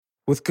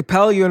With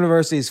Capella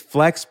University's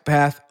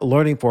FlexPath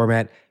learning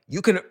format, you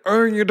can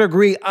earn your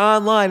degree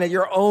online at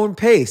your own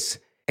pace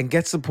and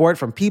get support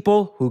from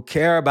people who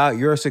care about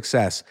your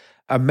success.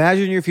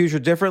 Imagine your future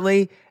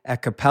differently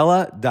at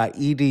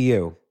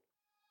capella.edu.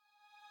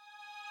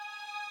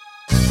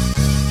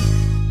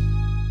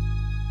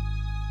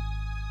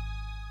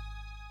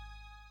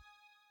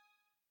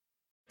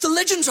 The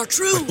legends are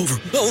true.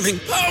 Overwhelming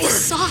power! The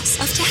sauce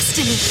of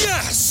destiny.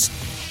 Yes!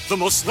 The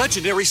most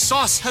legendary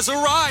sauce has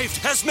arrived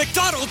as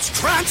McDonald's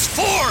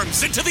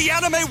transforms into the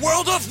anime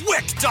world of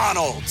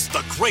WickDonald's.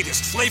 The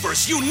greatest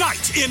flavors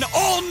unite in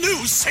all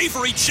new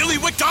savory chili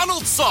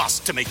McDonald's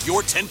sauce to make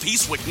your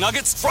 10-piece Wick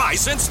Nuggets,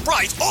 fries, and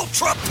Sprite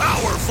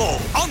ultra-powerful.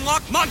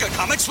 Unlock manga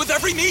comics with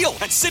every meal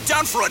and sit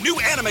down for a new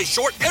anime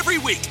short every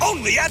week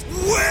only at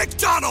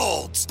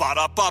WickDonald's.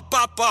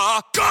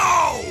 Ba-da-ba-ba-ba,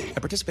 go!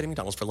 At participating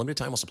McDonald's for a limited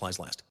time while supplies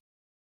last.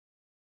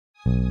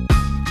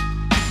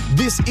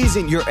 This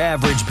isn't your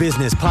average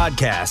business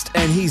podcast,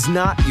 and he's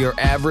not your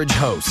average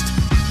host.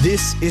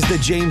 This is the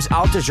James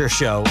Altucher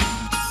Show.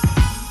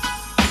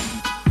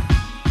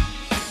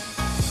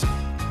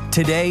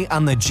 Today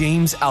on the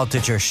James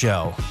Altucher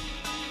Show.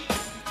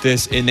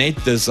 This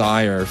innate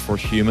desire for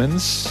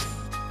humans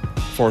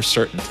for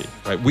certainty,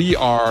 right? We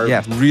are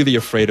really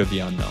afraid of the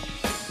unknown.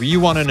 We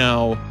want to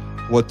know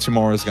what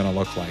tomorrow is going to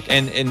look like.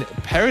 And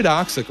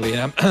paradoxically,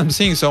 and I'm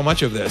seeing so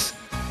much of this,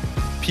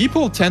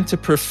 people tend to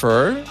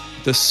prefer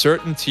the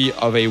certainty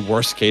of a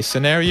worst case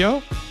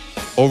scenario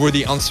over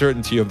the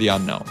uncertainty of the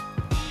unknown.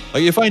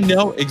 Like if I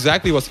know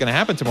exactly what's going to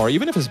happen tomorrow,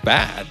 even if it's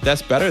bad,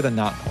 that's better than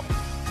not knowing.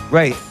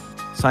 Right.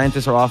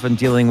 Scientists are often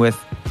dealing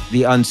with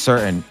the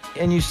uncertain.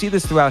 And you see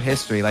this throughout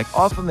history. Like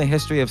often the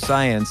history of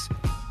science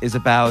is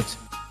about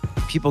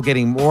people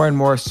getting more and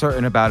more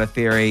certain about a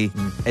theory,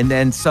 and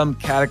then some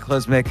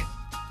cataclysmic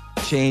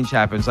change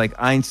happens. Like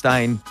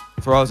Einstein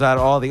throws out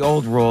all the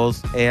old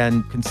rules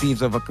and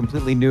conceives of a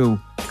completely new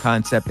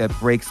concept that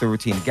breaks the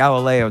routine.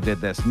 Galileo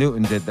did this,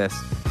 Newton did this,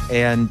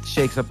 and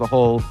shakes up the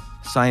whole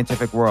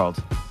scientific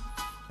world.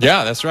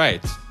 Yeah, that's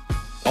right.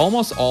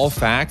 Almost all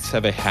facts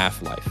have a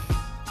half-life.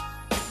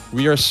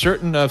 We are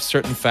certain of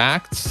certain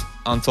facts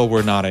until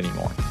we're not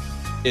anymore.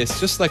 It's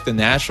just like the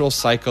natural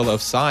cycle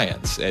of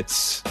science.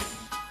 It's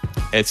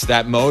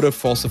that mode of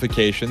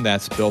falsification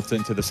that's built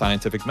into the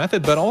scientific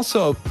method, but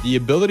also the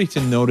ability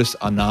to notice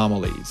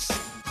anomalies.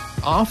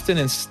 Often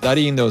in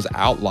studying those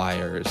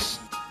outliers,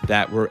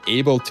 that we're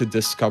able to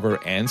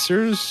discover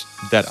answers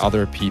that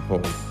other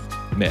people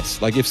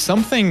miss. Like if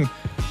something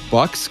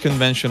bucks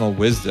conventional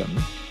wisdom,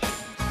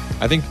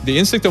 I think the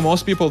instinct of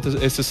most people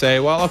is to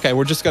say, well, okay,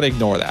 we're just going to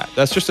ignore that.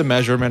 That's just a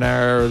measurement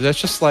error. That's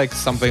just like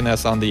something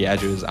that's on the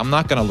edges. I'm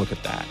not going to look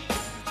at that.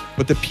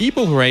 But the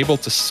people who are able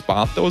to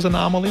spot those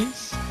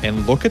anomalies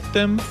and look at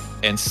them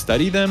and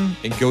study them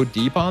and go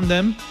deep on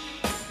them,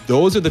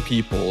 those are the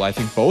people, I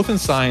think, both in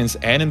science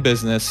and in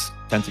business,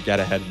 tend to get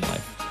ahead in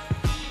life.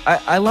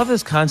 I love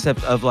this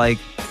concept of like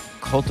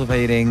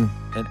cultivating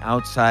an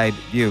outside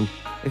view.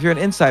 If you're an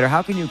insider,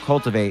 how can you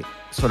cultivate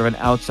sort of an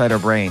outsider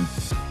brain?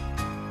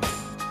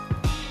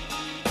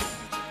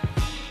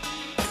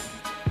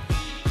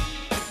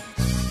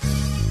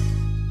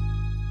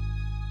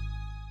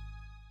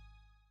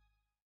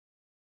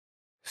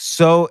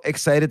 So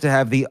excited to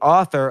have the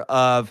author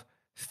of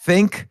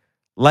Think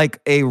Like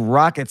a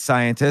Rocket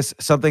Scientist,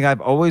 something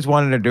I've always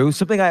wanted to do,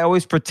 something I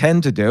always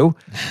pretend to do.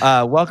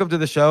 Welcome to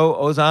the show,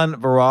 Ozan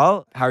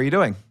Varol. How are you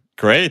doing?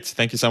 Great.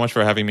 Thank you so much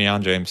for having me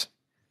on, James.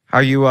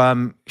 Are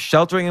you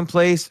sheltering in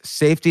place,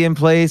 safety in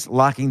place,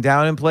 locking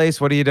down in place?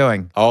 What are you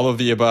doing? All of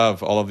the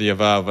above. All of the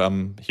above.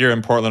 I'm here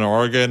in Portland,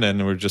 Oregon,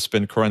 and we've just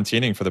been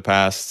quarantining for the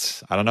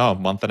past,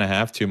 month and a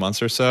half, 2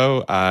 months or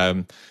so.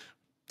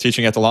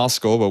 Teaching at the law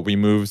school, but we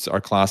moved our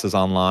classes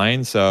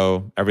online,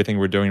 so everything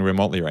we're doing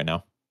remotely right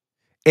now.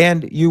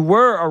 And you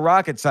were a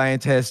rocket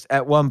scientist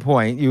at one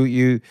point.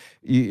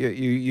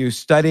 You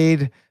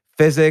studied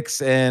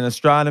physics and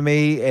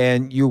astronomy,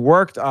 and you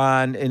worked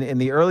on in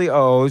the early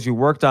O's. You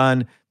worked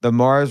on the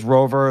Mars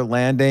rover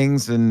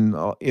landings, and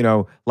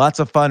lots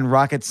of fun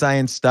rocket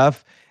science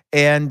stuff.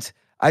 And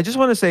I just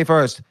want to say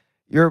first,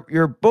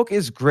 your book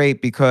is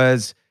great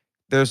because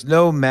there's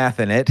no math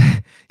in it.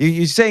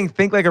 You're saying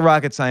think like a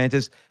rocket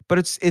scientist, but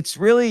it's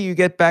really, you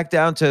get back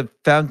down to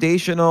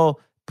foundational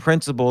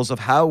principles of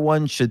how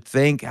one should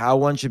think, how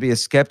one should be a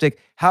skeptic,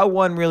 how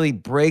one really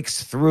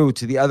breaks through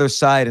to the other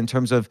side in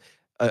terms of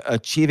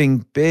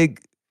achieving big,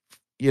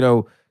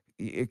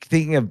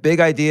 thinking of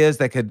big ideas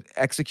that could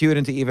execute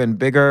into even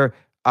bigger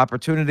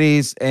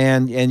opportunities.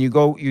 And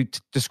you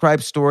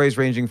describe stories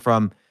ranging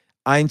from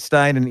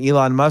Einstein and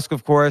Elon Musk,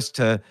 of course,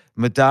 to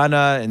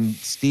Madonna and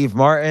Steve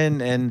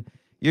Martin. And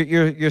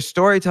your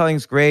storytelling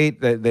is great.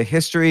 The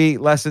history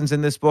lessons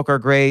in this book are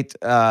great.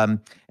 And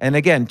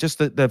again, just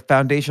the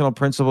foundational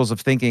principles of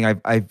thinking,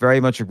 I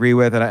very much agree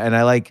with, and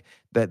I like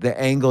the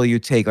angle you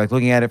take, like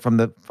looking at it from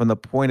the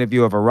point of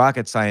view of a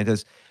rocket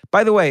scientist.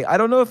 By the way, I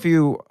don't know if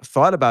you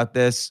thought about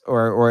this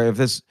or if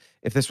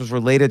this was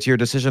related to your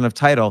decision of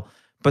title,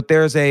 but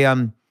there's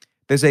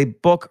a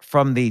book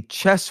from the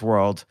chess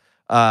world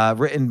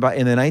written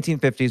in the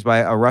 1950s by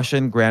a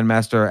Russian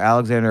grandmaster,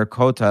 Alexander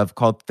Kotov,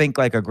 called "Think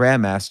Like a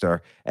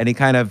Grandmaster," and he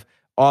kind of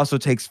also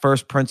takes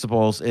first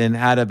principles in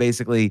how to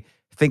basically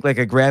think like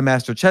a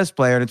grandmaster chess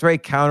player, and it's very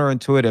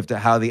counterintuitive to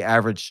how the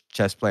average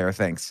chess player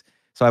thinks.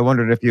 So I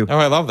wondered if you, Oh,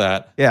 I love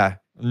that. yeah.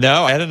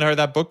 No, I hadn't heard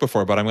that book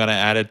before, but I'm going to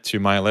add it to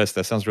my list.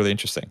 That sounds really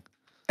interesting.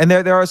 And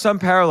there are some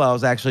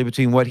parallels actually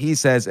between what he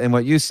says and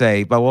what you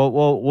say, but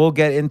we'll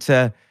get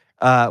into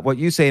what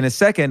you say in a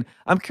second.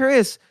 I'm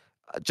curious,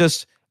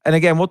 and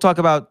again, we'll talk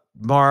about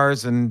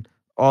Mars and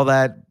all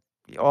that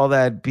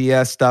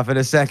BS stuff in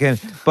a second.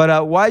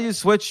 But why you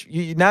switch?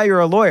 Now you're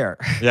a lawyer.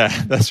 Yeah,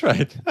 that's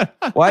right.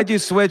 Why'd you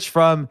switch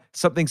from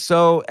something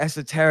so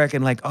esoteric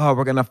and like, oh,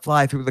 we're gonna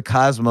fly through the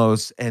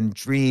cosmos and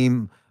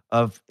dream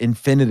of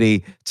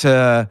infinity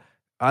to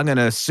I'm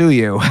gonna sue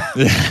you?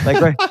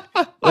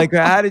 like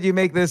how did you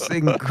make this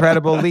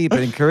incredible leap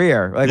in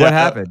career? Like, what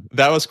happened?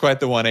 That was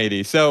quite the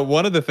 180. So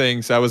one of the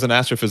things, I was an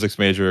astrophysics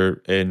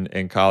major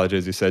in college,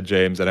 as you said,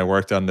 James, and I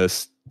worked on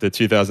the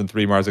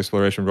 2003 Mars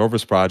Exploration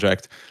Rovers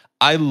project.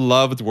 I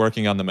loved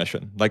working on the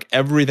mission. Like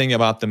everything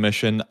about the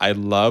mission, I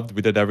loved.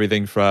 We did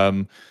everything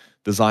from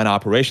design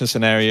operation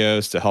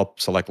scenarios to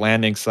help select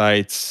landing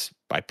sites,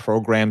 by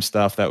program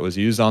stuff that was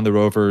used on the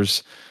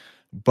rovers.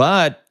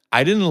 But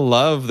I didn't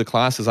love the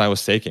classes I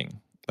was taking.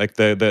 Like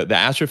the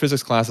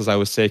astrophysics classes I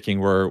was taking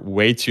were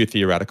way too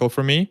theoretical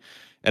for me.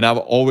 And I've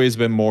always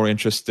been more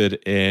interested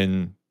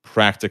in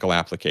practical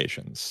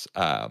applications.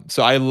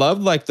 So I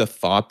loved like the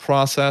thought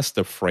process,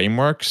 the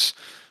frameworks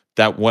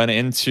that went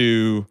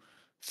into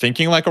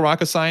thinking like a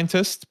rocket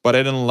scientist, but I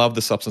didn't love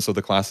the substance of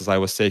the classes I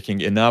was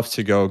taking enough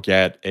to go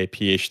get a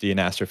PhD in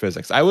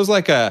astrophysics. I was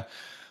like a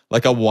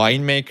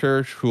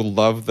winemaker who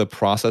loved the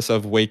process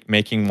of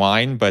making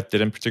wine, but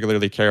didn't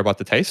particularly care about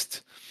the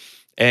taste.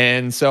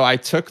 And so I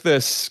took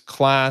this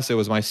class. It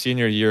was my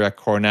senior year at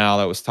Cornell.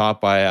 That was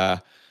taught by a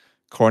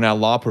Cornell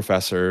law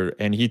professor,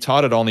 and he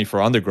taught it only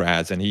for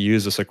undergrads, and he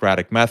used the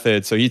Socratic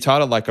method. So he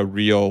taught it like a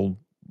real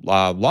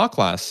law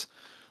class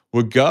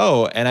would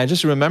go. And I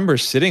just remember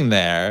sitting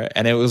there,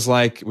 and it was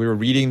like we were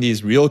reading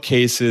these real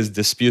cases,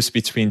 disputes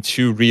between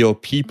two real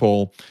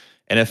people,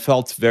 and it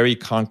felt very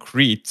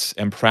concrete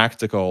and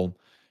practical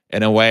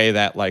in a way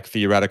that like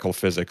theoretical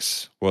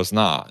physics was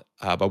not.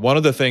 But one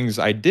of the things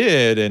I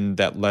did, and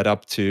that led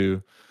up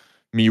to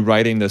me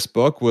writing this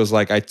book, was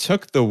like I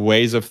took the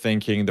ways of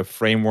thinking, the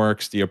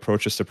frameworks, the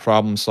approaches to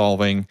problem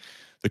solving,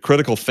 the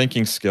critical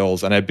thinking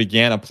skills, and I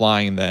began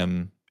applying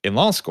them in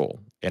law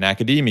school, in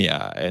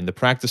academia, in the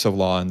practice of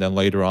law, and then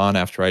later on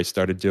after I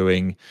started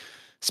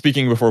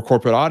speaking before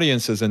corporate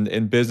audiences and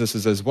in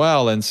businesses as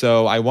well. And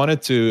so I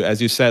wanted to,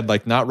 as you said,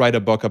 like not write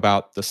a book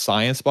about the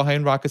science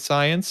behind rocket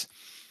science,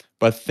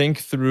 but think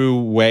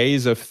through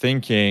ways of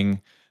thinking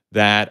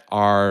that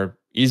are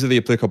easily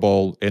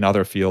applicable in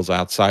other fields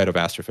outside of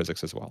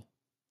astrophysics as well.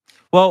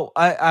 Well,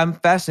 I'm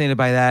fascinated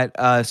by that.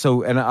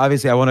 And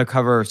obviously, I want to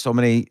cover so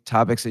many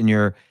topics in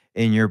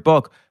your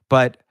book,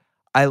 but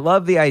I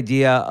love the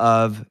idea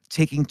of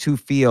taking two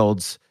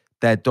fields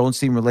that don't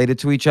seem related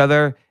to each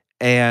other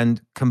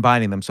and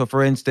combining them. So,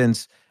 for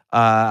instance,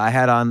 I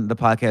had on the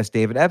podcast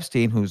David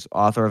Epstein, who's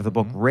author of the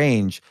book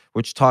Range,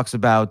 which talks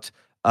about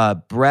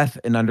breadth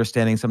and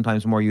understanding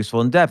sometimes more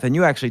useful in depth. And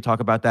you actually talk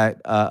about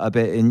that a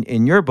bit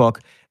in your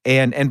book.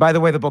 And by the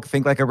way, the book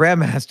Think Like a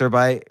Grandmaster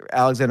by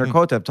Alexander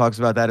Kotov talks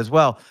about that as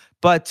well.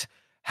 But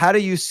how do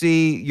you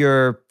see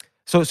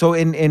so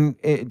in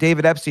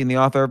David Epstein, the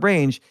author of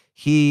Range,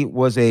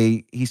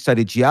 he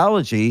studied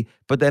geology,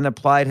 but then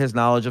applied his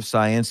knowledge of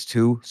science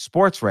to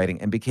sports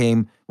writing and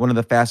became one of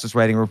the fastest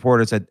writing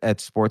reporters at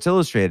Sports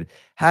Illustrated.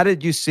 How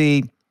did you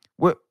see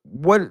what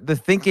the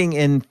thinking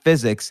in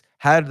physics?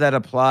 How did that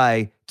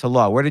apply to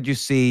law? Where did you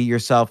see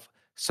yourself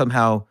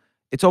somehow?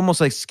 It's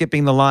almost like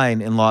skipping the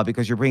line in law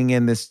because you're bringing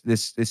in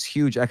this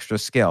huge extra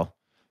skill.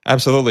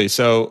 Absolutely.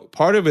 So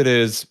part of it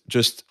is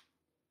just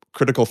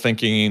critical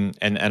thinking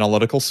and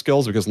analytical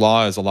skills, because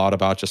law is a lot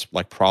about just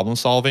like problem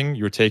solving.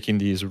 You're taking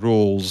these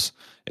rules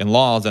and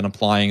laws and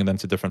applying them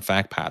to different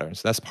fact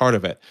patterns. That's part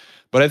of it.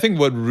 But I think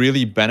what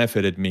really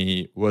benefited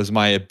me was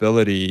my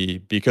ability,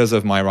 because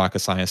of my rocket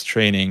science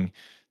training,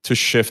 to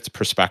shift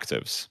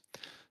perspectives.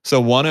 So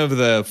one of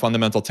the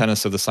fundamental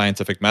tenets of the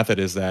scientific method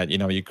is that,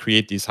 you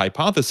create these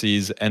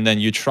hypotheses and then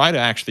you try to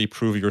actually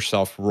prove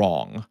yourself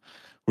wrong,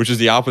 which is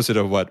the opposite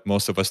of what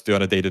most of us do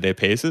on a day-to-day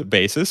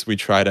basis. We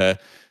try to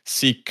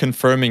seek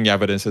confirming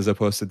evidence as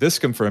opposed to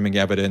disconfirming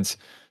evidence.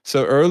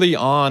 So early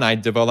on, I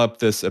developed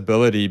this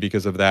ability,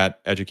 because of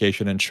that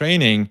education and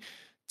training,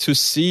 to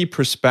see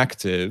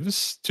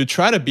perspectives, to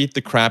try to beat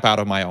the crap out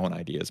of my own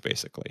ideas,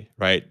 basically,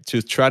 right?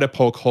 To try to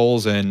poke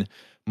holes in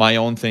my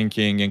own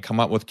thinking and come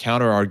up with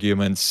counter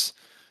arguments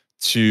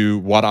to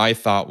what I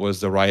thought was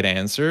the right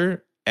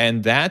answer.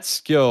 And that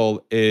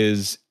skill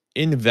is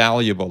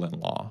invaluable in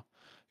law,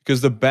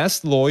 because the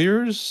best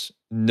lawyers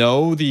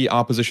know the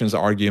opposition's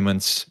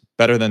arguments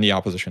better than the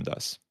opposition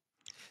does.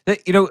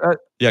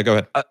 Yeah, go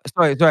ahead.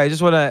 Sorry. I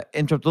just want to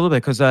interrupt a little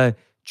bit because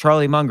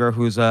Charlie Munger,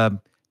 who's not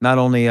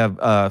only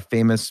a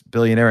famous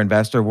billionaire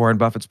investor, Warren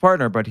Buffett's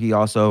partner, but he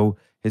also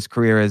his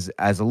career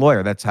as a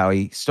lawyer. That's how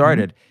he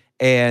started.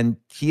 And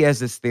he has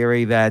this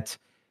theory that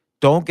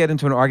don't get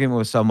into an argument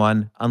with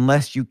someone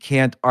unless you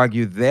can't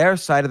argue their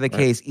side of the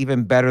case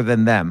even better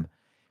than them,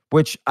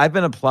 which I've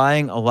been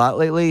applying a lot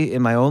lately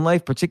in my own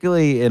life,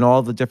 particularly in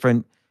all the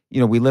different,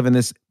 we live in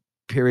this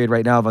period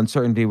right now of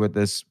uncertainty with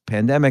this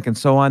pandemic and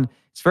so on.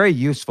 It's very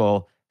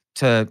useful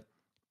to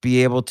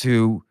be able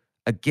to,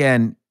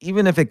 again,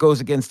 even if it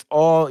goes against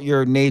all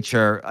your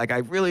nature, like I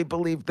really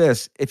believe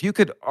this, if you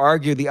could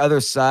argue the other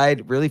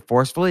side really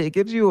forcefully, it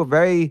gives you a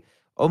very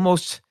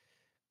almost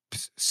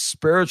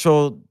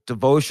spiritual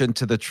devotion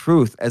to the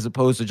truth as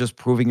opposed to just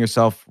proving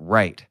yourself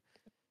right.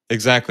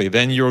 Exactly.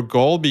 Then your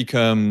goal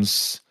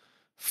becomes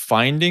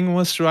finding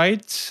what's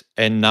right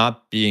and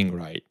not being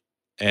right.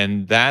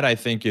 And that, I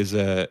think, is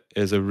a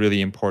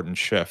really important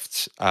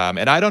shift.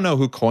 And I don't know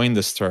who coined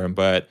this term,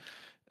 but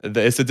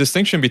it's a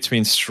distinction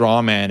between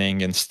straw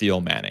manning and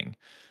steel manning.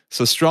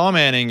 So straw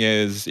manning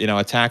is,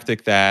 a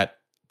tactic that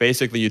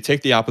basically you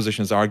take the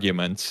opposition's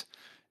argument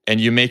and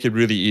you make it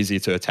really easy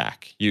to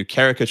attack. You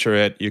caricature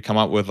it, you come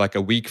up with like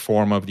a weak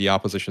form of the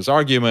opposition's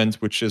argument,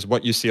 which is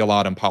what you see a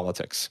lot in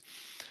politics.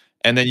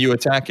 And then you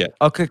attack it.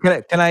 Okay,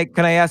 can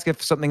I ask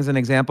if something's an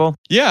example?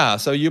 Yeah,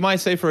 so you might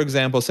say, for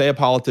example, say a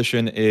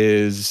politician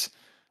is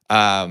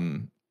a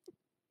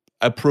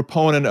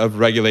proponent of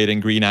regulating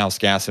greenhouse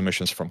gas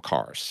emissions from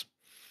cars.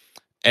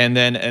 And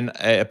then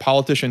a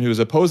politician who's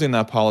opposing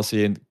that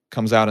policy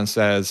comes out and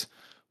says,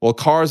 well,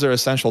 cars are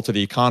essential to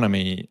the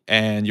economy,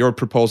 and your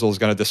proposal is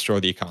going to destroy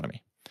the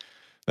economy.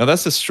 Now,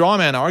 that's a straw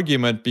man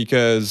argument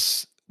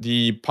because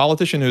the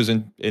politician who's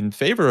in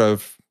favor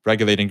of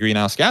regulating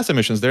greenhouse gas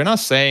emissions, they're not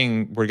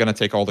saying we're going to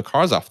take all the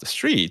cars off the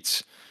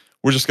streets.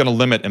 We're just going to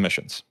limit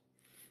emissions.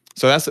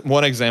 So that's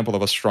one example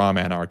of a straw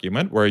man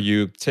argument where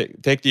you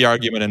take the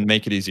argument and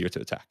make it easier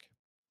to attack.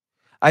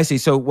 I see.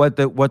 So what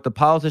the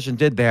politician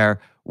did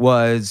there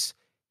was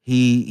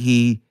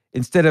he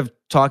instead of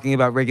talking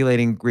about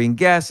regulating green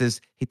gases,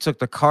 he took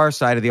the car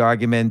side of the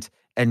argument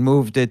and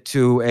moved it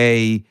to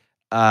a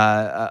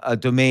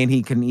domain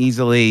he can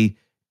easily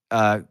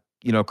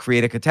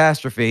create a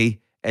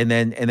catastrophe and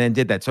then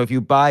did that. So if you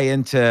buy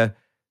into,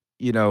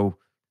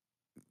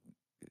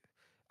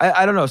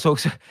 I don't know. So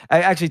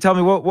actually tell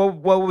me what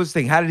was the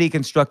thing? How did he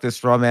construct this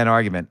straw man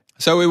argument?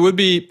 So it would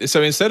be,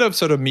 so instead of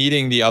sort of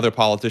meeting the other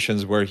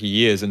politicians where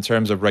he is in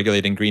terms of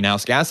regulating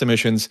greenhouse gas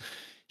emissions,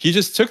 he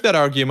just took that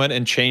argument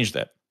and changed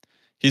it.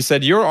 He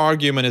said, your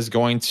argument is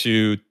going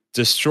to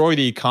destroy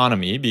the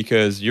economy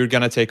because you're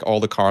going to take all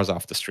the cars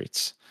off the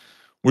streets,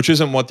 which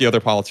isn't what the other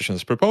politician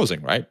is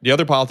proposing, right? The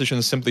other politician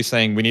is simply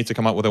saying we need to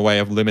come up with a way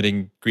of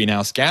limiting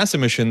greenhouse gas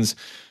emissions.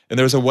 And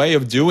there's a way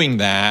of doing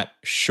that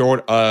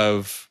short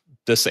of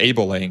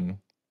disabling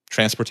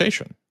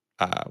transportation,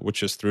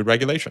 which is through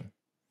regulation.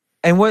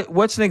 And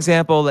what's an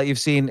example that you've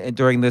seen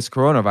during this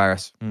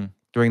coronavirus,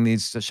 during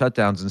these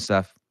shutdowns and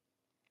stuff?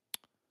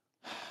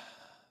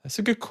 That's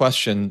a good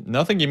question.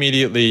 Nothing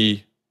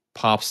immediately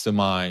pops to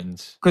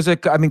mind. Because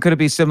could it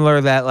be similar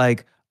that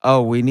like,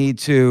 oh, we need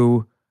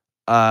to,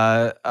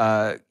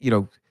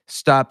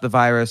 stop the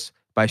virus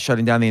by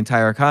shutting down the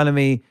entire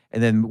economy,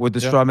 and then would the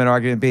straw man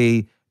argument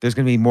be there's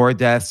going to be more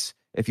deaths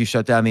if you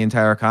shut down the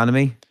entire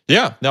economy?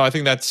 Yeah, no, I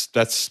think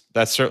that's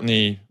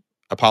certainly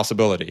a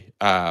possibility.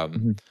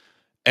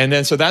 And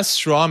then so that's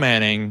straw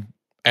manning,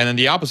 and then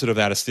the opposite of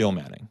that is steel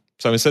manning.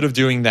 So instead of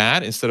doing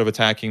that, instead of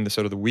attacking the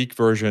sort of the weak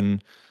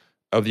version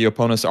of the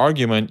opponent's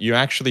argument, you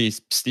actually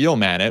steel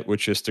man it,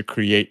 which is to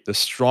create the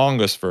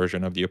strongest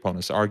version of the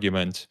opponent's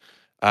argument,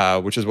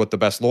 which is what the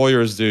best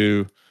lawyers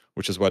do,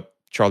 which is what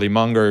Charlie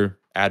Munger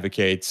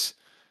advocates.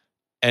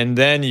 And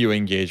then you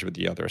engage with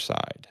the other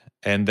side.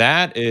 And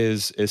that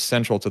is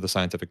central to the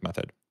scientific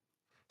method.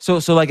 So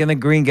like in the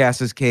green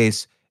gases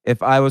case,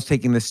 if I was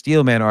taking the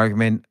steel man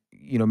argument,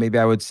 maybe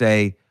I would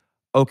say,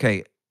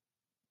 okay,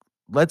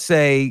 let's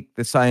say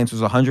the science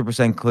was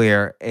 100%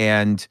 clear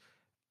and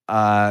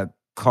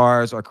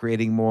cars are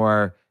creating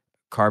more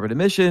carbon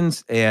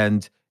emissions,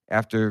 and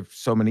after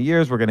so many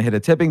years, we're going to hit a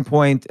tipping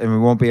point and we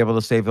won't be able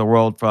to save the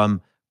world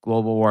from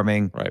global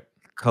warming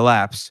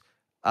collapse.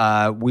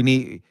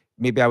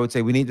 Maybe I would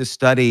say we need to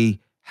study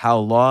how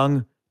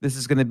long this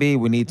is going to be.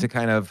 We need to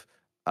kind of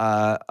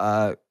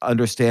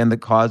understand the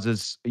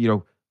causes,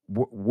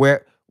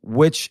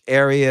 which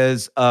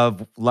areas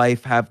of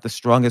life have the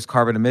strongest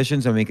carbon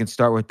emissions, and we can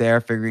start with there,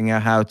 figuring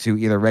out how to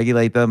either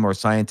regulate them or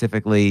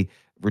scientifically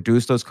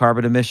reduce those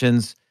carbon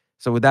emissions.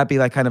 So would that be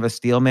like kind of a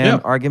steel man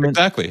argument?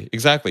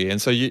 Exactly.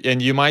 And so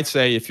you might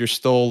say, if you're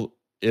still,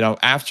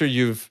 after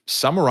you've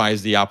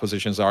summarized the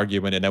opposition's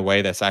argument in a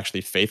way that's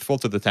actually faithful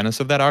to the tenets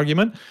of that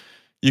argument,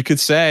 you could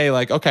say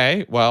like,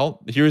 okay,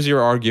 well, here's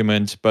your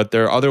argument, but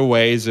there are other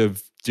ways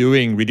of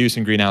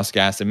reducing greenhouse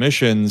gas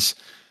emissions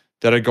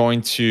that are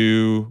going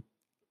to,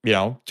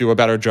 do a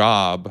better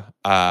job.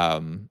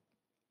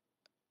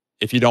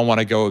 If you don't want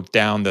to go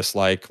down this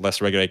like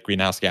let's regulate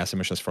greenhouse gas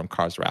emissions from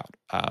cars route.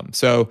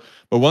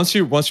 But once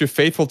you're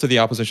faithful to the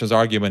opposition's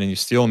argument and you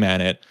steel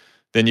man it,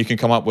 then you can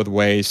come up with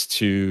ways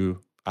to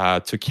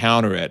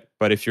counter it.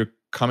 But if you're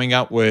coming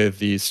up with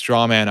these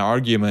straw man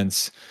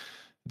arguments,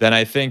 then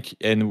I think,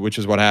 and which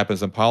is what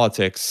happens in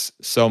politics,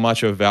 so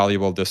much of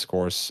valuable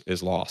discourse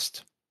is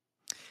lost.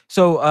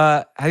 So,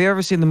 have you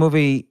ever seen the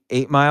movie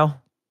 8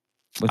 Mile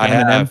with I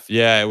Eminem? have,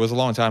 yeah, it was a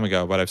long time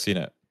ago, but I've seen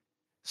it.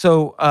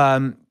 So,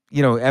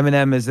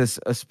 Eminem is this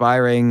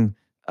aspiring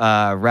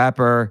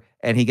rapper,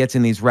 and he gets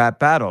in these rap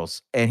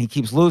battles, and he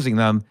keeps losing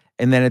them,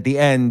 and then at the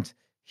end,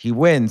 he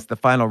wins the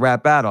final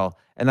rap battle.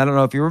 And I don't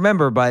know if you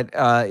remember, but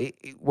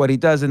what he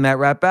does in that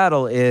rap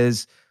battle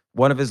is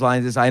one of his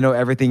lines is, "I know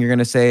everything you're going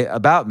to say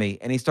about me,"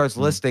 and he starts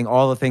listing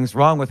all the things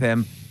wrong with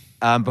him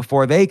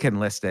before they can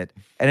list it.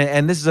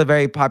 And this is a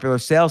very popular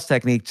sales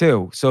technique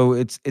too. So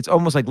it's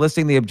almost like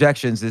listing the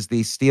objections is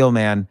the steel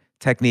man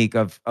technique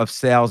of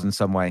sales in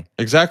some way.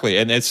 Exactly.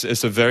 And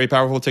it's a very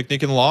powerful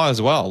technique in law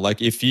as well.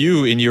 Like if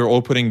you, in your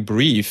opening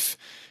brief,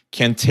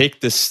 can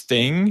take the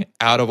sting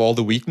out of all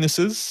the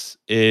weaknesses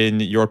in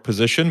your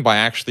position by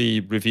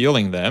actually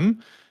revealing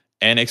them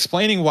and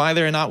explaining why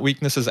they're not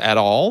weaknesses at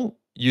all,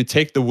 you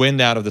take the wind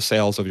out of the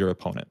sails of your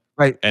opponent.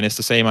 Right. And it's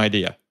the same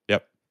idea.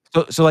 Yep.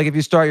 So like if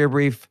you start your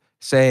brief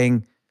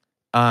saying,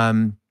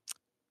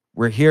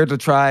 we're here to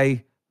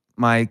try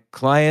my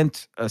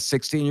client, a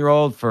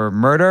 16-year-old, for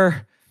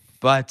murder,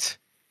 but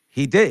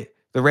he did.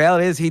 The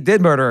reality is he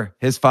did murder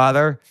his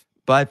father,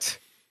 but,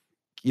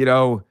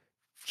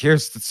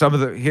 here's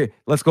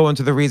let's go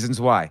into the reasons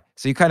why.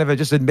 So you kind of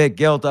just admit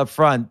guilt up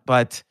front,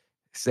 but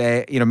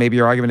say, maybe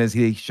your argument is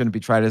he shouldn't be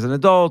tried as an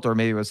adult, or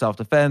maybe it was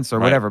self-defense or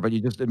Right. whatever, but you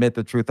just admit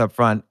the truth up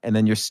front, and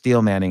then you're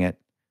steel manning it.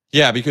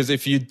 Yeah, because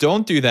if you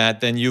don't do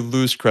that, then you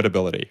lose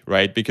credibility,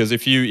 right? Because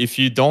if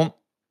you don't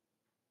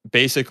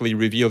basically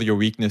reveal your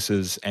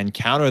weaknesses and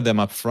counter them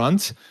up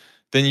front,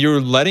 then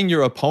you're letting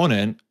your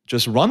opponent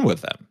just run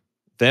with them.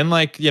 Then,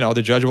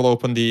 the judge will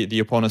open the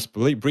opponent's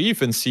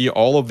brief and see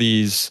all of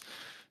these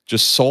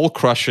just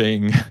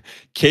soul-crushing,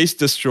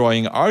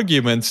 case-destroying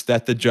arguments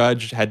that the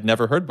judge had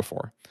never heard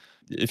before.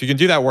 If you can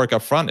do that work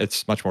up front,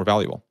 it's much more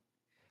valuable.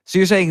 So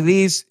you're saying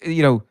these,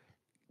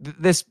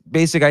 this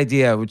basic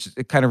idea, which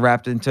it kind of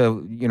wrapped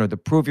into, to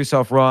prove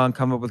yourself wrong,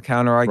 come up with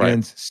counter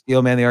arguments,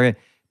 steel man the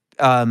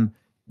argument.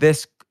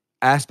 This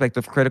aspect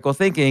of critical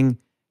thinking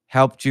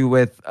helped you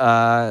with,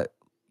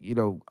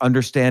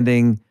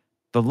 understanding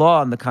the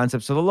law and the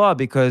concepts of the law,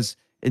 because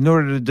in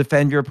order to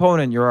defend your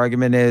opponent, your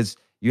argument is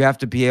you have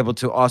to be able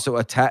to also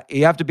attack.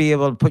 You have to be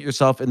able to put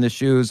yourself in the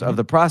shoes of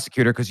the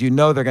prosecutor, because they're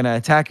going to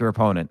attack your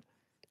opponent.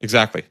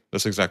 Exactly.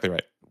 That's exactly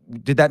right.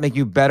 Did that make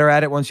you better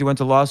at it once you went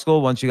to law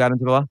school, once you got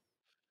into the law?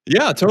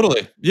 Yeah,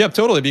 totally. Yeah,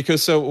 totally.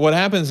 Because so what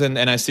happens, and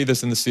I see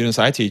this in the students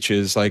I teach,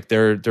 is like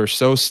they're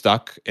so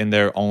stuck in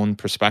their own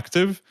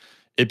perspective,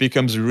 it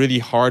becomes really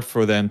hard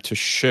for them to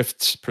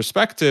shift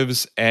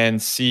perspectives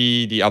and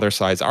see the other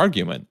side's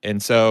argument.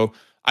 And so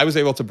I was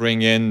able to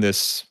bring in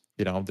this,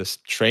 this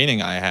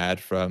training I had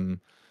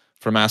from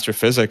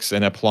astrophysics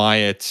and apply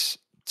it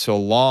to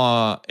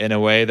law in a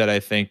way that I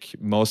think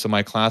most of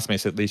my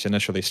classmates at least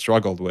initially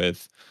struggled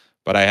with.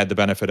 But I had the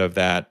benefit of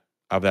that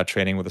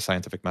training with the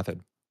scientific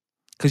method.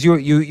 Because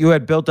you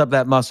had built up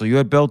that muscle. You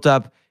had built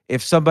up,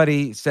 if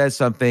somebody says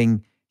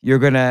something, you're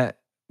going to,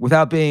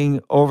 without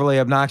being overly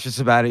obnoxious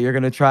about it, you're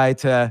going to try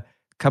to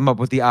come up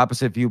with the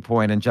opposite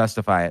viewpoint and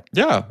justify it.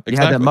 Yeah, exactly. You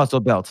had that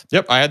muscle built.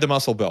 Yep, I had the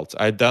muscle built.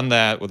 I'd done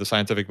that with the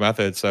scientific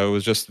method, so it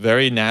was just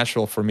very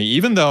natural for me,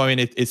 even though,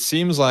 it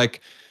seems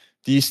like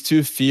these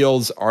two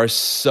fields are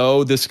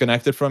so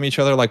disconnected from each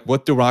other. Like,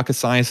 what do rocket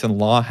science and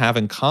law have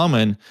in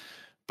common?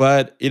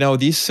 But,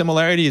 these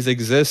similarities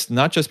exist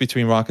not just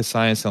between rocket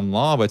science and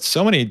law, but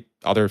so many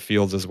other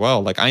fields as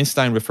well. Like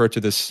Einstein referred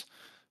to this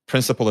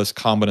principle as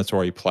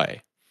combinatory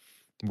play,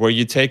 where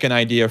you take an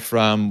idea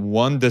from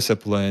one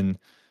discipline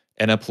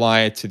and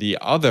apply it to the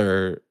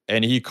other.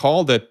 And he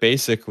called it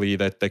basically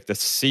the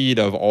seed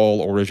of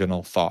all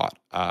original thought.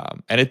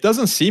 And it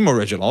doesn't seem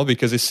original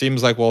because it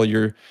seems like, well,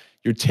 you're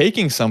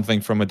taking something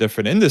from a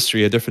different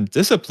industry, a different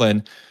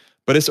discipline,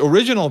 but it's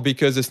original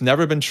because it's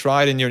never been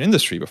tried in your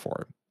industry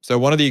before. So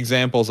one of the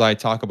examples I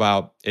talk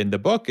about in the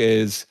book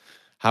is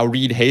how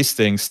Reed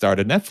Hastings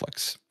started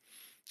Netflix.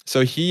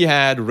 So he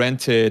had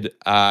rented,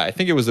 I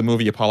think it was the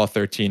movie Apollo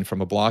 13 from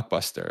a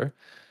Blockbuster,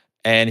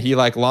 and he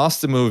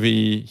lost the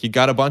movie. He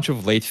got a bunch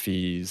of late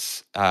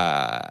fees.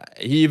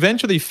 He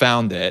eventually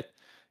found it.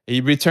 He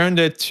returned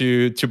it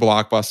to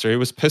Blockbuster. He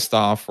was pissed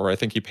off, or I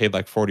think he paid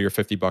like $40 or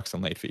 $50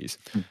 in late fees.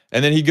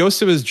 And then he goes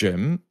to his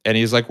gym and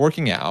he's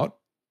working out.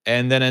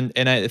 And then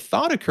a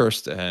thought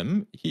occurs to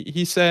him.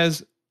 He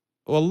says,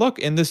 well, look,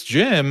 in this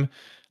gym,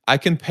 I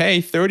can pay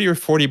 $30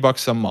 or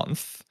 $40 a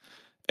month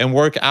and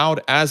work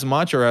out as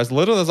much or as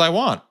little as I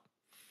want.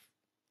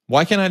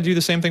 Why can't I do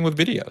the same thing with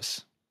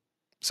videos?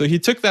 So he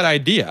took that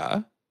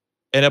idea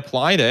and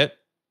applied it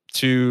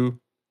to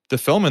the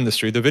film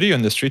industry, the video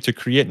industry, to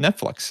create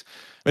Netflix.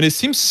 And it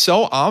seems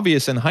so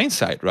obvious in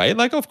hindsight, right?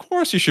 Of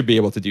course you should be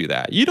able to do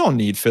that. You don't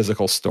need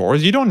physical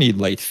stores. You don't need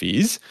late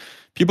fees.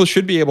 People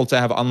should be able to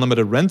have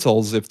unlimited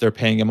rentals if they're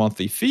paying a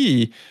monthly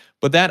fee.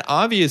 But that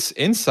obvious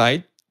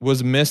insight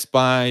was missed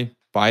by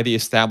by the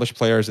established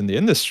players in the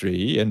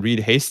industry. And Reed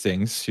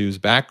Hastings, whose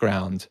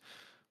background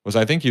was,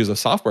 I think he was a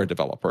software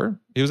developer,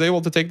 he was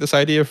able to take this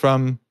idea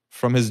from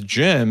his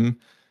gym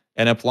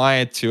and apply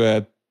it to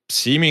a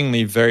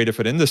seemingly very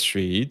different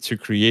industry to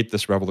create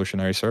this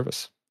revolutionary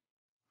service.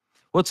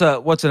 What's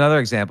another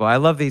example? I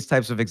love these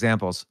types of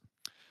examples.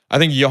 I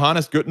think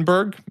Johannes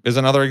Gutenberg is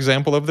another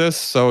example of this.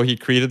 So he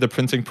created the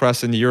printing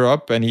press in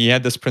Europe, and he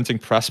had this printing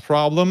press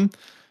problem.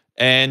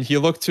 And he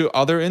looked to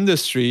other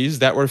industries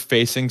that were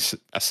facing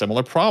a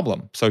similar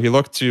problem. So he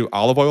looked to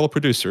olive oil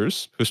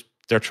producers,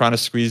 they're trying to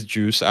squeeze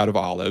juice out of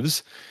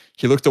olives.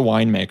 He looked to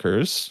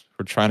winemakers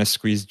who are trying to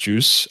squeeze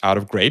juice out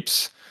of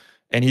grapes.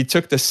 And he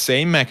took the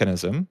same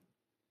mechanism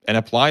and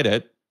applied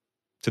it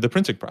to the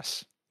printing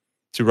press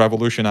to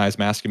revolutionize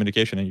mass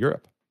communication in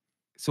Europe.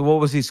 So what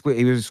was he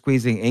he was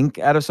squeezing ink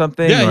out of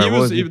something? Yeah, or he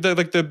was he-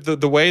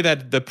 the way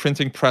that the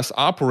printing press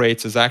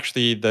operates is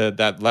actually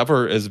that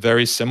lever is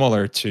very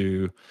similar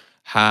to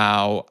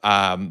how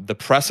the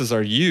presses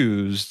are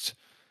used,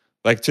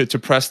 like to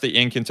press the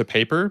ink into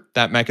paper.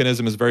 That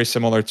mechanism is very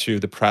similar to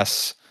the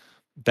press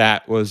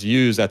that was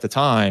used at the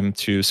time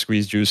to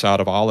squeeze juice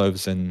out of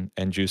olives and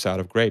juice out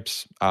of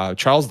grapes.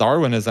 Charles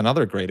Darwin is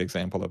another great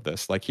example of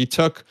this. Like he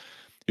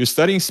was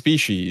studying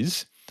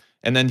species,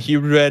 and then he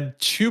read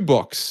two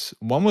books.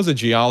 One was a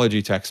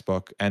geology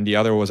textbook, and the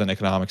other was an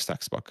economics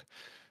textbook.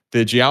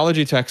 The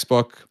geology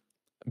textbook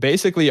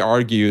basically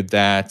argued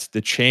that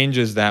the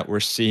changes that we're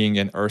seeing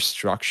in Earth's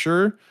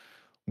structure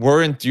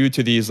weren't due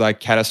to these like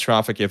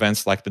catastrophic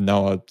events like the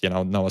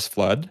Noah's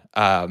flood.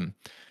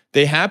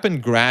 They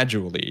happened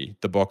gradually,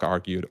 the book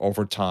argued,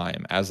 over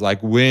time as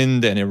like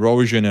wind and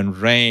erosion and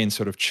rain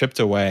sort of chipped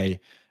away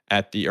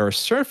at the Earth's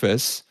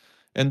surface.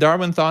 And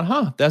Darwin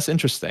thought, that's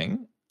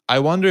interesting. I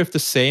wonder if the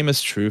same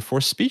is true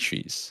for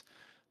species.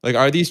 Like,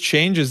 are these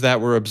changes that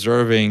we're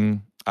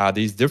observing,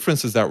 these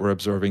differences that we're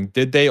observing,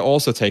 did they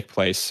also take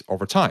place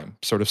over time?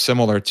 Sort of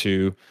similar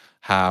to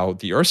how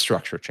the Earth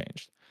structure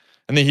changed.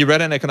 And then he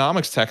read an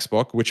economics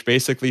textbook, which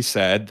basically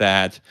said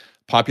that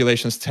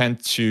populations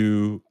tend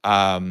to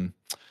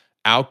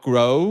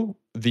outgrow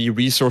the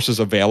resources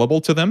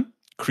available to them,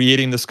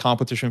 creating this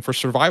competition for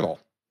survival.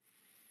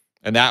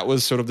 And that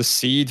was sort of the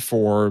seed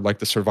for like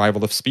the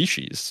survival of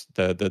species.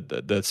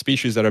 The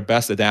species that are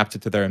best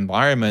adapted to their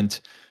environment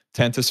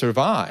tend to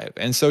survive.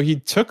 And so he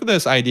took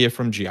this idea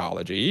from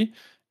geology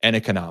and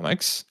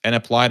economics and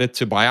applied it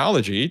to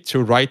biology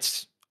to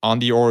write on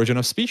the origin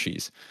of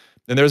species.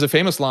 And there's a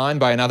famous line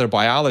by another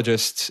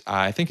biologist,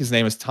 I think his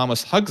name is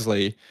Thomas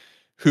Huxley,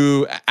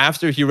 who,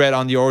 after he read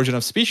On the Origin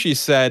of Species,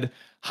 said,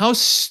 "How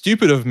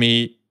stupid of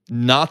me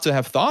not to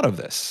have thought of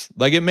this.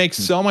 Like, it makes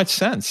so much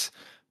sense.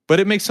 But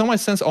it makes so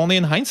much sense only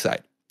in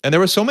hindsight." And there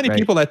were so many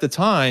people at the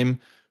time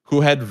who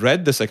had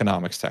read this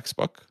economics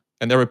textbook,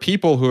 and there were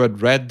people who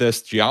had read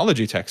this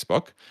geology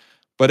textbook,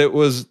 but it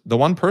was the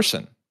one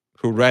person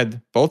who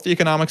read both the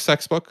economics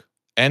textbook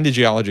and the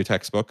geology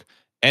textbook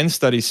and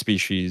studied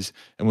species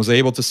and was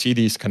able to see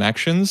these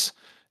connections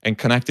and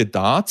connected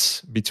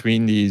dots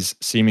between these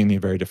seemingly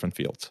very different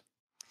fields.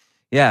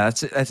 Yeah,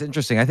 that's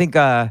interesting. I think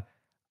I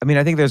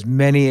think there's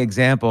many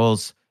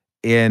examples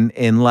in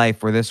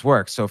life where this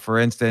works. So for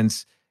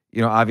instance,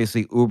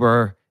 obviously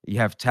Uber, you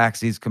have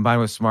taxis combined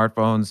with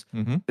smartphones.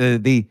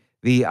 Mm-hmm.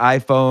 The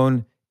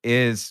iPhone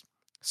is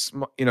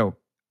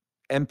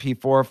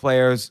MP4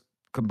 players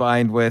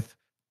combined with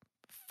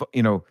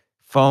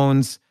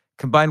phones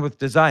combined with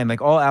design. Like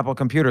all Apple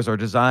computers are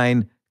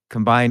design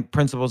combined,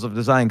 principles of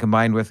design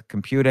combined with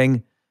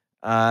computing.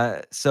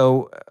 And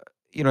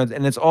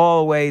it's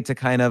all a way to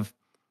kind of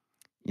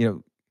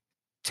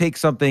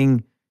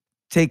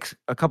take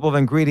a couple of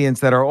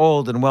ingredients that are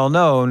old and well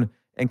known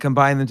and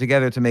combine them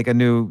together to make a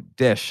new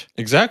dish.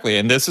 Exactly.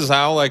 And this is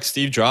how, like,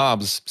 Steve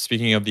Jobs,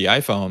 speaking of the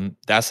iPhone,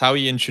 that's how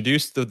he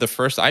introduced the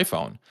first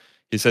iPhone.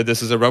 He said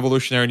this is a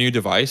revolutionary new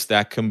device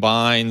that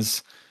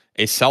combines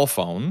a cell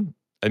phone,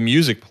 a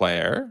music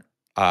player,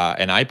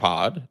 an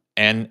iPod,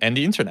 and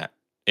the internet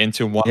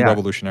into one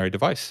revolutionary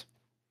device.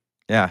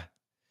 Yeah.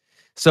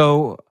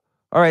 So,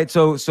 all right.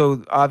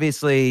 So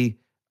obviously,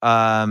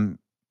 all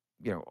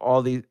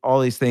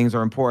these things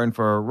are important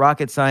for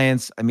rocket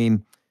science. I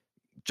mean,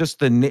 just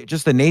the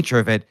nature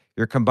of it,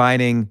 you're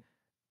combining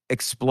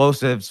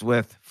explosives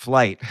with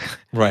flight,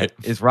 right?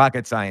 Is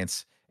rocket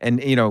science,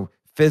 and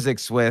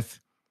physics with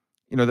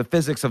the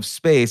physics of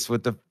space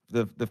with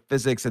the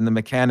physics and the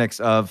mechanics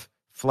of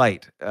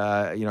flight.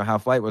 How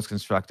flight was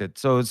constructed.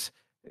 So it's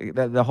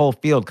the whole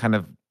field kind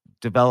of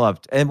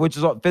developed, and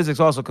physics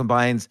also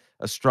combines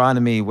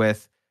astronomy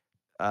with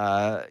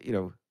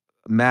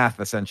math,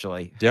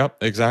 essentially.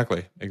 Yep,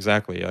 exactly.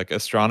 Like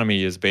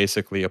astronomy is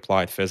basically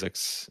applied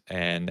physics,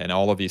 and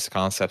all of these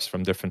concepts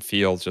from different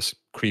fields just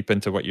creep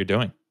into what you're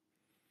doing.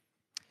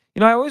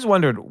 I always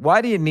wondered,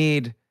 why do you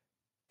need,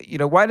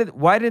 why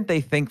didn't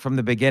they think from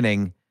the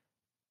beginning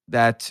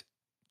that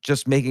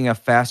just making a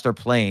faster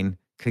plane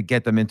could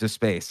get them into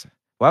space?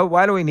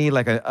 Why do we need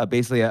like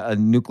basically a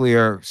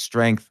nuclear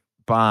strength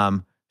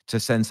bomb to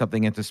send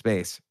something into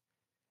space?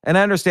 And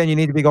I understand you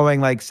need to be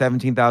going like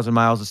 17,000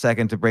 miles a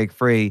second to break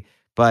free,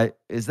 but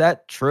is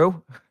that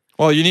true?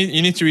 Well, you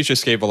need to reach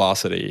escape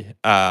velocity,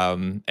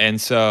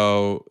 and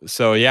so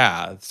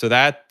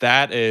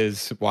that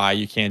is why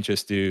you can't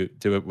just do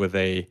it with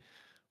a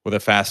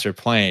faster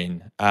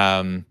plane.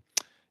 And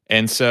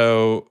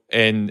that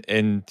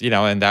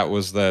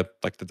was the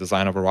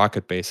design of a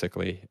rocket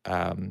basically.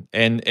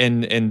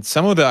 And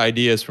some of the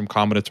ideas from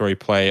combinatory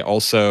play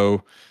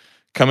also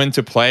come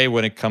into play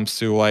when it comes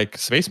to like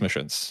space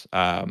missions,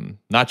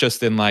 not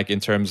just in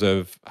terms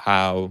of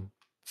how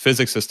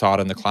physics is taught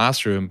in the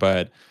classroom,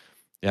 but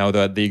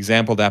the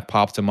example that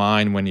popped to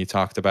mind when you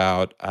talked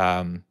about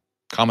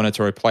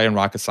combinatory play in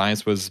rocket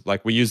science was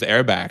like we used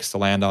airbags to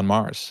land on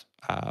Mars.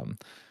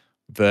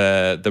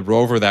 The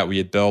rover that we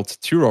had built,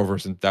 two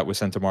rovers that was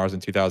sent to Mars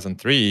in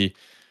 2003,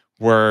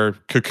 were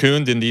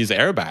cocooned in these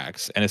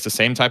airbags, and it's the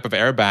same type of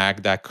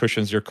airbag that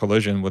cushions your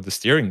collision with the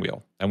steering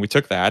wheel. And we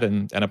took that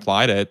and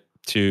applied it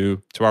to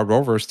our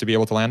rovers to be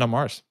able to land on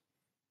Mars.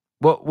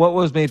 What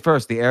was made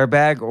first, the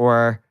airbag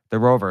or the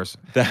rovers?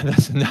 No,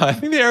 I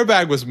think the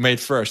airbag was made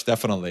first,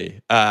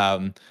 definitely.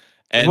 And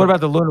what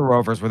about the lunar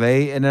rovers? Were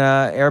they in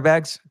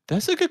airbags?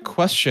 That's a good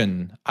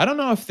question. I don't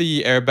know if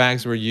the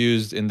airbags were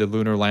used in the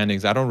lunar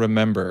landings. I don't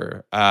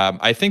remember.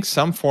 I think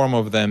some form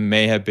of them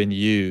may have been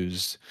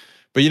used.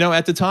 But,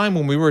 at the time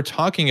when we were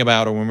talking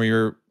about it, when we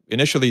were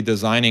initially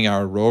designing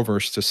our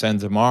rovers to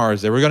send to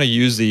Mars, they were going to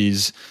use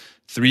these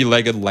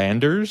three-legged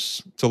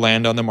landers to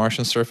land on the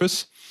Martian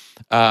surface.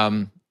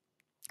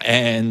 And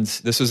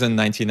this was in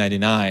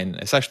 1999.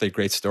 It's actually a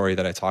great story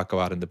that I talk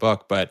about in the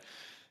book. But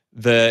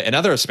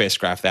another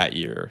spacecraft that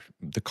year,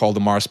 called the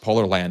Mars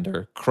Polar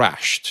Lander,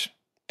 crashed.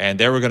 And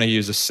they were going to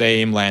use the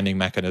same landing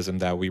mechanism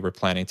that we were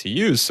planning to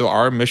use. So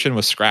our mission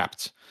was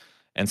scrapped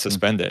and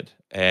suspended.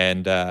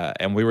 And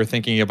we were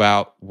thinking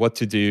about what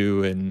to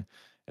do and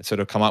sort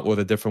of come up with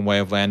a different way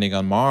of landing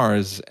on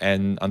Mars.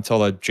 And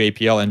until a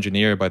JPL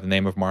engineer by the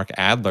name of Mark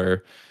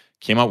Adler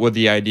came up with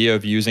the idea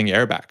of using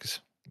airbags.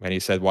 And he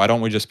said, why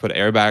don't we just put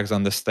airbags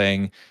on this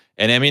thing?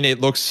 And I mean,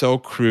 it looks so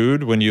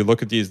crude when you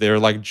look at these. They're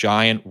like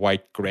giant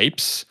white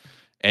grapes.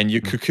 And you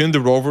cocoon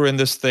the rover in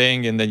this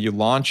thing, and then you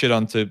launch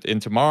it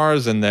into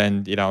Mars, and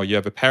then you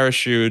have a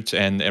parachute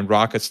and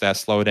rockets that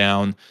slow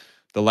down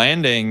the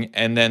landing,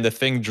 and then the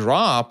thing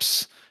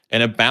drops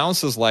and it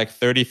bounces like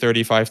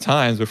 35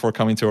 times before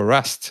coming to a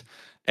rest.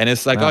 And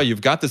it's like, wow. Oh,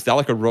 you've got this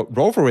delicate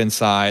rover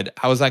inside.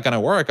 How is that going to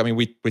work? I mean,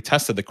 we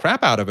tested the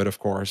crap out of it, of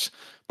course,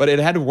 but it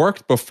had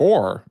worked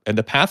before in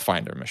the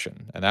Pathfinder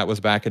mission, and that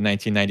was back in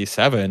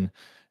 1997.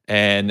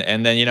 And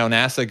then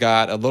NASA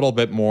got a little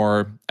bit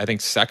more, I think,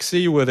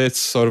 sexy with its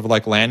sort of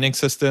like landing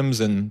systems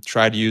and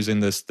tried using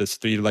this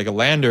three-legged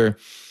lander.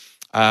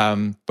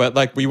 But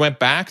like we went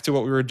back to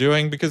what we were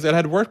doing because it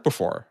had worked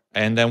before,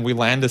 and then we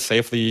landed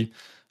safely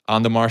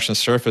on the Martian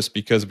surface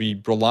because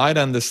we relied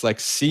on this like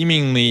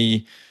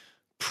seemingly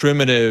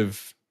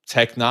primitive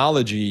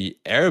technology,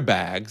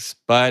 airbags,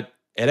 but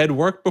it had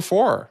worked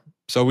before.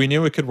 So we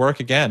knew it could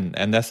work again.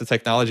 And that's the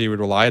technology we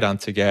relied on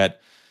to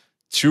get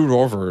two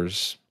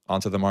rovers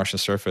onto the Martian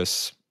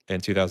surface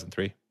in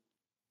 2003.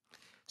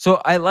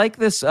 So I like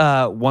this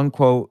one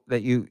quote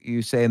that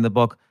you say in the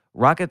book: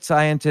 rocket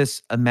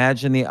scientists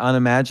imagine the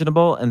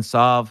unimaginable and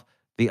solve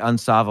the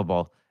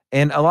unsolvable.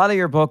 And a lot of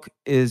your book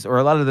or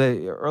a lot of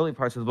the early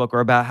parts of the book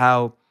are about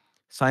how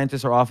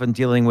scientists are often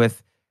dealing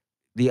with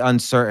the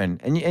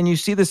uncertain. And you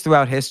see this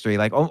throughout history.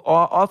 Like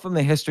often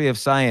the history of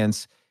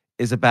science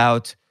is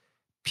about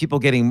people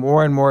getting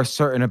more and more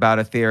certain about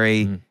a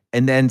theory,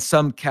 and then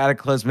some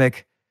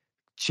cataclysmic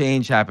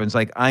change happens.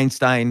 Like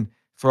Einstein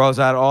throws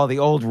out all the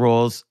old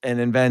rules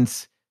and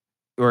invents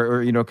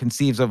or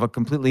conceives of a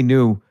completely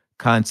new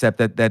concept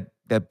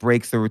that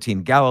breaks the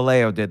routine.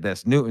 Galileo did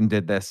this, Newton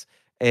did this,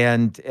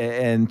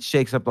 and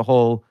shakes up the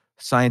whole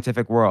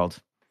scientific world.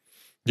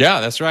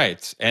 Yeah, that's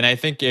right. And I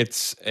think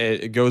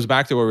it goes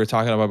back to what we were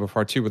talking about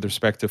before too, with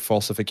respect to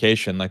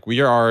falsification. Like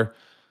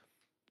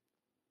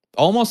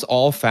almost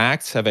all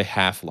facts have a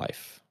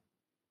half-life.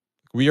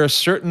 We are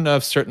certain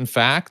of certain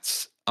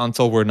facts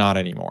until we're not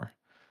anymore.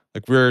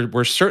 Like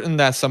we're certain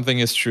that something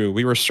is true.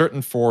 We were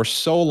certain for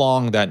so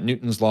long that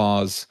Newton's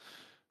laws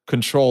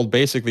controlled,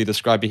 basically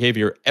described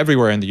behavior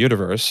everywhere in the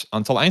universe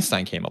until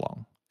Einstein came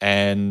along.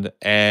 And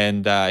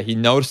he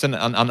noticed an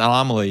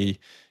anomaly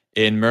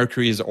in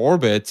Mercury's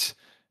orbit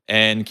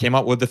and came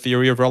up with the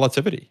theory of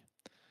relativity.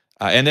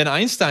 And then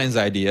Einstein's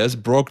ideas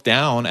broke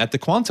down at the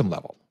quantum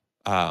level.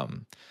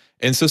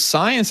 And so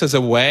science as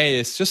a way,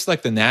 it's just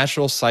like the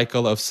natural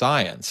cycle of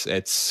science.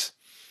 It's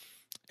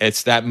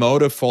that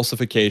mode of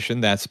falsification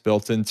that's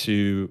built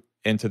into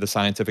the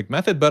scientific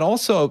method, but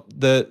also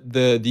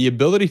the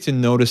ability to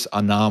notice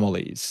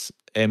anomalies,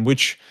 and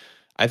which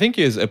I think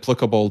is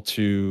applicable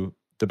to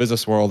the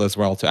business world as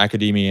well, to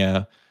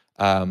academia.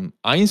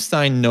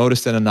 Einstein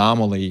noticed an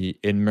anomaly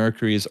in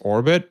Mercury's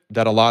orbit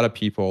that a lot of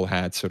people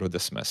had sort of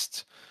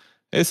dismissed.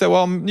 They said,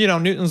 well,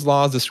 Newton's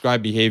laws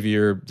describe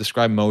behavior,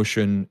 describe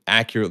motion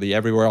accurately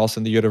everywhere else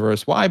in the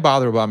universe. Why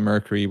bother about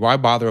Mercury? Why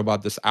bother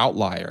about this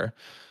outlier?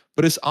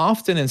 But it's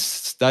often in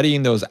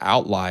studying those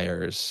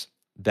outliers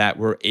that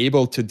we're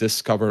able to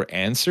discover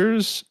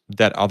answers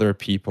that other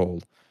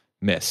people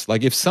miss.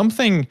 Like if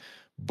something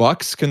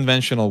bucks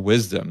conventional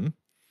wisdom,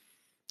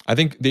 I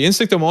think the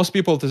instinct of most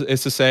people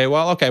is to say,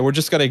 well, okay, we're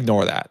just going to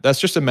ignore that. That's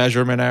just a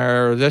measurement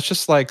error. That's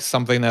just like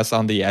something that's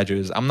on the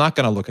edges. I'm not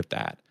going to look at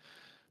that.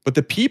 But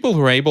the people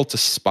who are able to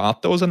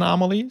spot those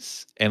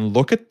anomalies and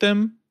look at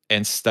them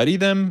and study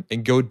them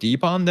and go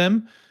deep on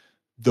them,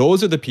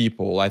 those are the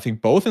people, I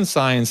think, both in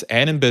science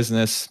and in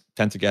business,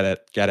 tend to get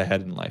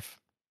ahead in life.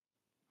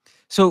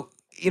 So,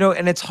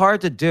 and it's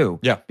hard to do.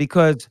 Yeah.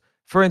 Because,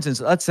 for instance,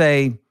 let's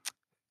say,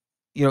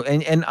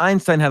 and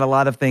Einstein had a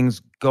lot of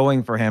things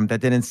going for him that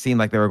didn't seem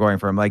like they were going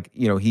for him. Like,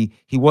 he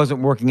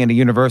wasn't working in a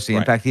university. In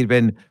Right. fact, he'd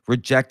been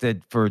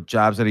rejected for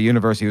jobs at a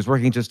university. He was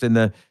working just in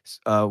the,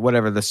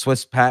 the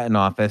Swiss patent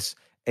office.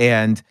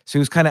 And so he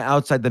was kind of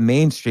outside the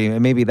mainstream.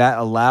 And maybe that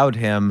allowed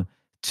him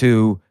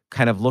to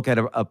kind of look at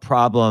a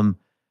problem.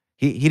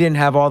 He didn't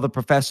have all the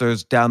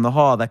professors down the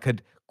hall that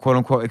could, quote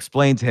unquote,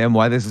 explain to him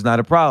why this is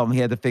not a problem. He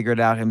had to figure it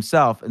out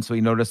himself. And so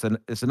he noticed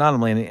this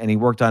anomaly and he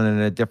worked on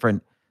it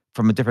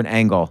from a different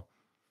angle.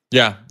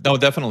 Yeah, no,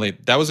 definitely.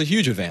 That was a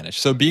huge advantage.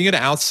 So being an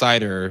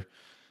outsider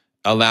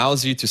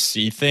allows you to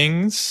see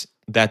things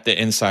that the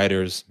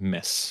insiders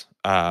miss,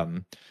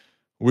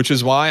 which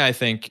is why I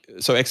think,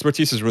 so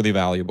expertise is really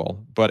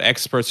valuable, but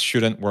experts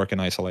shouldn't work in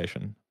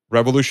isolation.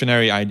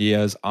 Revolutionary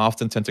ideas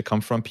often tend to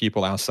come from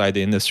people outside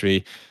the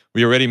industry.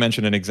 We already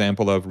mentioned an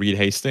example of Reed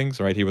Hastings,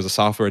 right? He was a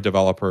software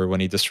developer when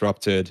he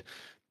disrupted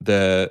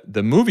the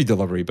movie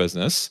delivery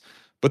business.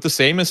 But the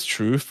same is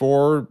true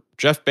for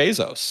Jeff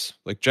Bezos.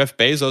 Like Jeff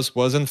Bezos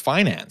was in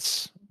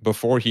finance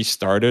before he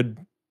started,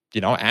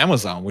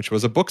 Amazon, which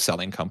was a book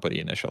selling company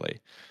initially.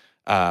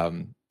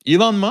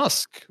 Elon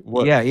Musk.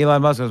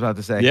 Elon Musk, I was about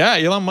to say. Yeah,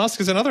 Elon Musk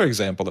is another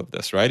example of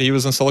this, right? He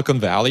was in Silicon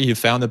Valley. He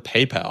founded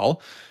PayPal.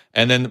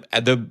 And then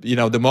at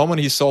the moment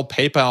he sold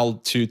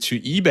PayPal to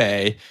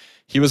eBay,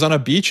 he was on a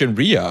beach in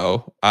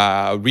Rio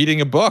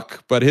reading a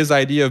book. But his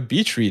idea of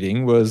beach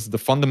reading was the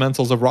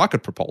fundamentals of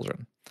rocket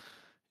propulsion.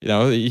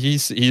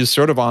 He's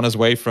sort of on his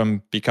way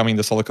from becoming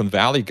the Silicon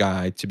Valley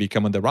guy to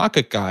becoming the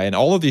rocket guy. And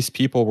all of these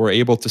people were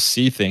able to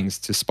see things,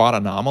 to spot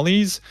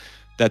anomalies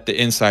that the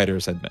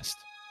insiders had missed.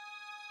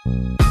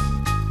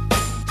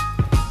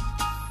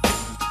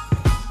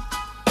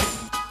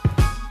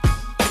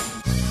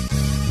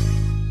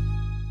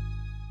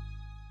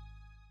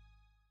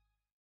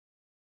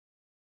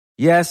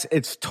 Yes,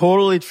 it's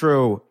totally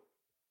true.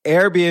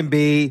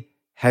 Airbnb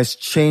has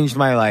changed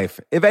my life.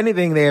 If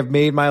anything, they have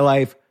made my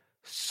life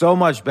so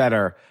much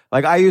better.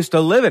 Like I used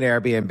to live in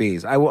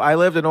Airbnbs. I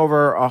lived in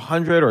over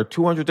 100 or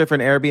 200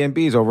 different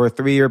Airbnbs over a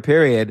 3-year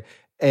period.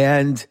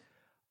 And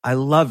I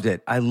loved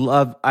it.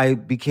 I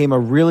became a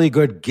really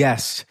good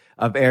guest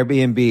of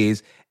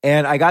Airbnbs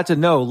and I got to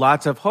know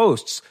lots of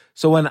hosts.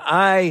 So when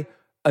I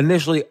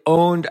initially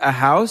owned a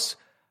house,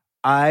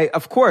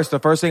 of course, the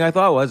first thing I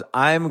thought was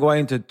I'm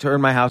going to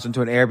turn my house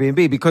into an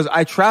Airbnb because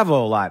I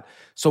travel a lot.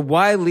 So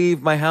why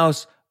leave my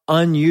house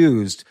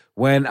unused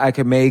when I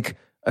could make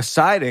a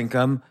side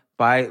income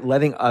by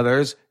letting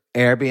others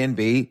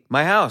Airbnb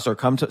my house or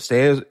come to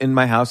stay in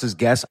my house as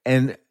guests?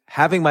 And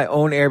having my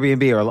own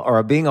Airbnb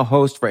or being a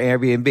host for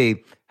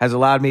Airbnb has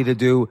allowed me to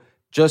do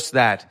just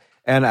that.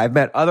 And I've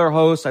met other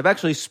hosts. I've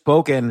actually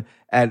spoken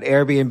at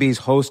Airbnb's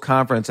host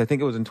conference. I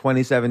think it was in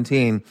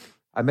 2017.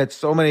 I met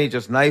so many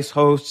just nice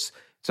hosts.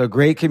 It's a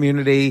great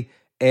community.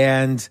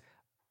 And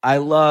I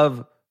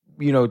love,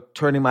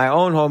 turning my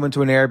own home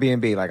into an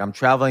Airbnb. Like I'm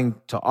traveling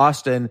to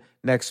Austin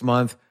next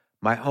month.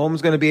 My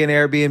home's going to be an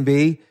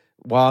Airbnb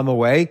while I'm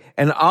away,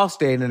 and I'll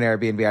stay in an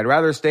Airbnb. I'd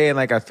rather stay in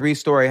like a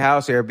 3-story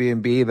house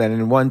Airbnb than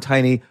in one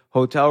tiny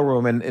hotel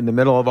room in the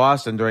middle of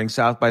Austin during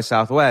South by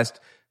Southwest.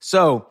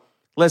 So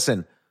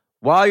listen,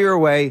 while you're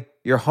away,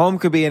 your home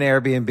could be an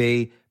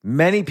Airbnb.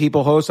 Many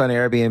people host on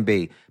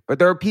Airbnb, but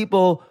there are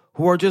people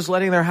who are just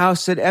letting their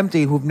house sit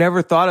empty, who've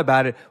never thought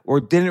about it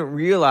or didn't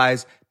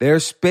realize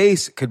their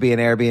space could be an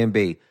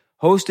Airbnb.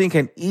 Hosting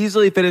can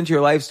easily fit into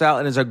your lifestyle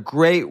and is a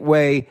great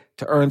way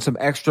to earn some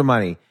extra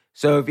money.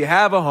 So if you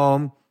have a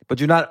home, but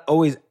you're not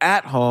always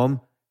at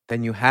home,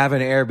 then you have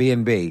an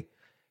Airbnb.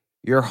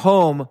 Your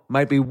home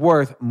might be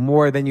worth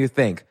more than you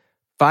think.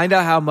 Find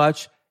out how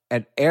much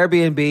at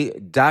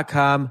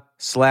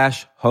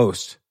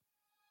airbnb.com/host.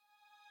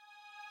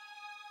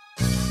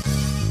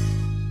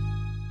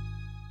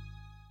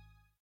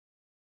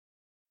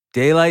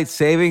 Daylight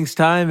savings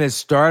time is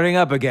starting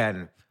up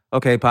again.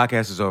 Okay,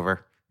 podcast is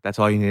over. That's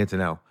all you needed to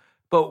know.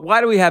 But why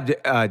do we have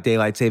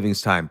daylight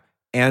savings time?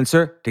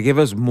 Answer: to give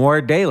us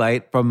more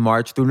daylight from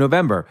March through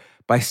November.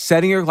 By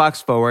setting your clocks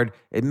forward,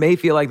 it may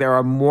feel like there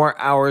are more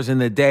hours in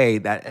the day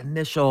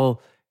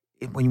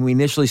when we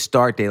initially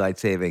start daylight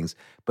savings.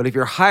 But if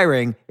you're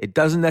hiring, it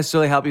doesn't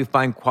necessarily help you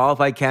find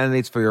qualified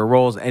candidates for your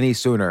roles any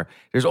sooner.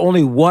 There's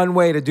only one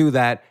way to do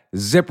that: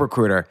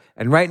 ZipRecruiter.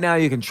 And right now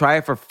you can try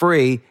it for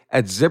free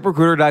at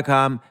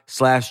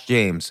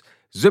ZipRecruiter.com/James.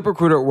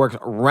 ZipRecruiter works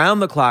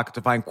round the clock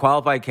to find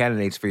qualified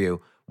candidates for you.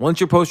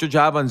 Once you post your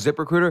job on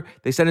ZipRecruiter,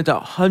 they send it to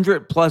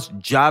 100 plus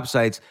job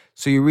sites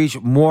so you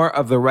reach more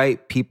of the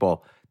right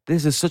people.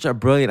 this is such a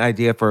brilliant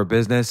idea for a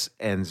business,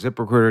 and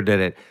ZipRecruiter did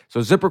it. So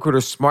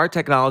ZipRecruiter's smart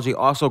technology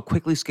also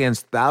quickly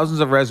scans thousands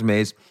of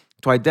resumes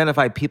to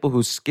identify people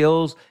whose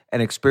skills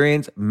and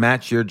experience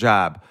match your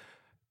job.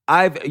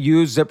 I've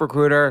used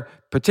ZipRecruiter,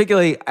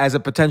 particularly as a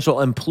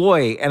potential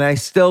employee, and I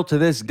still to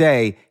this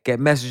day get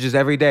messages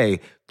every day.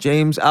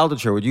 James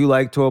Altucher, would you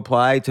like to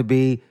apply to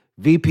be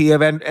VP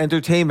of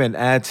Entertainment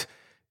at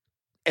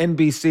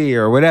NBC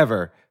or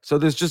whatever? So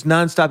there's just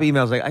nonstop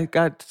emails. Like I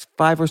got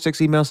 5 or 6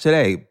 emails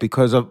today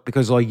because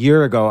a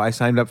year ago I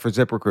signed up for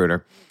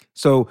ZipRecruiter.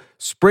 So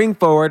spring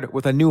forward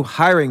with a new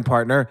hiring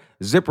partner,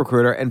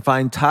 ZipRecruiter, and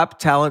find top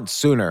talent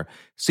sooner.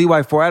 See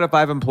why 4 out of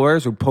 5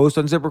 employers who post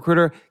on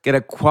ZipRecruiter get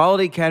a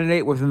quality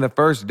candidate within the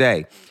first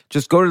day.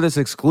 Just go to this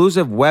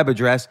exclusive web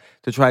address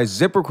to try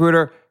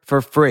ZipRecruiter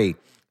for free.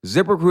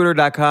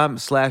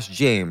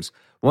 ZipRecruiter.com/James.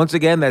 Once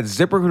again, that's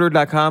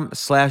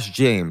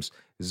ZipRecruiter.com/James.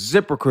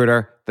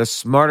 ZipRecruiter, the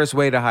smartest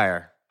way to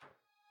hire.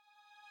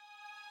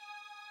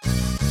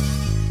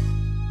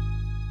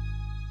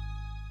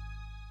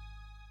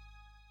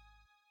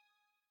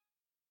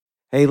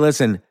 Hey,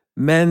 listen,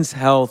 men's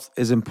health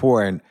is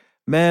important.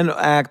 Men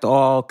act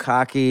all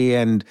cocky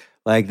and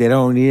like they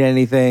don't need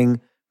anything.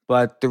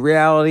 But the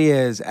reality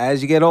is,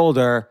 as you get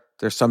older,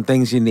 there's some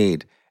things you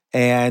need.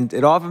 And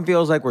it often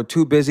feels like we're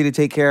too busy to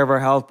take care of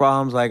our health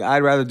problems. Like,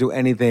 I'd rather do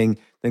anything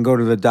than go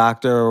to the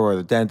doctor or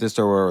the dentist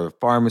or the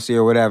pharmacy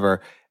or whatever.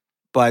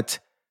 But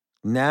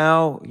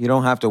now you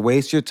don't have to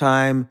waste your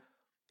time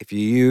if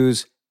you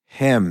use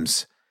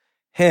Hims.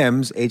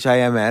 Hims,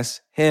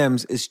 Hims,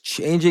 Hims is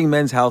changing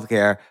men's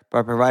healthcare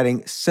by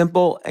providing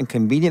simple and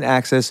convenient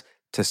access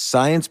to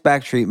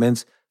science-backed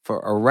treatments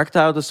for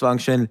erectile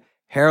dysfunction,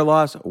 hair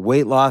loss,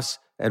 weight loss,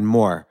 and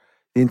more.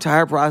 The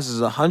entire process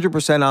is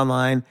 100%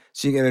 online,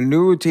 so you get a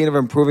new routine of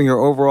improving your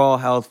overall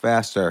health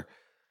faster.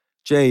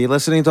 Jay, you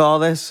listening to all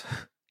this?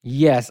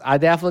 Yes, I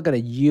definitely gonna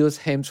use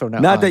Hims from now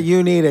on. Not that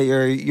you need it.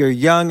 You're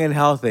young and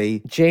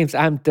healthy. James,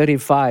 I'm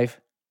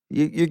 35.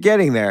 You're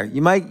getting there.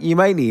 You might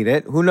need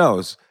it. Who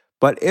knows?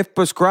 But if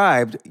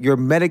prescribed, your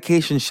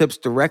medication ships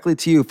directly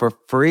to you for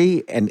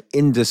free and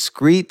in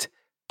discreet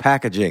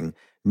packaging.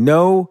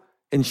 No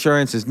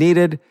insurance is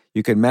needed.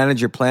 You can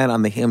manage your plan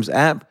on the Hims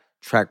app,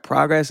 track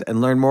progress,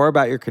 and learn more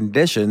about your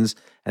conditions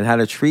and how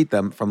to treat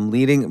them from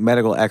leading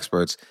medical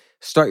experts.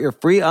 Start your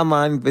free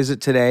online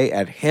visit today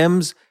at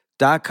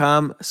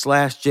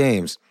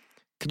hims.com/James.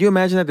 Can you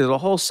imagine that? There's a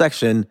whole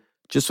section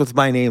just with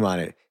my name on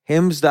it.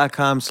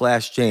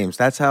 hims.com/James.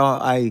 That's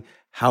how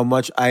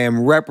much I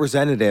am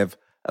representative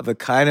of the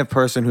kind of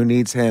person who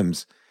needs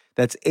Hims.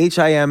 That's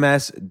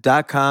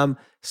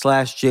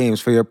HIMS.com/James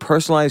for your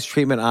personalized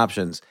treatment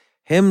options.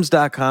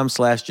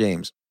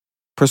 HIMS.com/James.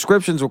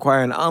 Prescriptions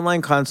require an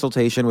online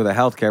consultation with a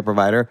healthcare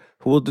provider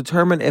who will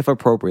determine if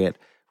appropriate.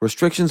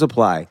 Restrictions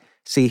apply.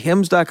 See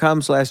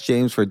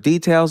HIMS.com/James for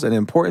details and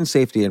important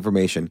safety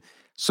information.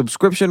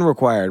 Subscription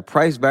required.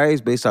 Price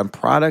varies based on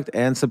product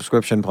and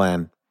subscription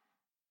plan.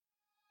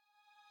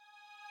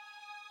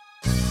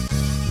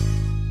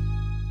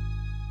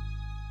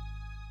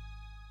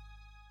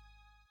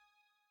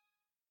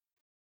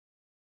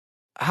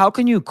 How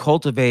can you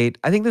cultivate?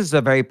 I think this is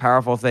a very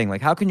powerful thing.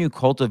 Like, how can you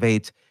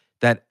cultivate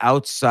that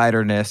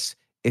outsiderness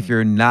if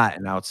you're not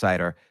an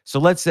outsider? So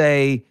let's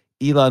say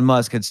Elon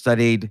Musk had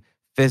studied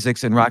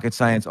physics and rocket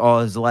science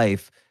all his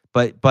life,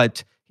 but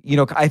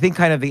I think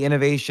kind of the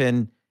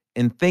innovation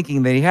in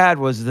thinking that he had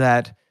was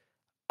that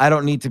I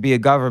don't need to be a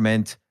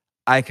government.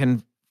 I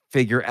can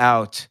figure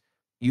out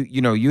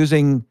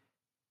using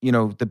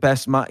the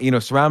best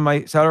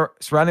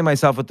surrounding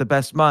myself with the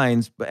best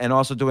minds, and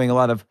also doing a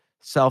lot of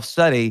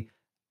self-study.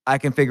 I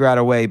can figure out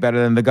a way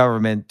better than the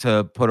government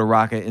to put a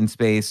rocket in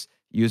space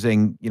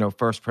using,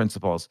 first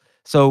principles.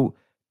 So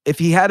if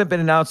he hadn't been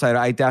an outsider,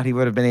 I doubt he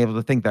would have been able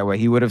to think that way.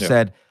 He would have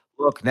said,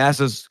 look,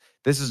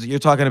 you're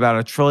talking about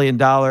 $1 trillion.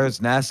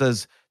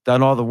 NASA's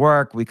done all the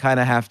work. We kind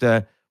of have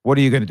to, what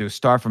are you going to do?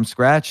 Start from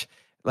scratch?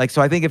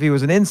 So I think if he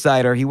was an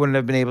insider, he wouldn't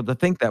have been able to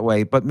think that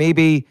way. But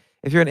maybe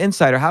if you're an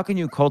insider, how can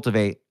you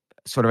cultivate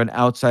sort of an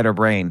outsider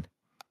brain?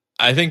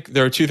 I think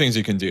there are two things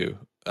you can do.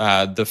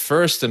 The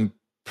first and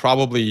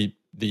probably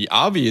the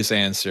obvious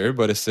answer,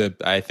 but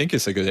I think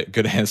it's a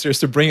good answer, is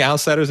to bring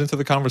outsiders into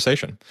the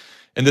conversation.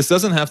 And this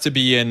doesn't have to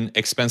be an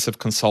expensive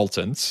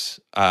consultant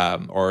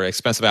or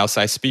expensive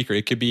outside speaker.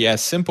 It could be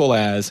as simple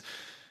as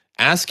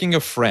asking a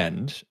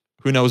friend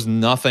who knows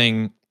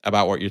nothing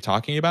about what you're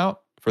talking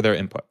about for their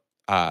input.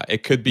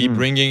 It could be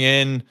bringing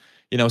in,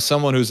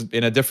 someone who's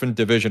in a different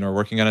division or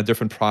working on a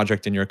different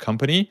project in your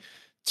company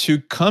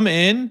to come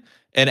in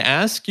and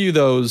ask you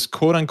those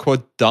quote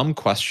unquote dumb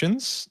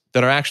questions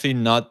that are actually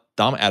not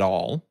dumb at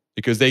all,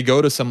 because they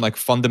go to some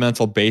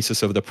fundamental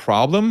basis of the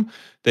problem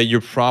that you're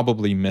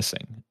probably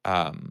missing.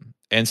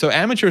 And so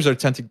amateurs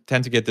tend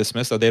to get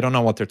dismissed, so they don't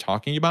know what they're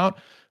talking about.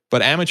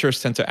 But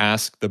amateurs tend to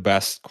ask the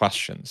best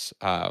questions.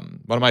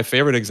 One of my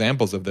favorite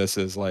examples of this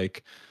is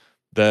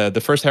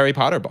the first Harry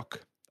Potter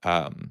book.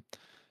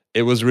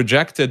 It was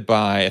rejected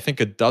by, I think,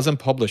 a dozen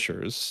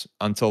publishers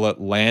until it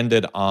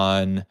landed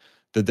on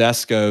the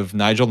desk of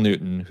Nigel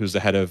Newton, who's the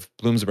head of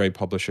Bloomsbury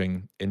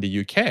Publishing in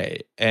the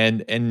UK.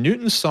 And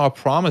Newton saw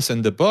promise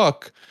in the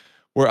book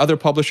where other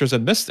publishers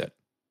had missed it.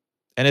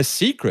 And his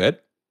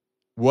secret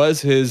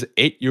was his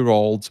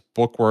 8-year-old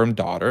bookworm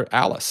daughter,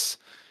 Alice.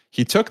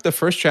 He took the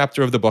first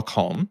chapter of the book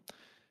home.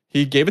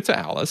 He gave it to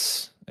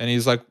Alice, and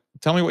he's like,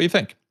 tell me what you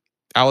think.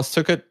 Alice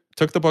took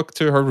the book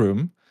to her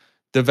room,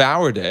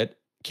 devoured it,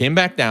 came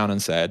back down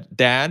and said,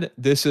 Dad,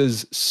 this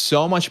is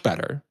so much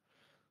better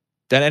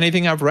than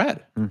anything I've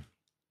read.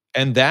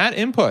 And that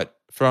input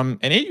from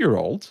an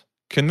 8-year-old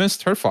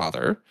convinced her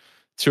father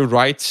to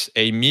write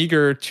a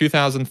meager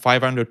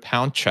 2,500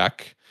 pound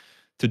check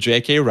to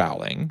J.K.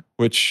 Rowling,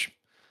 which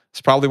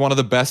is probably one of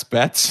the best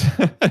bets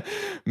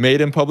made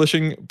in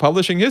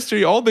publishing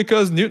history, all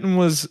because Newton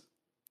was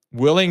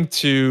willing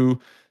to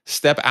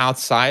step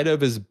outside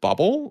of his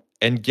bubble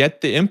and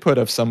get the input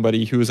of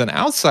somebody who is an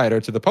outsider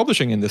to the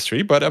publishing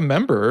industry, but a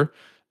member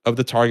of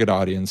the target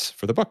audience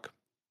for the book.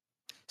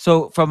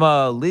 So from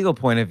a legal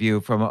point of view,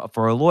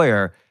 for a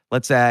lawyer,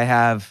 let's say I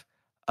have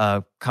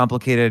a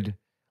complicated,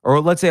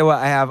 or let's say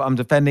I'm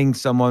defending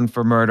someone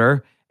for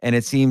murder and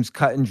it seems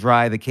cut and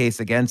dry, the case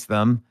against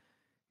them.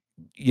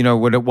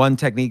 Would one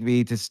technique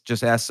be to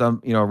just ask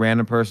some, a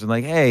random person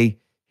like, hey,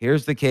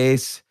 here's the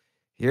case.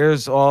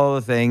 Here's all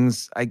the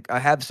things. I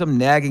have some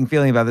nagging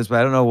feeling about this, but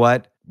I don't know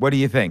what. What do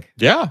you think?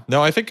 Yeah,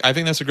 no, I think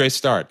that's a great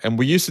start. And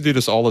we used to do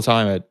this all the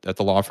time at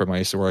the law firm I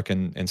used to work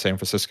in San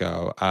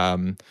Francisco.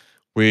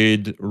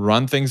 We'd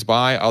run things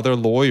by other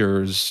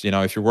lawyers.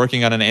 If you're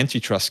working on an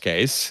antitrust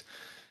case,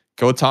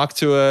 go talk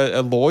to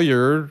a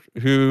lawyer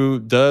who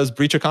does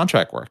breach of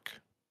contract work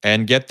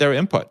and get their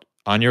input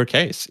on your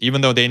case.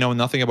 Even though they know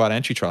nothing about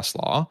antitrust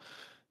law,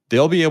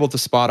 they'll be able to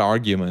spot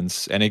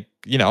arguments. And it,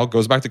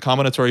 goes back to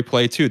combinatory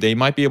play too. They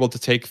might be able to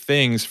take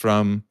things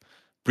from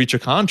breach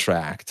of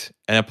contract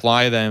and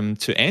apply them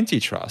to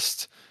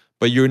antitrust,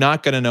 but you're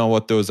not going to know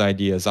what those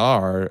ideas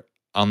are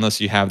unless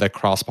you have that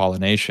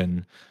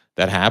cross-pollination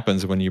that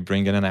happens when you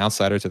bring in an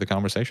outsider to the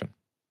conversation.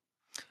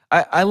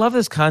 I love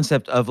this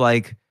concept of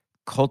like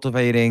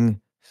cultivating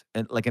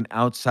like an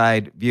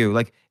outside view.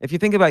 Like if you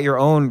think about your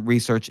own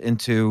research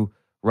into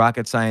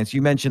rocket science,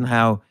 you mentioned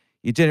how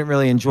you didn't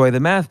really enjoy the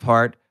math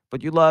part,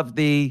 but you loved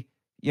the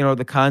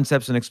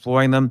concepts and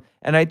exploring them.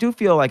 And I do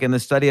feel like in the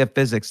study of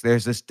physics,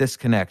 there's this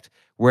disconnect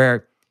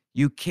where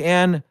you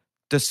can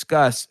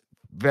discuss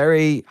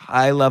very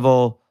high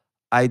level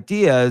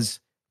ideas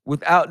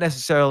without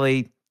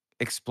necessarily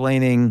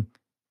explaining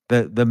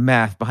the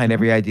math behind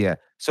every idea.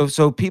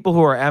 So people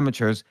who are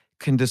amateurs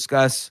can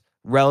discuss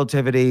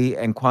relativity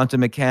and quantum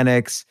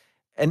mechanics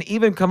and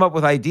even come up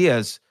with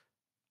ideas,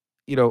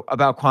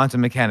 about quantum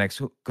mechanics,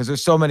 because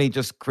there's so many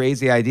just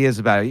crazy ideas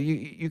about it.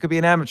 You could be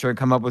an amateur and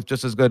come up with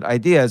just as good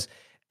ideas,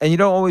 and you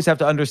don't always have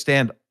to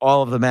understand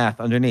all of the math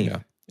underneath. Yeah,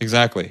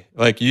 exactly.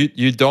 Like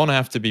you don't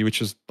have to be,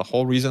 which is the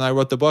whole reason I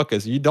wrote the book,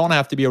 is you don't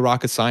have to be a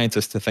rocket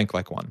scientist to think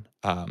like one.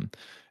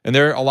 And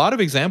there are a lot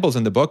of examples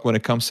in the book when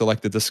it comes to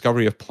like the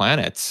discovery of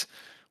planets,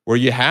 where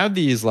you have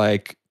these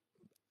like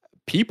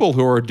people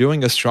who are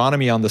doing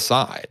astronomy on the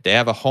side. They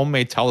have a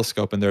homemade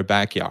telescope in their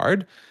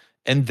backyard,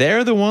 and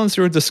they're the ones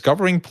who are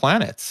discovering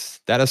planets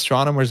that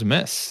astronomers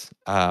miss.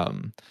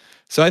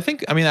 So I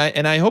think,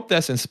 I hope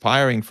that's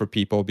inspiring for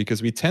people,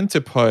 because we tend to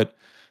put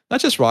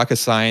not just rocket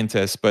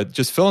scientists, but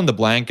just fill in the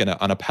blank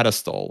on a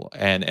pedestal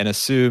and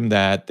assume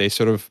that they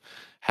sort of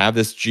have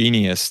this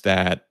genius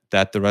that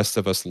the rest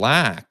of us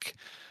lack.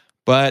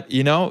 But,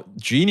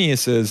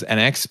 geniuses and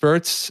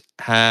experts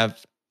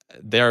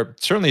there are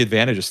certainly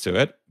advantages to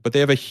it, but they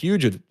have a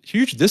huge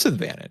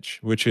disadvantage,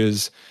 which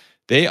is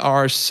they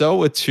are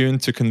so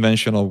attuned to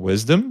conventional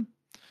wisdom.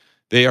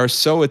 They are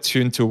so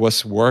attuned to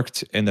what's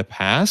worked in the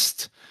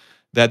past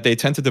that they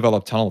tend to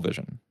develop tunnel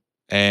vision.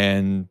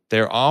 And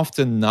they're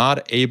often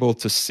not able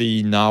to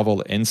see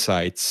novel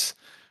insights,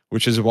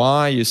 which is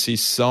why you see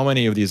so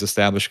many of these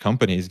established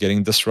companies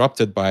getting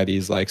disrupted by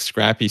these like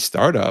scrappy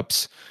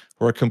startups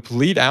who are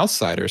complete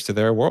outsiders to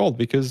their world,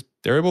 because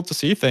they're able to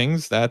see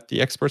things that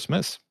the experts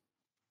miss.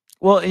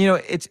 Well,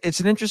 it's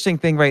an interesting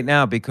thing right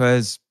now,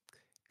 because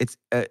it's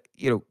a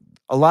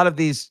lot of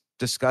these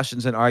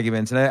discussions and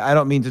arguments, and I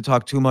don't mean to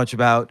talk too much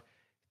about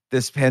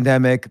this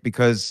pandemic,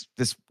 because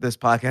this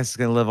podcast is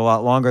going to live a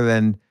lot longer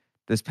than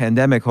this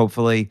pandemic,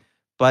 hopefully.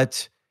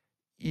 But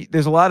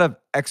there's a lot of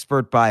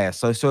expert bias.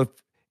 So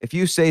if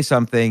you say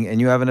something and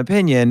you have an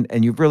opinion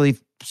and you've really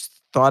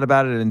thought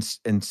about it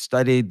and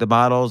studied the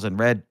models and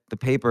read the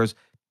papers,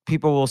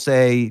 people will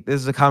say, this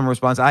is a common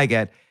response I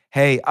get,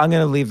 hey, I'm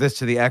going to leave this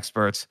to the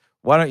experts.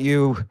 Why don't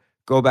you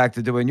go back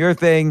to doing your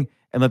thing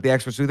and let the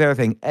experts do their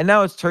thing? And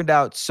now it's turned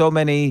out so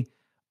many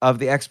of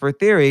the expert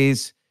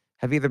theories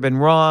have either been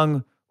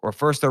wrong, or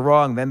first they're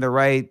wrong, then they're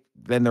right,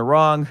 then they're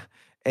wrong.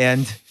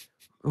 And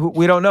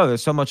we don't know.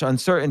 There's so much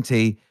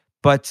uncertainty,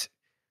 but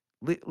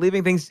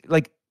leaving things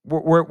like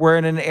we're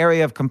in an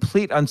area of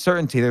complete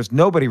uncertainty. There's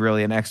nobody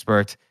really an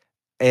expert.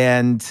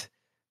 And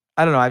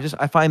I don't know.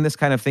 I find this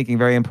kind of thinking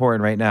very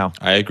important right now.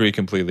 I agree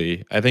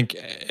completely. I think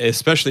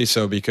especially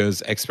so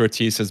because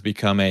expertise has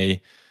become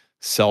a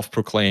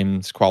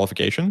self-proclaimed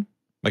qualification.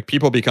 Like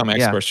people become Yeah.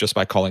 experts just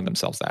by calling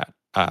themselves that.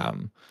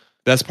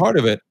 That's part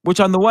of it. Which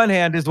on the one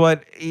hand is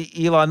what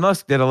Elon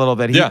Musk did a little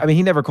bit. Yeah. I mean,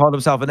 he never called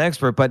himself an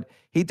expert, but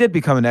he did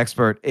become an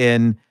expert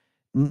in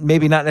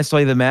maybe not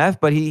necessarily the math,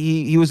 but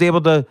he was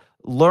able to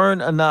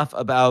learn enough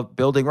about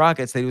building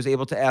rockets that he was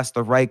able to ask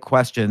the right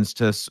questions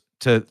to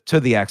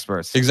the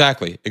experts.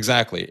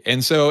 Exactly.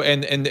 And so,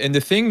 and the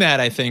thing that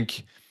I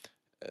think,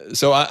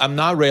 so I'm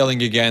not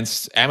railing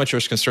against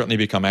amateurs can certainly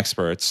become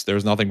experts.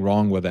 There's nothing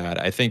wrong with that.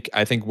 I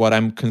think what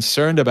I'm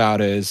concerned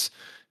about is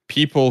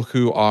people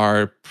who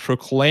are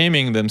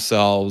proclaiming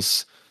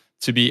themselves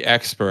to be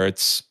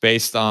experts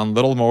based on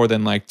little more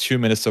than like 2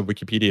 minutes of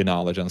Wikipedia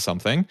knowledge on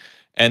something,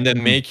 and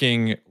then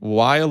making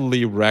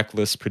wildly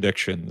reckless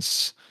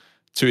predictions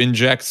to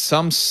inject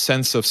some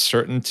sense of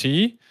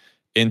certainty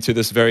into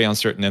this very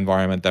uncertain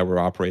environment that we're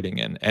operating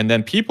in. And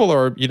then people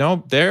are,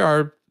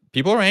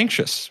 people are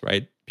anxious,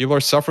 right? People are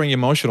suffering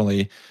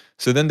emotionally.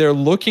 So then they're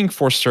looking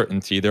for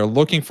certainty. They're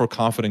looking for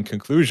confident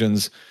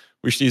conclusions,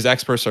 which these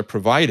experts are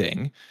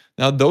providing.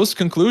 Now, those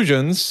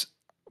conclusions,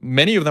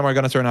 many of them are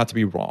going to turn out to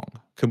be wrong,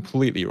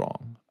 completely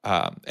wrong.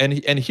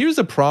 And here's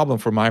the problem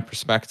from my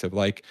perspective.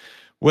 Like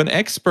when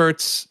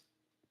experts,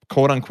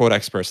 quote unquote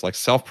experts, like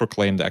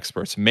self-proclaimed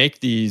experts, make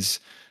these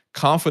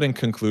confident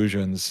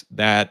conclusions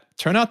that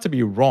turn out to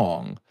be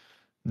wrong,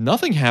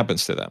 nothing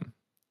happens to them.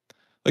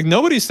 Like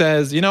nobody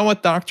says, you know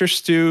what, Dr.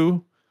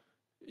 Stu,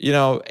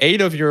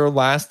 8 of your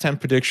last 10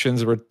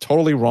 predictions were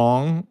totally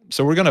wrong,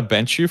 so we're going to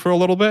bench you for a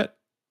little bit.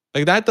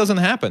 Like that doesn't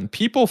happen.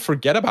 People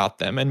forget about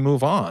them and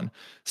move on.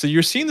 So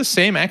you're seeing the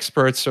same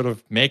experts sort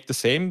of make the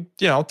same,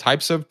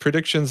 types of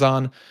predictions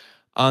on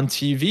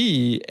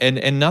TV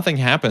and nothing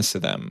happens to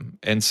them.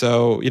 And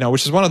so,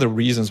 which is one of the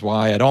reasons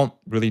why I don't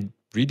really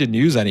read the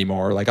news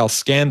anymore. Like I'll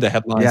scan the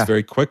headlines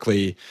very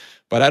quickly,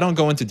 but I don't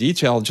go into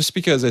detail just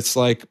because it's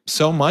like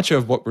so much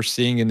of what we're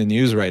seeing in the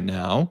news right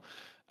now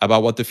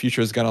about what the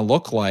future is going to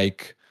look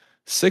like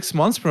 6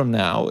 months from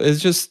now is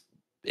just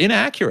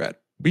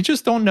inaccurate. We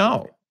just don't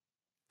know.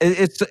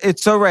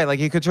 It's so right. Like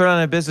you could turn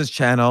on a business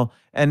channel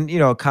and,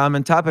 a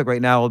common topic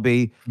right now will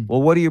be,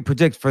 well, what do you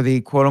predict for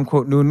the quote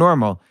unquote new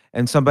normal?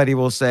 And somebody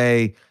will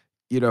say,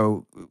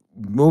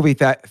 movie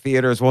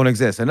theaters won't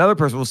exist. Another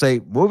person will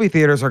say movie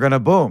theaters are going to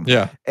boom.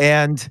 Yeah.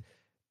 And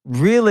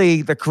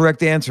really the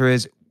correct answer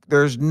is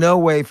there's no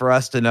way for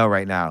us to know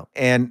right now.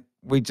 And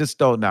we just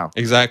don't know.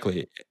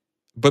 Exactly.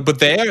 But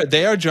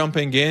they are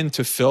jumping in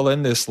to fill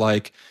in this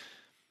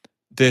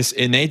this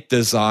innate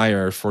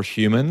desire for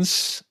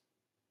humans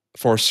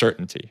for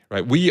certainty,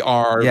 right? We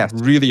are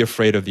really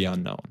afraid of the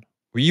unknown.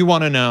 We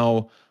want to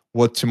know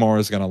what tomorrow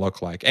is going to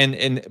look like.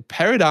 And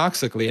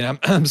paradoxically, and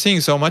I'm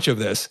seeing so much of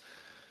this,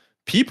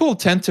 people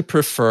tend to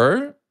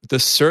prefer the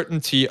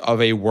certainty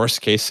of a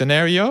worst case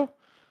scenario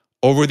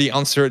over the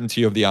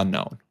uncertainty of the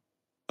unknown.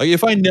 Like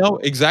if I know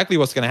exactly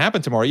what's going to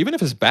happen tomorrow, even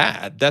if it's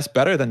bad, that's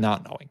better than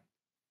not knowing.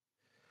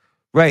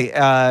 Right.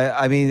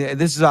 I mean,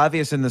 this is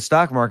obvious in the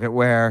stock market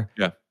where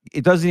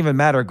it doesn't even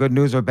matter good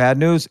news or bad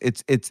news.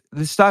 It's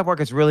the stock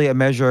market's really a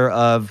measure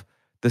of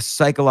the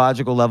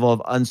psychological level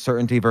of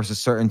uncertainty versus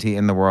certainty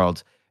in the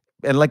world.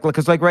 And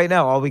because right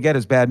now, all we get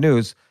is bad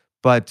news.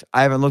 But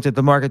I haven't looked at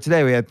the market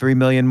today. We had 3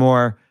 million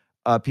more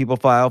people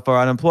file for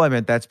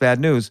unemployment. That's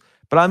bad news.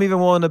 But I'm even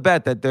willing to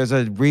bet that there's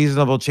a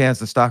reasonable chance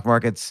the stock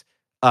market's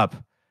up.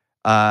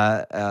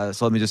 So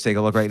let me just take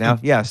a look right now.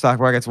 Yeah, stock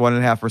market's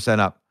 1.5%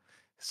 up.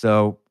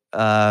 So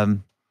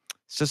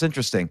it's just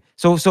interesting.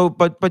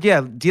 But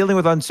yeah, dealing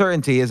with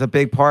uncertainty is a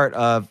big part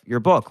of your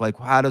book. Like,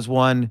 how does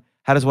one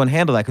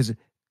handle that? Because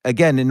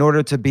again, in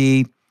order to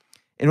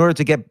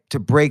get to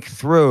break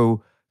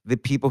through the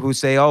people who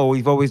say, "Oh,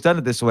 we've always done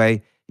it this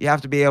way," you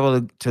have to be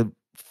able to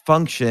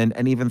function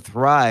and even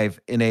thrive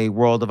in a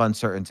world of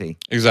uncertainty.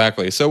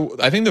 Exactly. So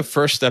I think the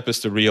first step is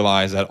to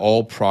realize that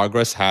all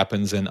progress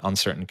happens in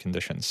uncertain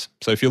conditions.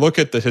 So if you look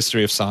at the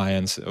history of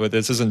science,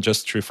 this isn't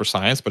just true for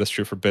science, but it's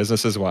true for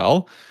business as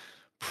well.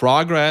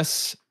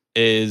 Progress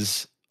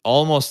is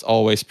almost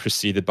always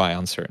preceded by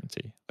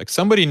uncertainty. Like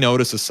somebody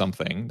notices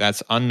something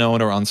that's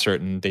unknown or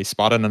uncertain, they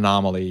spot an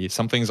anomaly,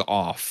 something's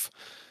off,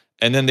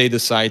 and then they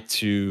decide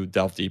to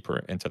delve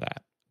deeper into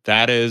that.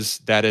 That is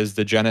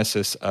the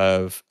genesis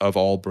of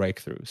all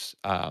breakthroughs.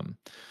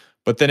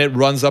 But then it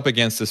runs up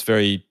against this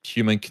very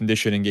human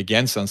conditioning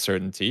against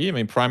uncertainty. I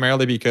mean,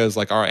 primarily because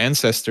like our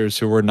ancestors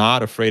who were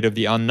not afraid of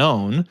the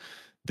unknown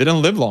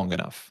didn't live long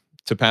enough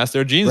to pass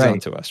their genes on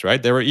to us,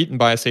 right? They were eaten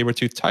by a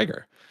saber-toothed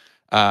tiger.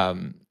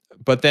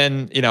 But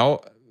then,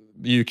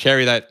 you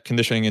carry that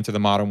conditioning into the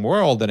modern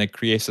world and it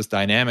creates this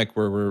dynamic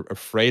where we're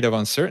afraid of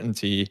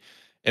uncertainty.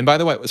 And by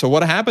the way, so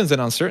what happens in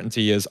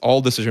uncertainty is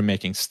all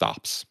decision-making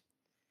stops.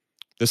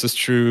 This is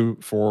true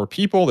for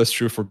people. This is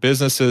true for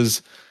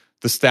businesses.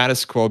 The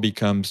status quo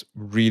becomes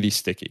really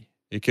sticky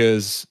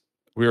because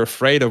we're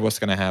afraid of what's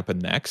going to happen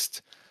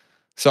next.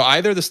 So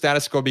either the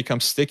status quo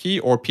becomes sticky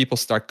or people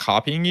start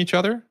copying each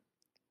other.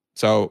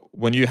 So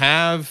when you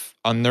have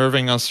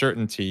unnerving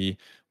uncertainty,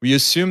 we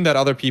assume that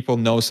other people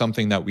know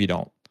something that we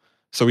don't.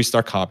 So we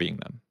start copying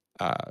them.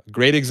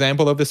 Great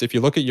example of this, if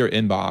you look at your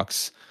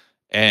inbox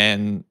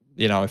and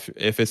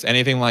if it's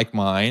anything like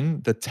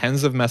mine, the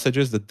tens of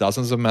messages, the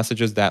dozens of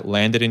messages that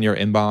landed in your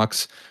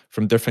inbox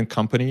from different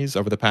companies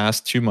over the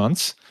past 2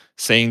 months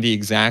saying the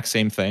exact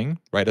same thing,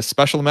 right? A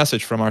special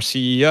message from our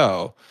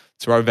CEO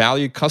to our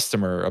valued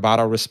customer about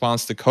our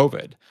response to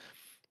COVID.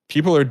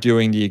 People are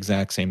doing the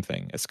exact same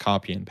thing. It's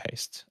copy and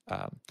paste.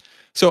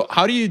 So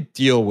how do you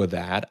deal with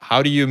that?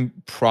 How do you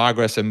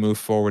progress and move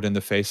forward in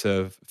the face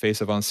of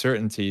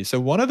uncertainty?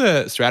 So one of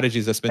the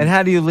strategies that's been And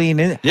how do you lean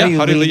in?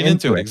 how do you lean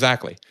into it?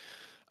 Exactly.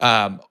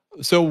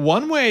 So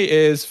one way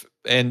is,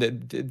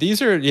 and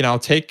these are,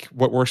 take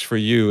what works for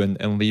you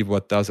and leave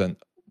what doesn't.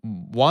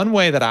 One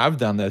way that I've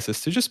done this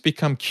is to just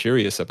become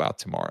curious about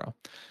tomorrow.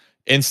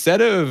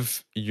 Instead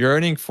of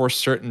yearning for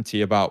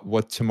certainty about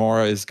what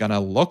tomorrow is going to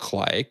look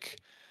like,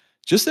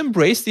 just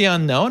embrace the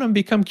unknown and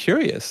become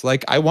curious.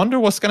 Like, I wonder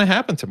what's going to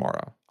happen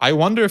tomorrow. I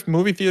wonder if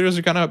movie theaters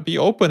are going to be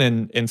open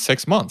in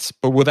 6 months,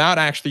 but without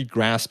actually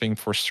grasping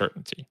for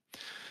certainty.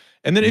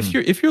 And then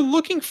if you're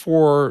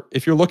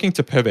looking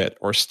to pivot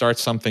or start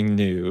something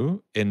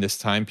new in this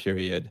time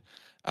period,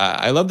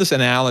 I love this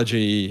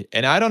analogy,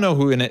 and I don't know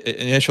who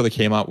initially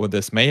came up with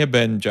this. May have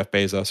been Jeff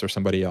Bezos or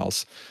somebody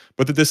else,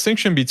 but the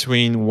distinction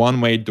between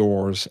one-way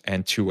doors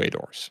and two-way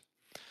doors.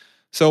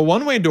 So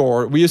one-way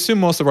door, we assume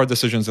most of our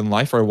decisions in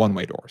life are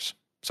one-way doors.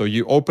 So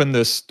you open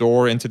this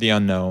door into the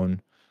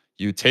unknown,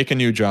 you take a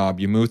new job,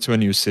 you move to a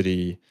new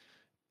city,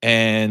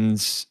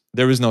 and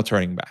there is no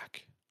turning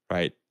back,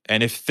 right?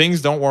 And if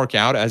things don't work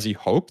out as you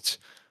hoped,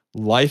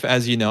 life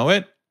as you know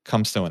it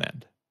comes to an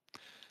end.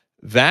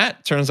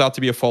 That turns out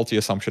to be a faulty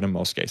assumption in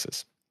most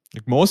cases.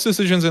 Most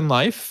decisions in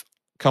life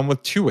come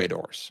with two-way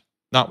doors,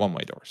 not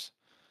one-way doors.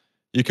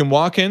 You can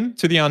walk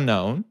into the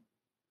unknown,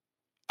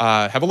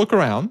 have a look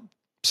around,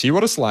 see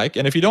what it's like,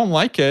 and if you don't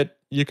like it,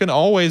 you can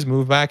always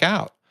move back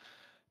out.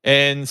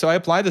 And so I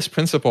applied this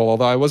principle,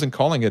 although I wasn't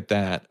calling it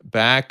that,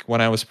 back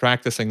when I was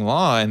practicing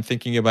law and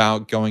thinking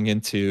about going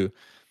into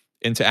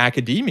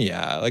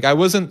academia. Like, I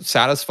wasn't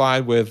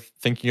satisfied with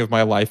thinking of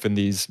my life in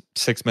these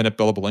 6-minute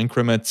billable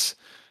increments,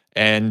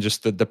 and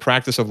just the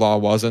practice of law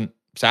wasn't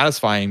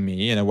satisfying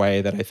me in a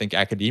way that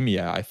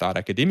I thought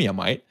academia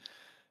might.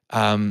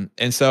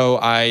 And so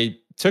I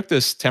took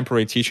this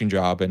temporary teaching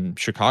job in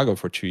Chicago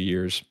for 2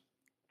 years.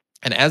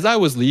 And as I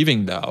was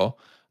leaving, though,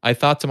 I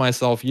thought to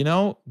myself,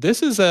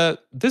 this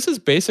is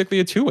basically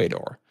a two-way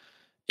door.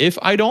 If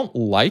I don't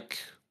like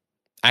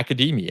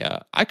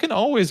academia, I can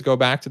always go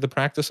back to the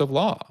practice of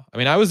law. I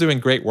mean, I was doing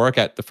great work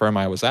at the firm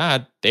I was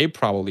at. They'd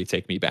probably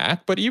take me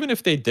back. But even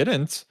if they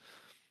didn't,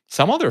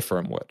 some other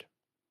firm would.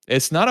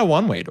 It's not a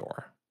one-way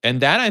door.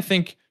 And that, I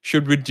think,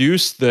 should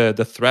reduce the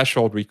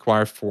threshold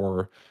required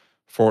for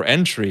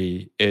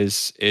entry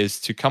is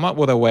to come up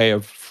with a way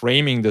of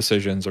framing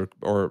decisions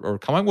or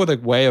come up with a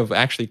way of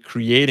actually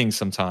creating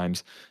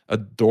sometimes a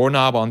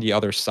doorknob on the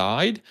other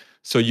side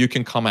so you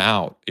can come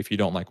out if you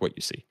don't like what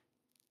you see.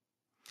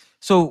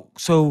 So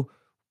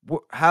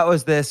how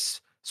is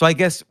this? So I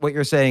guess what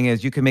you're saying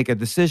is you can make a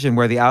decision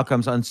where the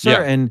outcome's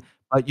uncertain,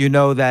 but you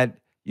know that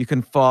you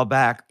can fall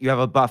back. You have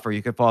a buffer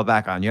you can fall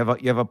back on. You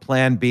have a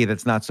plan B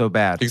that's not so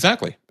bad.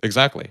 Exactly.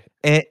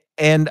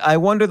 And I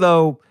wonder,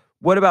 though,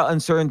 what about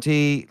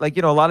uncertainty? Like,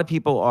 a lot of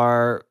people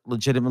are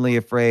legitimately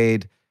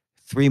afraid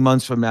 3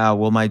 months from now,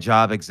 will my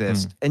job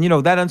exist? And,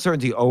 that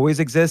uncertainty always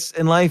exists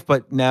in life,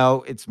 but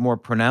now it's more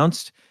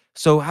pronounced.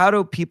 So how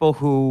do people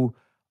who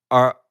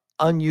are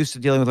unused to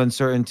dealing with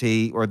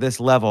uncertainty or this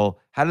level,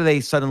 how do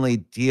they suddenly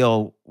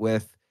deal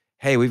with,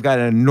 hey, we've got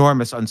an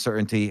enormous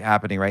uncertainty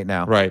happening right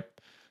now? Right.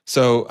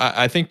 So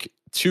I think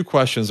two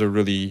questions are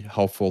really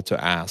helpful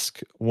to ask.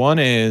 One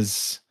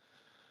is,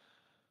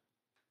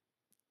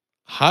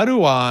 how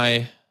do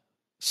I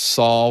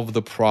solve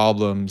the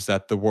problems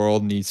that the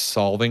world needs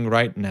solving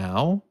right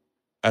now,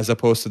 as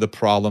opposed to the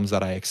problems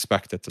that I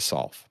expect it to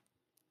solve?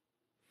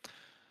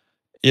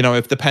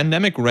 If the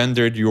pandemic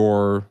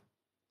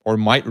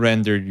might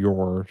render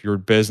your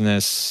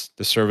business,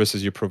 the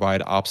services you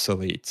provide,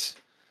 obsolete,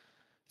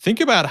 think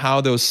about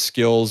how those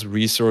skills,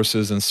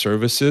 resources, and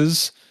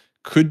services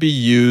could be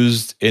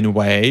used in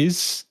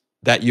ways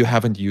that you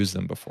haven't used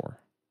them before.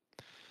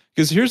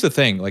 Because here's the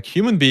thing, like,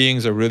 human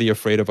beings are really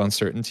afraid of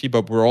uncertainty,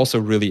 but we're also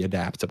really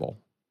adaptable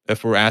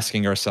if we're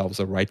asking ourselves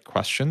the right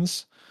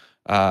questions.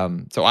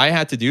 So I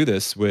had to do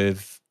this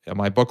with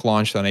my book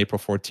launched on April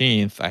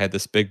 14th. I had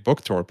this big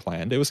book tour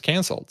planned. It was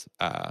canceled.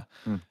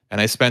 And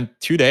I spent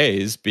 2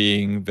 days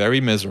being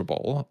very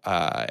miserable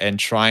and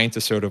trying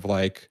to sort of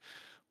like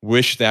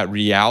wish that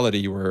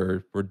reality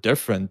were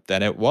different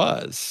than it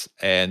was,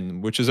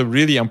 and which is a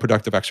really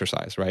unproductive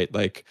exercise, right?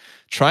 Like,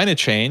 trying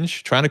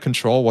to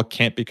control what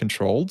can't be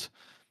controlled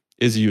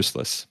is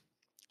useless.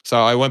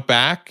 So I went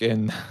back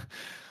and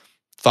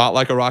thought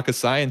like a rocket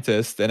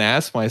scientist and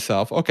asked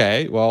myself,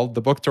 okay, well,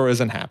 the book tour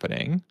isn't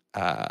happening,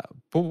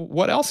 but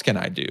what else can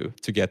I do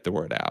to get the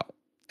word out?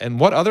 And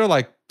what other,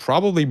 like,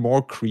 probably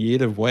more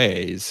creative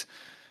ways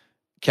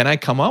can I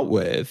come up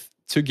with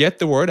to get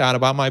the word out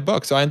about my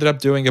book. So I ended up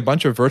doing a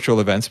bunch of virtual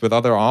events with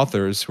other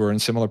authors who are in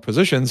similar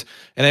positions,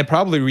 and I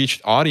probably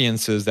reached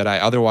audiences that I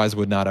otherwise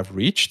would not have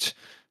reached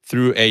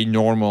through a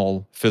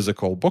normal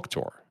physical book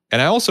tour.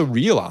 And I also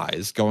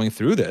realized going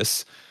through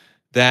this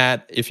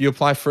that if you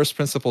apply first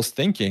principles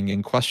thinking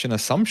and question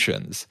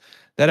assumptions,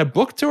 that a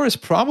book tour is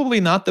probably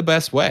not the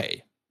best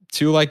way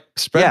to like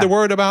spread the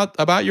word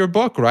about your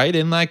book, right?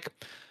 And like,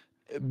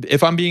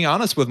 if I'm being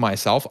honest with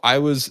myself, I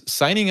was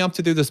signing up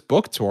to do this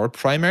book tour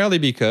primarily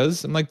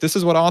because I'm like, this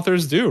is what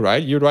authors do,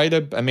 right? You write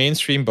a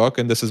mainstream book,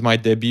 and this is my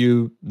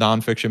debut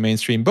nonfiction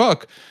mainstream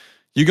book.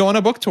 You go on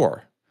a book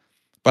tour.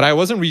 But I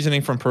wasn't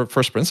reasoning from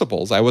first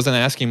principles. I wasn't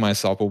asking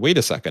myself, well, wait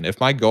a second. If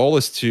my goal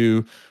is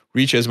to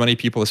reach as many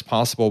people as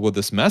possible with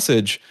this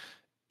message,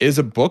 is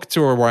a book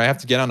tour where I have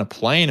to get on a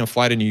plane and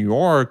fly to New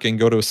York and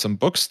go to some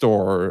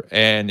bookstore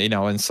and,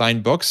 and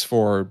sign books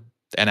for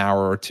an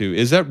hour or two,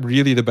 is that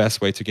really the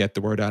best way to get the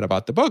word out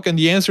about the book? And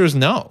the answer is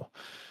no.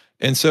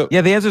 And so, the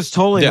answer is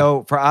totally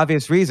no, for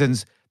obvious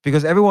reasons,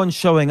 because everyone's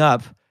showing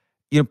up.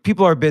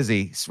 People are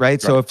busy, right?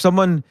 So if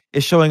someone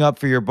is showing up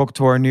for your book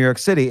tour in New York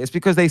City, it's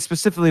because they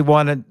specifically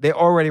they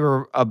already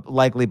were a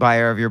likely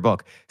buyer of your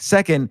book.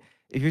 Second,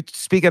 if you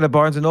speak at a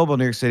Barnes & Noble in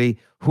New York City,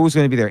 who's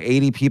going to be there?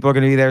 80 people are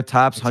going to be there,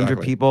 tops,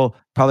 100 people,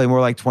 probably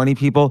more like 20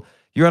 people.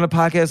 You're on a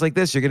podcast like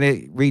this, you're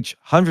going to reach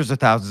hundreds of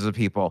thousands of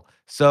people.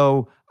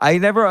 So I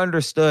never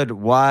understood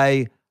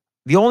why.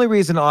 The only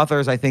reason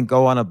authors, I think,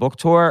 go on a book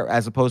tour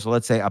as opposed to,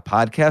 let's say, a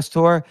podcast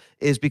tour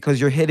is because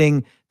you're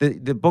hitting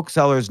the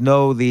booksellers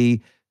know the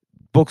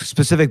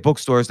specific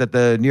bookstores that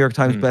the New York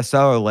Times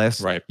bestseller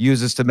list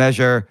uses to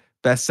measure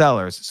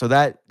bestsellers. So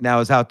that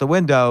now is out the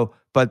window,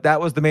 but that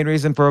was the main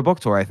reason for a book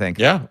tour, I think.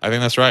 Yeah, I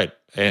think that's right.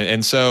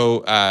 And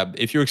so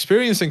if you're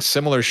experiencing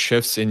similar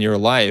shifts in your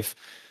life,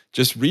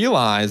 just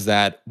realize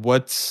that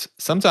what's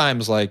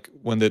sometimes like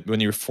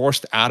when you're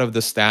forced out of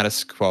the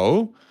status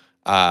quo,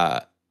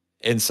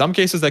 in some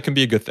cases that can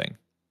be a good thing,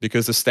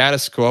 because the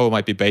status quo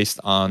might be based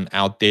on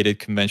outdated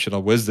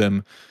conventional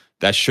wisdom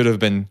that should have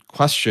been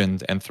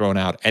questioned and thrown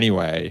out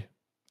anyway,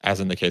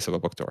 as in the case of a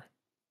book tour.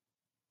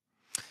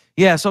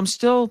 Yeah, so I'm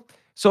still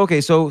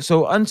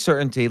so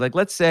uncertainty. Like,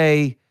 let's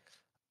say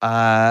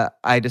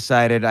I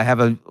decided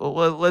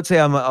let's say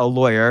I'm a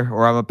lawyer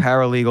or I'm a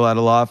paralegal at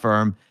a law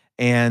firm,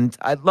 and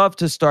I'd love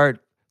to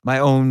start my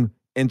own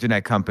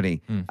internet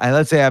company.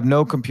 Let's say I have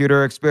no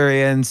computer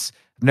experience,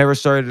 I've never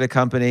started a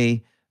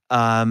company.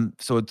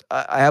 So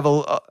I have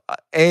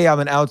I'm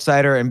an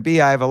outsider, and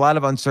B, I have a lot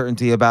of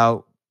uncertainty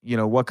about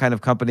what kind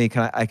of company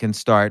I can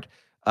start.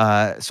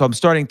 So I'm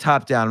starting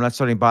top down. I'm not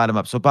starting bottom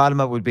up. So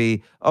bottom up would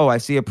be, I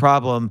see a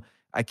problem.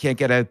 I can't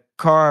get a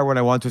car when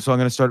I want to, so I'm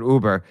going to start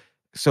Uber.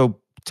 So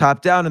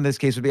top down in this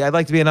case would be, I'd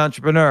like to be an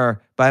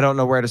entrepreneur, but I don't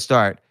know where to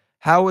start.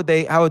 How would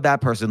that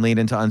person lean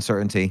into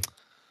uncertainty?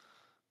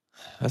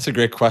 That's a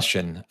great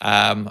question.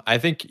 I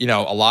think, a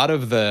lot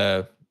of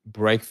the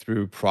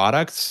breakthrough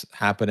products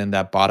happen in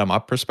that bottom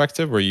up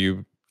perspective where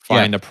you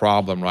find a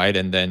problem, right?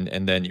 And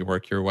then you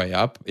work your way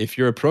up. If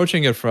you're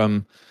approaching it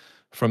from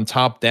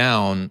top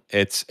down,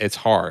 it's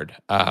hard.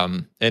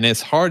 And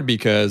it's hard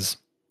because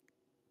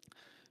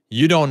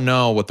you don't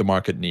know what the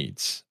market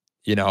needs.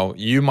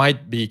 You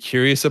might be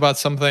curious about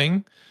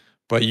something,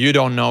 but you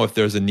don't know if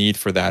there's a need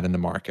for that in the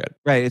market.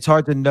 Right. It's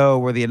hard to know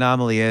where the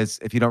anomaly is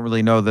if you don't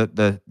really know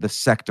the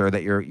sector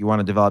that you want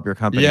to develop your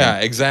company Yeah,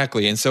 in.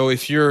 exactly. And so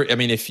if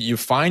you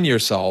find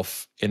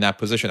yourself in that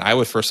position, I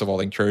would first of all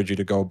encourage you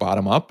to go from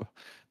bottom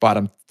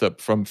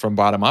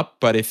up.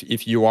 But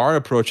if you are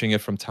approaching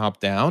it from top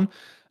down,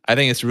 I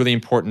think it's really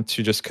important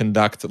to just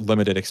conduct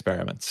limited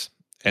experiments.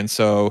 And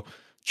so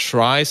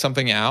try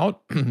something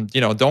out.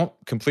 Don't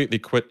completely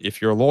quit.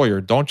 If you're a lawyer,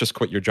 don't just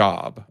quit your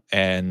job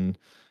and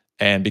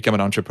become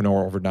an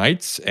entrepreneur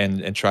overnight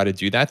and try to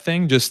do that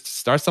thing. Just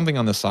start something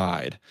on the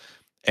side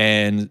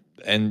and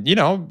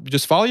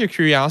just follow your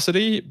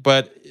curiosity.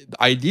 But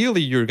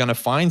ideally, you're going to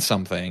find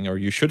something, or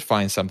you should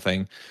find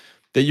something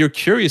that you're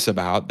curious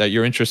about, that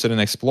you're interested in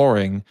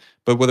exploring,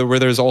 but where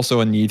there's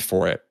also a need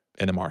for it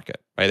in the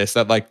market, right? It's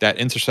that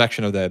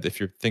intersection of that. If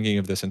you're thinking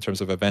of this in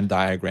terms of a Venn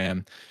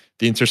diagram,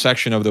 the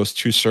intersection of those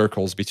two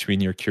circles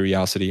between your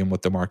curiosity and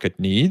what the market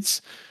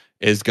needs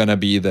is going to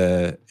be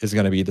the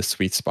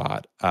sweet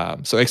spot.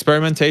 So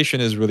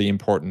experimentation is really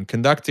important.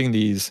 Conducting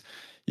these,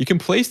 you can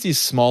place these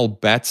small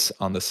bets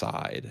on the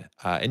side,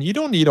 and you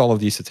don't need all of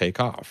these to take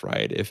off,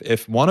 right?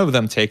 If one of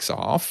them takes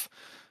off,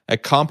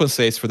 it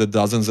compensates for the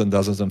dozens and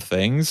dozens of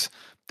things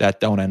that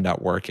don't end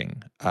up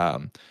working.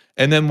 And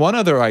then one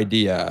other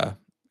idea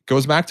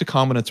goes back to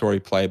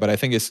combinatory play, but I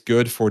think it's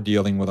good for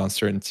dealing with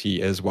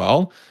uncertainty as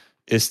well,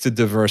 is to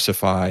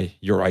diversify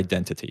your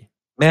identity.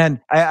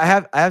 Man, I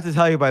have to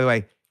tell you, by the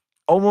way,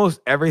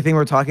 almost everything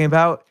we're talking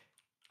about,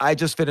 I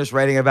just finished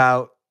writing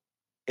about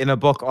in a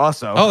book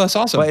also. Oh, that's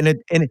awesome. But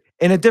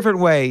in a different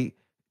way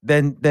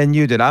than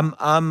you did.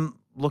 I'm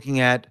looking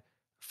at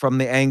from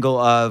the angle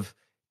of,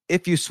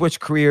 if you switch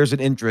careers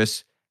and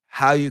interests,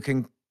 how you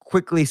can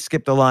quickly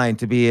skip the line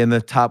to be in the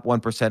top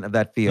 1% of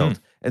that field.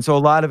 And so a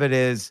lot of it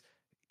is,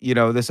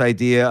 this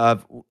idea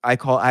of,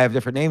 I have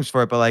different names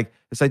for it, but like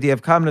this idea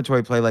of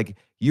combinatory play, like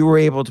you were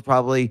able to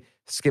probably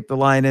skip the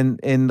line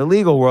in the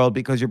legal world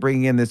because you're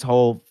bringing in this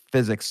whole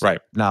physics Right.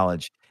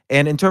 knowledge.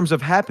 And in terms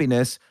of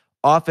happiness,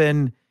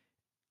 often,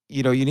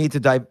 you need to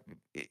dive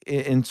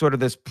in sort of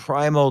this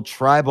primal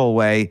tribal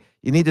way.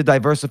 You need to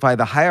diversify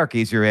the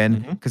hierarchies you're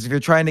in, because if you're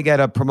trying to get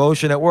a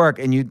promotion at work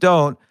and you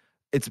don't,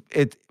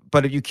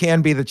 but if you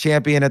can be the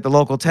champion at the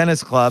local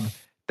tennis club,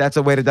 that's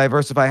a way to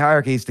diversify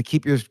hierarchies to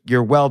keep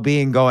your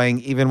well-being going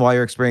even while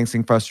you're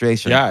experiencing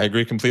frustration. Yeah, I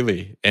agree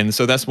completely. And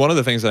so that's one of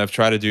the things that I've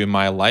tried to do in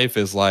my life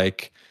is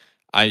like,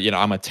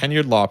 I'm a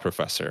tenured law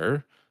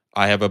professor.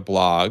 I have a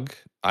blog.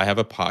 I have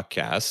a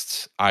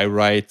podcast. I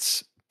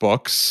write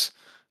books.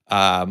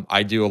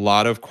 I do a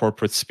lot of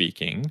corporate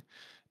speaking.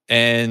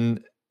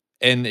 And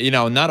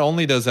not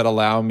only does that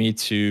allow me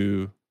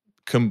to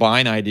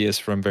combine ideas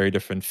from very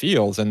different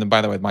fields, and then,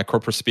 by the way, my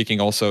corporate speaking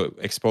also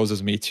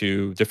exposes me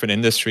to different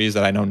industries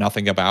that I know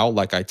nothing about.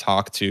 Like I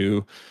talk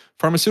to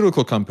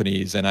pharmaceutical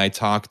companies and I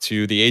talk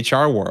to the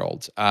HR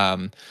world.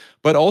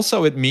 But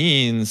also it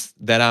means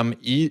that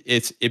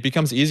it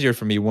becomes easier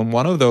for me when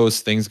one of those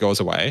things goes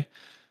away.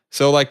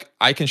 So like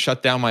I can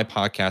shut down my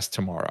podcast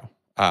tomorrow.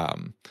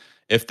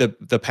 If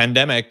the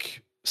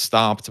pandemic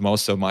stopped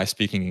most of my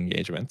speaking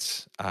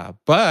engagements,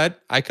 but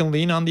I can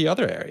lean on the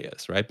other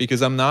areas, right?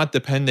 Because I'm not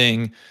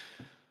depending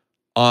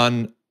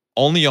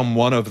only on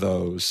one of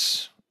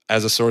those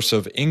as a source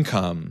of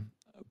income,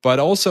 but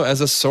also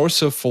as a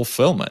source of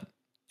fulfillment.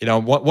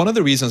 One of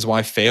the reasons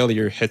why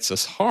failure hits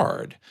us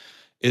hard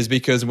is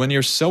because when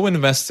you're so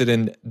invested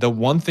in the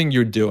one thing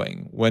you're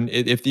doing,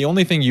 if the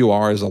only thing you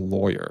are is a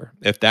lawyer,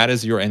 if that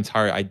is your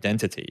entire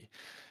identity,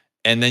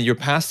 and then you're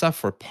passed up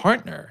for a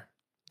partner,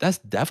 that's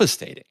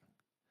devastating.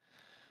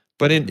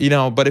 But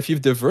but if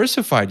you've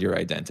diversified your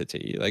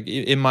identity, like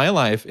in my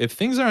life, if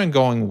things aren't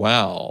going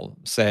well,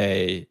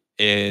 say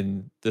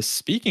in the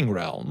speaking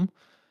realm,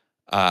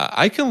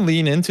 I can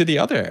lean into the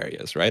other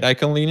areas, right? I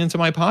can lean into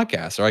my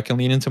podcast, or I can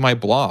lean into my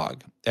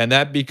blog, and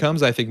that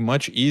becomes, I think,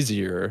 much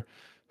easier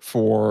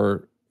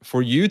for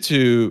you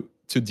to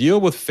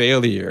deal with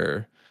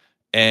failure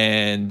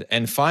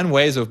and find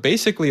ways of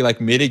basically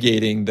like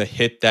mitigating the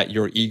hit that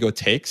your ego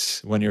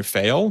takes when you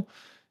fail,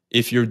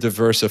 if you're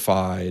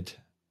diversified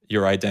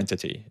your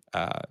identity.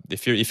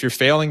 If you're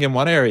failing in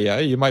one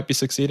area, you might be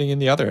succeeding in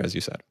the other, as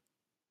you said.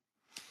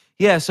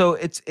 Yeah, so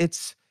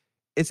it's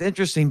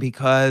interesting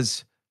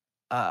because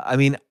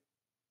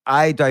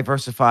I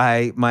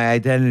diversify my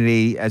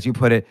identity, as you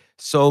put it,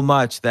 so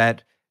much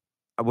that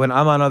when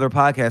I'm on other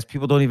podcasts,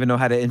 people don't even know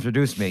how to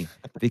introduce me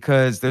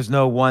because there's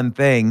no one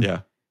thing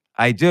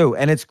I do.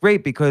 And it's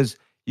great because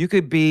you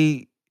could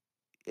be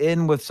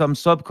in with some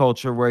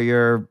subculture where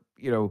you're,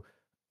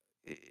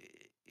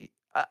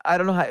 I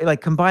don't know how, like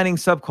combining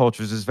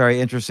subcultures is very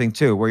interesting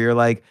too, where you're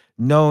like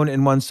known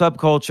in one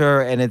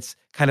subculture and it's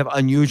kind of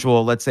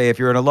unusual. Let's say if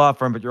you're in a law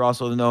firm, but you're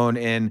also known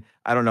in,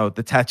 I don't know,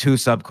 the tattoo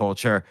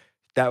subculture,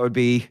 that would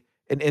be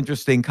an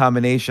interesting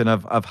combination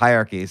of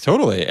hierarchies.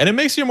 Totally. And it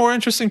makes you a more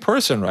interesting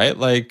person, right?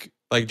 Like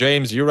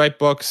James, you write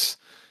books,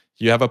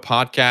 you have a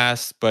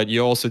podcast, but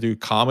you also do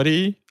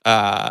comedy.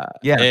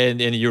 And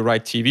you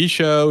write TV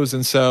shows.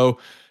 And so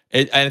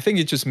I think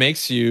it just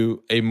makes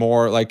you a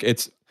more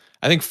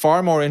I think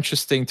far more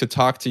interesting to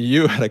talk to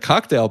you at a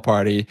cocktail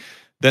party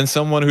than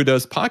someone who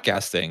does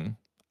podcasting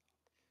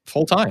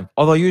full time.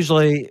 Although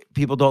usually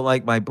people don't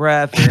like my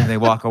breath and they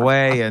walk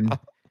away and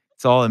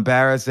it's all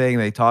embarrassing.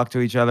 They talk to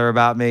each other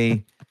about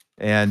me.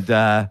 And,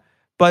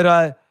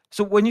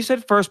 so when you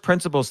said first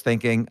principles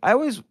thinking, I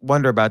always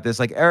wonder about this.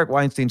 Like Eric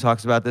Weinstein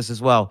talks about this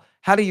as well.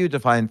 How do you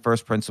define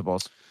first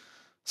principles?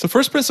 So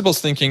first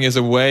principles thinking is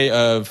a way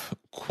of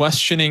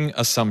questioning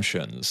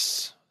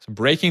assumptions. So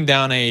breaking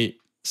down a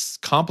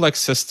complex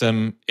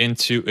system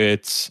into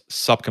its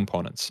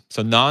subcomponents,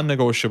 so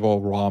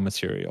non-negotiable raw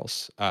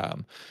materials.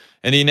 And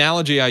the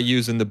analogy I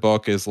use in the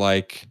book is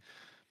like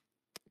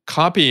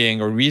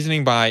copying or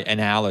reasoning by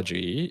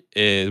analogy,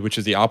 which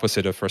is the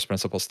opposite of first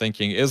principles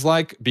thinking, is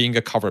like being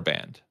a cover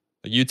band.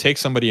 You take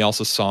somebody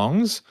else's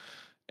songs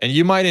and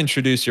you might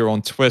introduce your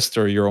own twist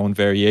or your own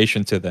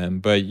variation to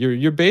them, but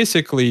you're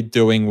basically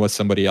doing what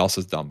somebody else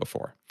has done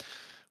before.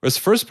 Whereas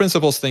first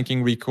principles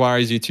thinking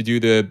requires you to do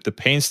the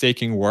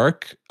painstaking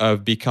work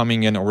of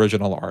becoming an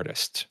original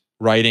artist,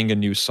 writing a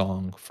new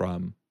song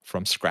from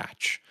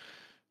scratch.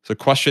 So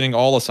questioning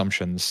all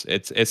assumptions.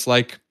 It's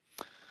like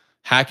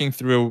hacking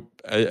through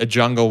a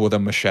jungle with a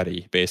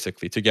machete,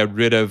 basically, to get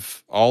rid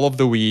of all of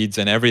the weeds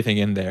and everything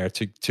in there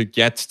to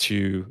get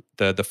to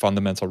the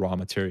fundamental raw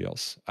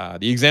materials.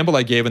 The example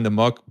I gave in the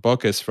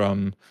book is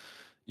from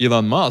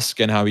Elon Musk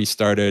and how he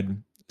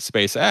started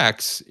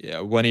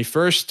SpaceX. When he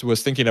first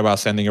was thinking about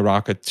sending a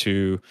rocket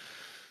to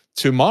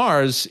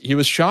Mars, he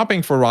was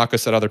shopping for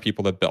rockets that other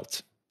people had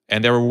built,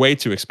 and they were way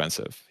too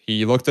expensive.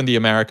 He looked in the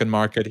American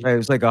market. It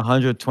was like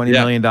 $120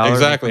 million.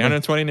 Exactly,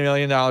 $120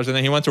 million. And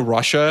then he went to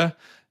Russia,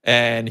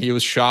 and he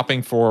was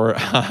shopping for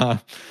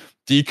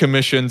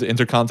decommissioned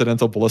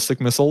intercontinental ballistic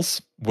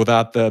missiles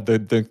without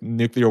the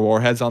nuclear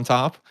warheads on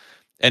top.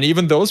 And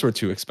even those were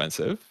too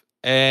expensive.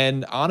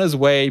 And on his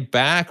way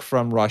back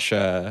from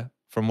Russia,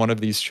 from one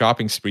of these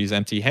shopping sprees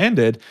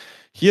empty-handed,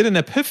 he had an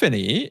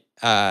epiphany,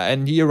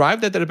 and he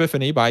arrived at that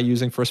epiphany by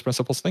using first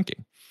principles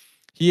thinking.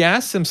 He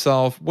asked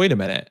himself, wait a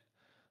minute,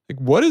 like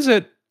what is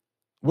a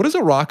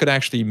rocket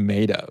actually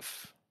made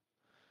of?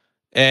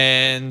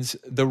 And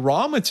the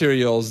raw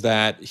materials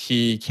that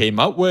he came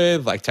up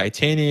with, like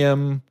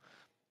titanium,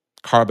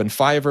 carbon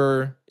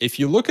fiber, if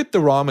you look at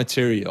the raw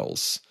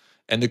materials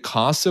and the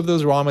cost of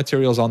those raw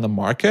materials on the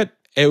market,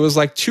 it was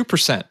like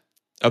 2%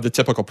 of the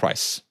typical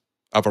price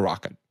of a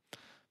rocket.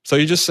 So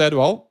you just said,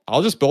 well,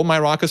 I'll just build my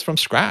rockets from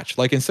scratch.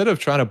 Like instead of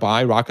trying to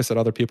buy rockets that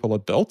other people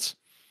have built,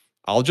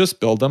 I'll just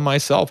build them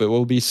myself. It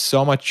will be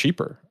so much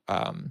cheaper.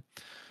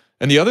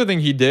 And the other thing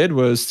he did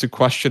was to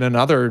question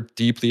another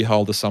deeply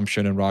held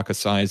assumption in rocket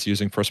science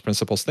using first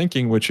principles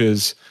thinking, which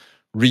is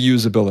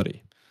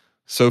reusability.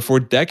 So for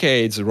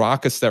decades,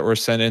 rockets that were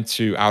sent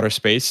into outer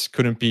space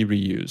couldn't be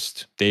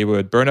reused. They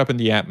would burn up in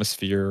the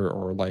atmosphere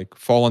or like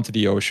fall into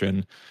the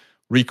ocean,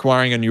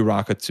 requiring a new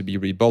rocket to be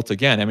rebuilt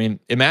again. I mean,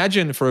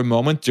 imagine for a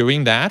moment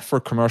doing that for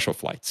commercial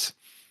flights.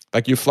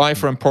 Like you fly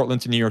from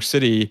Portland to New York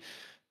City,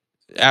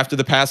 after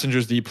the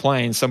passengers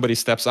deplane, somebody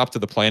steps up to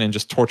the plane and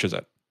just torches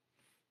it.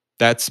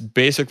 That's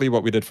basically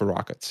what we did for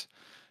rockets.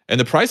 And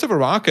the price of a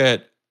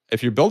rocket,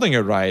 if you're building it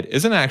right,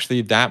 isn't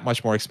actually that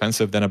much more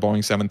expensive than a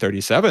Boeing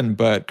 737,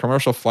 but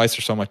commercial flights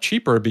are so much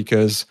cheaper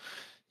because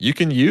you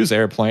can use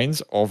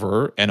airplanes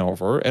over and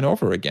over and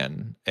over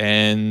again.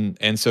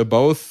 And so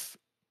both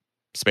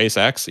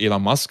SpaceX,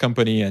 Elon Musk's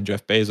company, and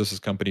Jeff Bezos'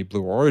 company,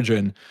 Blue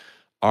Origin,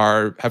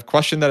 have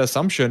questioned that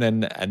assumption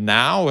and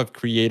now have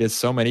created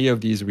so many of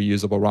these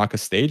reusable rocket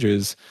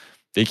stages.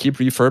 They keep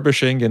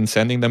refurbishing and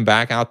sending them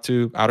back out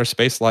to outer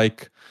space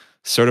like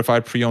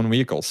certified pre-owned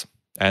vehicles.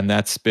 And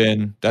that's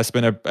been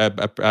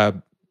a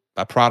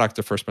product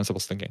of first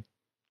principles thinking.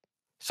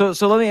 So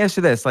let me ask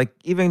you this: like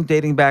even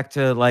dating back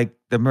to like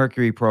the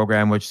Mercury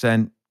program, which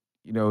sent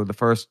the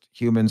first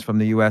humans from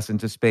the U.S.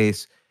 into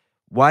space,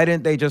 why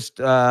didn't they just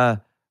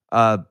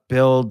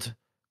build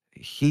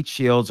heat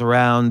shields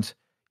around?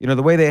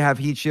 The way they have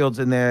heat shields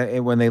in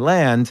there when they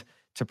land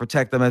to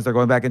protect them as they're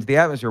going back into the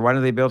atmosphere. Why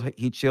don't they build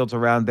heat shields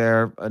around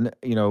their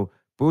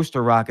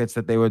booster rockets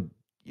that they would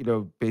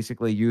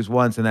basically use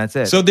once and that's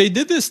it? So they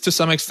did this to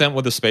some extent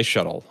with the space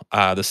shuttle.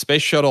 The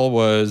space shuttle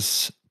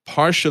was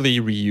partially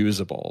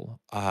reusable,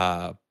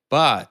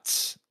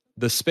 but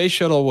the space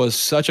shuttle was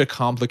such a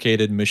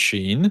complicated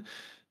machine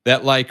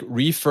that like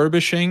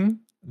refurbishing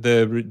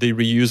the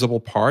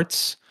reusable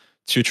parts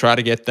to try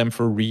to get them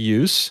for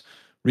reuse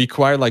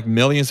required like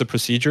millions of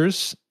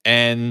procedures,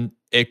 and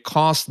it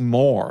cost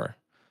more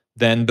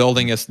than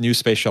building a new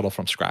space shuttle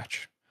from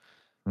scratch.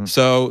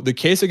 So the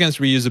case against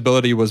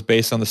reusability was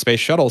based on the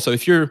space shuttle. So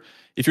if you're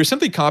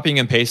simply copying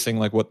and pasting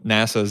like what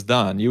NASA has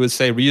done, you would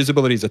say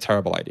reusability is a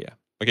terrible idea.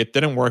 Like it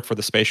didn't work for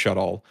the space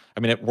shuttle. I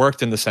mean, it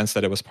worked in the sense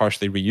that it was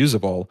partially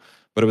reusable,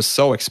 but it was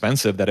so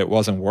expensive that it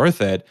wasn't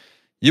worth it.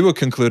 You would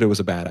conclude it was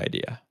a bad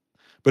idea.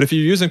 But if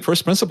you're using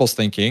first principles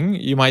thinking,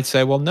 you might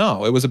say, well,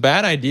 no, it was a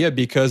bad idea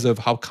because of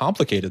how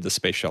complicated the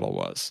space shuttle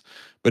was.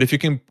 But if you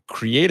can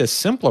create a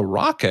simpler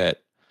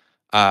rocket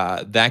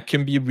that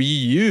can be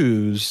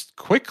reused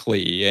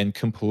quickly and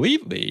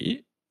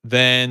completely,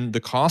 then the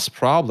cost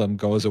problem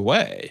goes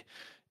away.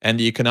 And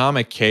the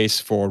economic case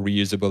for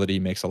reusability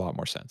makes a lot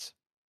more sense.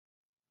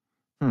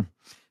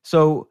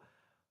 So,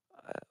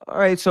 all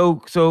right.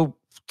 So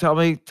tell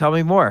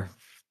me more.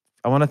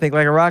 I want to think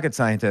like a rocket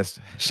scientist.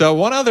 So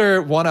one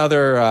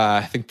other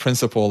I think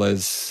principle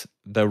is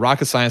the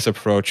rocket science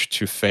approach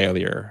to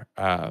failure.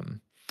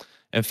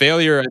 And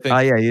failure, I think.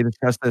 Yeah, you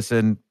discussed this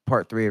in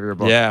part 3 of your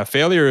book. Yeah,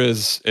 failure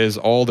is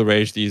all the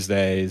rage these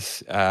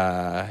days.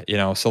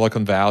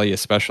 Silicon Valley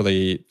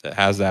especially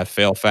has that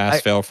fail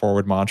fast, fail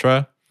forward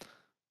mantra.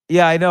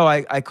 Yeah, I know.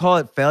 I call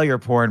it failure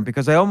porn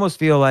because I almost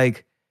feel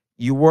like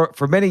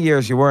for many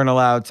years you weren't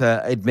allowed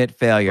to admit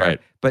failure.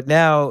 Right. But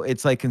now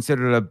it's like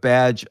considered a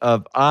badge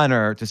of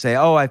honor to say,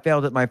 "Oh, I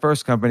failed at my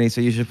first company,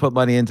 so you should put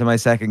money into my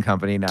second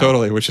company now."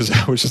 Totally, which is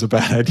a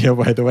bad idea,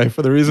 by the way,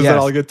 for the reasons that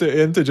I'll get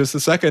into just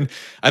a second.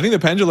 I think the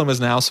pendulum has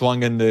now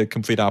swung in the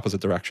complete opposite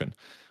direction.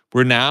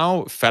 We're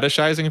now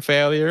fetishizing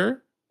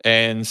failure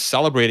and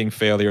celebrating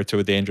failure to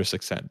a dangerous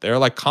extent. There are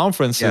like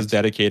conferences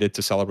dedicated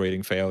to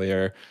celebrating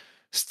failure.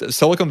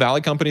 Silicon Valley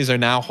companies are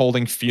now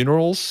holding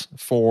funerals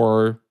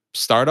for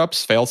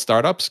failed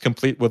startups,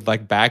 complete with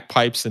like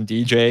bagpipes and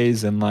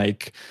DJs and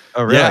like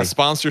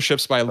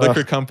sponsorships by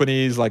liquor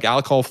companies, like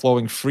alcohol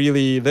flowing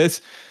freely.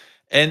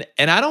 And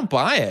I don't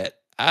buy it.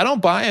 I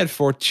don't buy it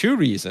for 2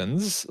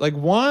 reasons. Like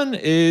one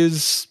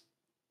is,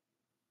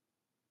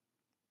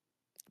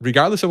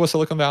 regardless of what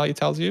Silicon Valley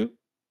tells you,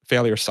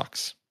 failure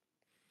sucks.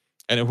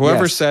 And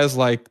whoever says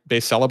like they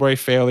celebrate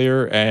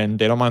failure and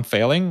they don't mind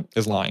failing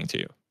is lying to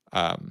you.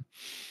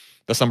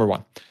 That's number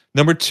one.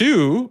 Number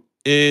 2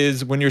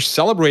 is when you're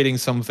celebrating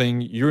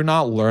something, you're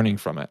not learning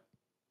from it.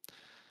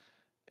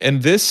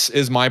 And this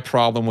is my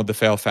problem with the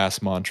fail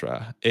fast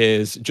mantra,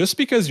 is just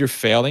because you're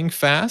failing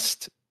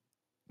fast,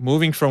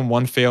 moving from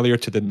one failure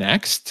to the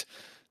next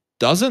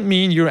doesn't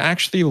mean you're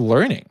actually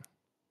learning.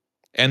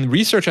 And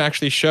research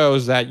actually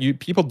shows that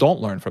people don't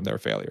learn from their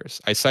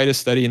failures. I cite a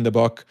study in the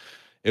book.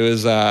 It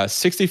was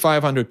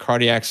 6,500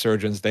 cardiac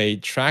surgeons. They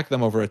tracked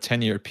them over a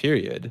 10-year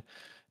period.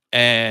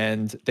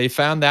 And they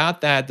found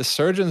out that the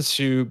surgeons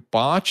who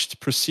botched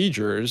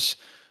procedures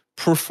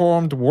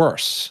performed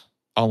worse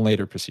on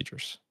later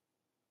procedures.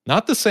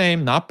 Not the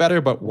same, not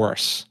better, but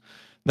worse.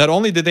 Not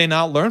only did they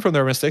not learn from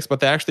their mistakes, but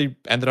they actually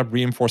ended up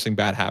reinforcing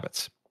bad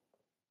habits.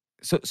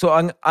 So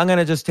I'm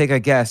gonna just take a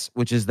guess,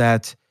 which is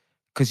that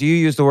because you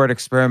used the word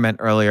experiment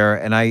earlier,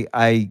 and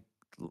I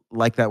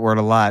like that word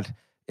a lot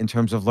in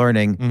terms of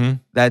learning. Mm-hmm.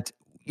 That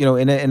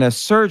in a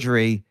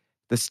surgery,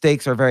 the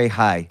stakes are very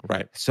high.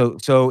 Right.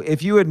 So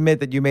if you admit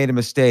that you made a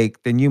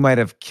mistake, then you might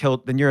have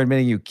killed. Then you're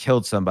admitting you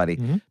killed somebody.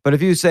 Mm-hmm. But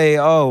if you say,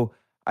 "Oh,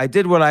 I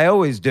did what I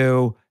always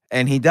do,"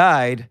 and he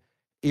died,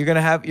 you're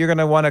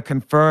gonna want to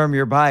confirm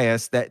your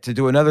bias that to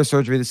do another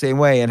surgery the same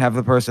way and have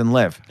the person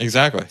live.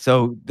 Exactly.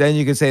 So then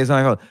you can say it's not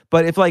your fault.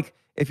 But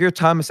if you're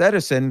Thomas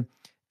Edison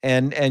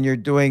and you're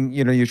doing,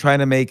 you're trying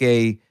to make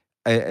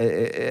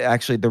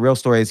actually the real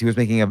story is he was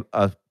making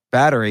a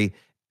battery.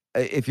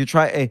 If you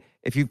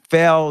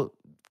fail,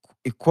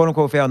 quote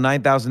unquote fail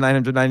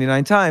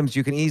 9,999 times,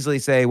 you can easily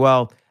say,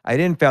 well, I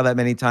didn't fail that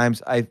many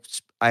times.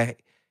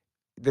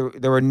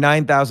 There were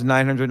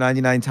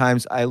 9,999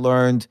 times I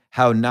learned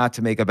how not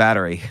to make a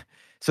battery.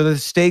 So the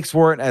stakes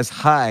weren't as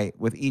high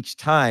with each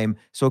time.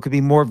 So it could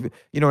be more,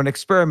 an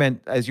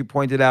experiment, as you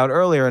pointed out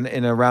earlier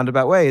in a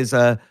roundabout way, is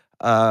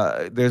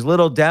there's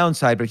little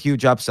downside but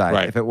huge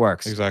upside if it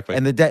works. Exactly.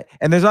 And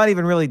and there's not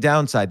even really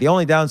downside. The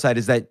only downside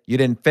is that you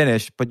didn't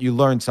finish, but you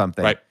learned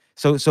something. Right.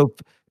 So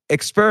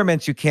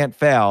experiments you can't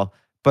fail,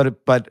 but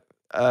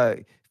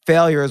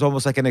failure is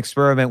almost like an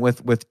experiment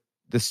with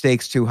the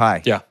stakes too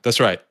high. Yeah, that's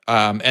right.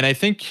 And I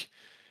think,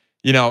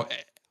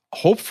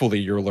 hopefully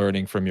you're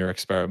learning from your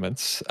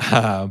experiments,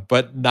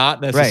 but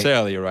not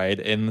necessarily, right?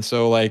 And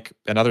so like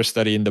another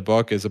study in the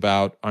book is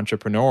about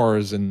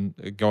entrepreneurs,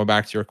 and going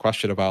back to your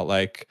question about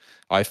like,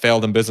 I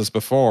failed in business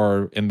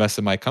before, invest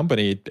in my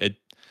company.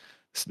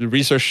 The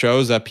research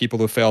shows that people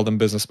who failed in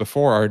business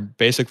before are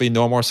basically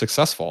no more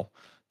successful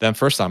than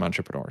first-time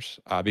entrepreneurs,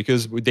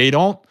 because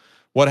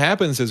what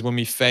happens is when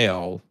we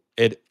fail,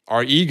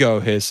 our ego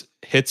has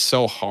hit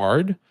so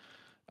hard,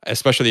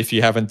 especially if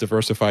you haven't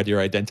diversified your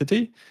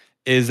identity,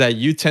 is that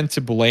you tend to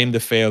blame the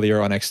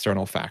failure on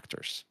external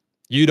factors.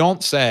 You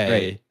don't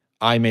say,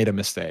 I made a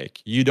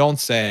mistake. You don't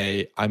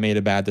say, I made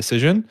a bad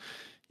decision.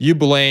 You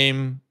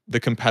blame the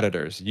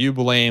competitors. You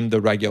blame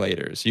the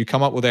regulators. You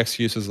come up with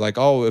excuses like,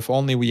 oh, if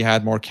only we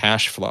had more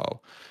cash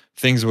flow,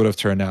 things would have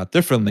turned out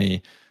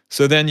differently.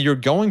 So then you're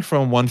going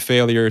from one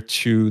failure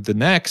to the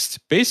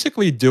next,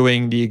 basically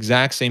doing the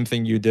exact same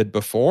thing you did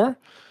before,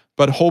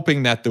 but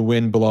hoping that the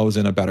wind blows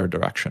in a better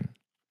direction.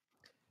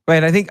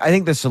 Right. I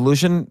think the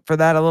solution for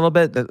that a little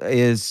bit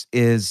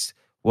is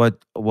what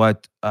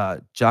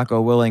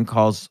Jocko Willing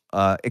calls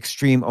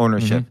extreme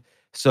ownership. Mm-hmm.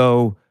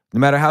 So no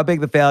matter how big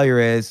the failure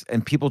is,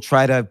 and people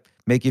try to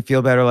make you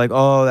feel better, like,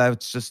 oh,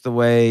 that's just the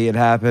way it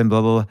happened,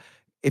 blah blah blah.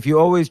 If you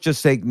always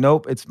just say,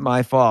 nope, it's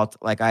my fault,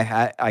 like I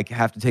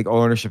have to take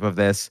ownership of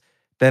this,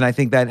 then I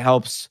think that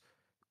helps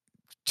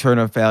turn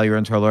a failure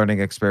into a learning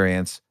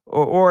experience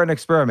or an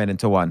experiment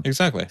into one.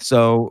 Exactly.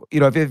 So,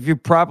 if you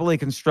properly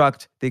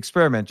construct the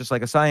experiment, just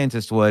like a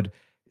scientist would,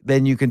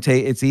 then you can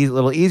it's a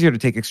little easier to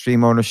take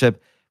extreme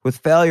ownership. With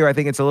failure, I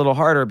think it's a little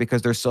harder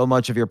because there's so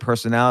much of your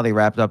personality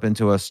wrapped up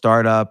into a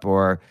startup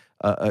or,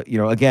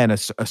 again,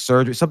 a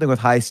surgery, something with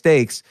high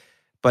stakes.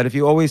 But if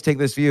you always take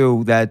this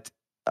view that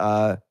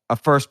a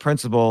first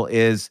principle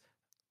is,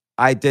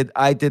 I did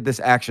this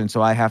action,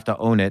 so I have to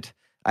own it.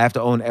 I have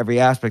to own every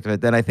aspect of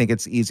it. Then I think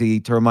it's easy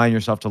to remind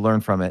yourself to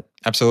learn from it.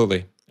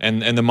 Absolutely.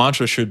 And the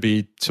mantra should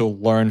be to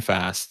learn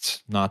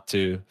fast, not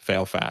to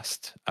fail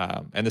fast.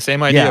 And the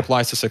same idea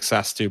applies to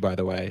success too, by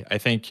the way. I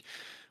think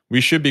we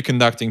should be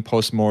conducting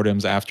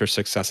postmortems after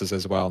successes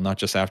as well, not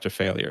just after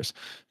failures.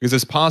 Because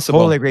it's possible.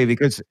 Totally agree,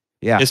 because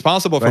it's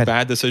possible for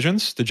bad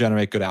decisions to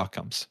generate good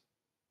outcomes.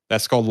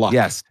 That's called luck.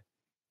 Yes.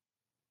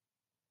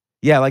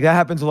 Yeah, like that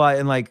happens a lot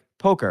in like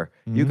poker.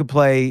 Mm-hmm. You could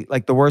play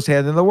like the worst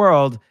hand in the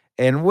world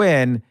and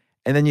win,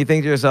 and then you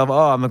think to yourself,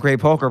 oh, I'm a great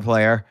poker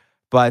player.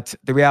 But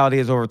the reality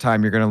is over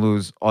time, you're going to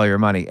lose all your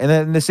money. And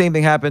then the same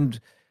thing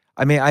happened.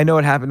 I mean, I know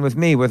it happened with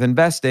me with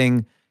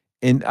investing.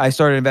 I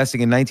started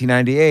investing in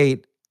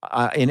 1998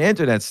 in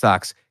internet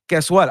stocks.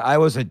 Guess what? I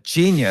was a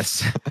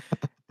genius.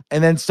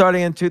 And then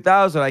starting in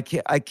 2000,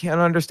 I can't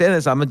understand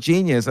this. I'm a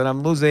genius and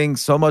I'm losing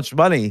so much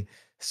money.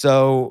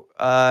 So,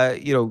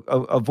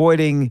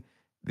 avoiding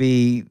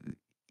doing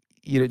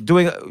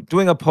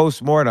a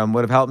postmortem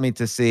would have helped me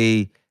to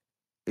see.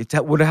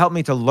 It would have helped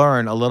me to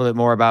learn a little bit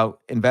more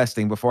about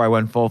investing before I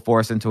went full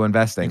force into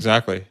investing.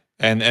 Exactly.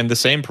 And the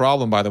same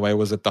problem, by the way,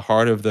 was at the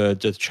heart of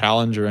the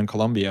Challenger and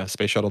Columbia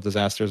space shuttle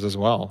disasters as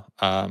well.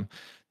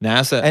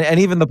 NASA and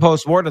even the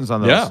postmortems on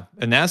those. Yeah,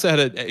 and NASA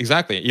had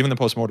even the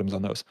postmortems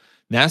on those.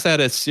 NASA had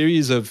a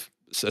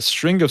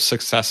string of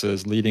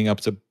successes leading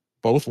up to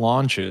both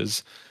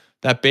launches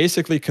that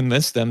basically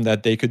convinced them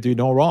that they could do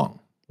no wrong.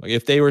 Like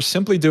if they were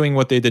simply doing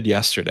what they did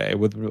yesterday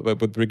with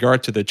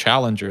regard to the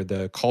Challenger,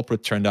 the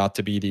culprit turned out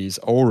to be these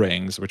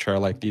O-rings, which are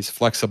like these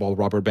flexible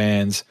rubber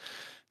bands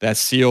that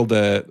seal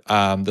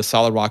the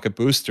solid rocket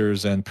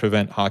boosters and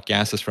prevent hot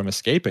gases from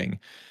escaping.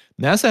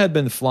 NASA had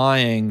been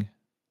flying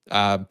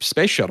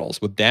space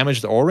shuttles with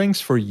damaged O-rings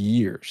for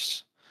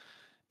years.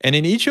 And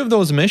in each of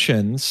those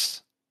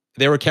missions,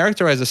 they were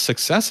characterized as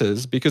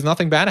successes because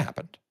nothing bad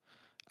happened.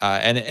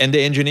 And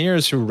the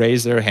engineers who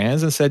raised their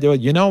hands and said,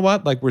 you know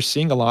what, like we're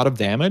seeing a lot of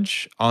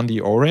damage on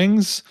the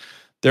O-rings.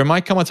 There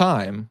might come a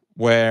time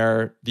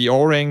where the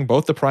O-ring,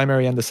 both the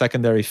primary and the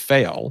secondary,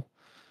 fail,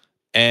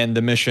 and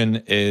the mission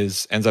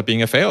ends up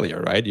being a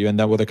failure, right? You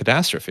end up with a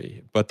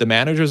catastrophe. But the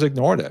managers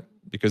ignored it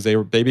because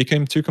they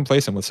became too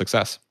complacent with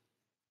success.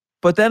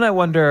 But then I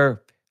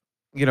wonder,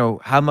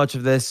 how much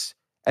of this,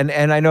 and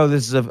I know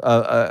this is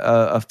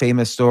a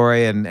famous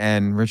story,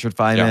 and Richard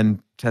Feynman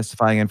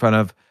testifying in front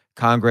of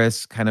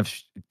Congress kind of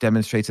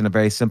demonstrates in a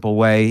very simple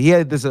way. He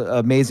had this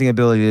amazing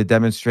ability to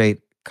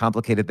demonstrate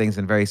complicated things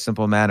in a very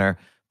simple manner.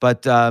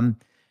 But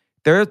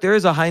there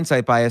is a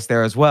hindsight bias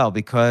there as well,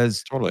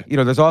 because Totally.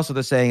 There's also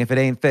the saying, if it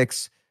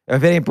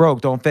ain't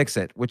broke, don't fix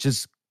it, which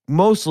is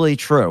mostly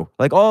true.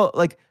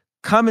 Like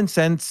common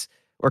sense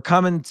or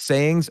common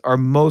sayings are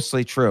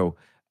mostly true.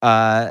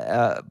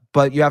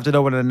 But you have to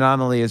know when an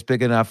anomaly is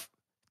big enough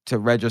to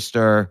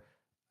register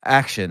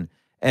action.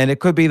 And it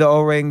could be the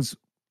O-rings.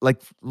 Like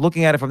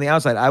looking at it from the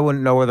outside, I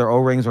wouldn't know whether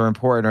O-rings are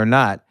important or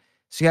not.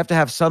 So you have to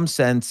have some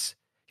sense,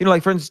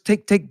 like for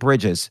instance, take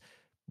bridges.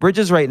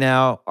 Bridges right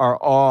now are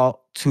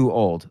all too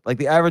old. Like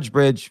the average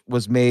bridge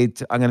was made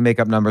to, I'm going to make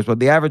up numbers, but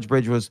the average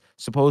bridge was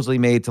supposedly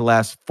made to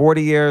last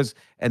 40 years,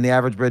 and the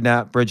average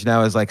bridge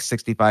now is like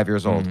 65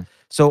 years old.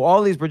 So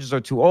all these bridges are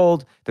too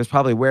old. There's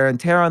probably wear and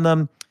tear on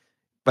them.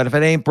 But if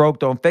it ain't broke,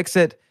 don't fix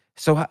it.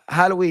 So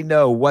how do we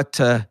know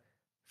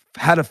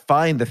how to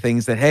find the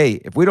things that,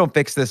 hey, if we don't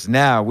fix this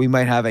now, we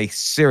might have a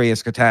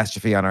serious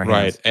catastrophe on our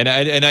hands? Right.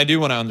 And I do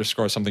want to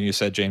underscore something you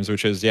said, James,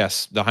 which is,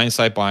 yes, the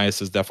hindsight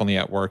bias is definitely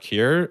at work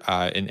here.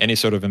 In any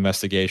sort of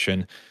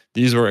investigation,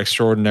 these were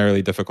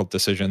extraordinarily difficult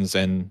decisions.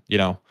 And,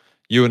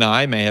 you and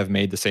I may have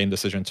made the same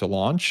decision to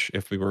launch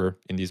if we were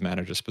in these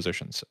managers'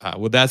 positions.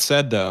 With that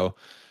said, though,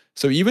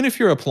 so even if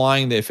you're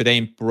applying the if it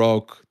ain't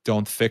broke,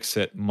 don't fix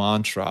it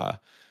mantra,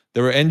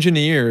 there were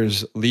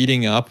engineers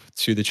leading up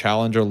to the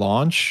Challenger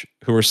launch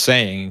who were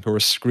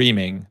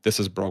screaming, this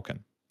is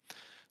broken.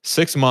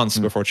 6 months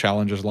before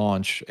Challenger's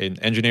launch, an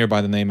engineer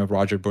by the name of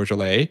Roger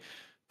Bourgelat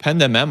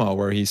penned a memo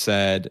where he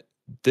said,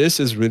 this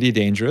is really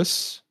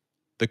dangerous.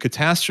 The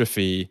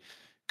catastrophe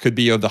could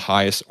be of the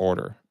highest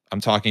order.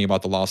 I'm talking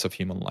about the loss of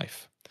human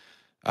life.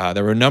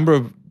 There were a number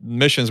of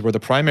missions where the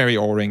primary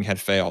O-ring had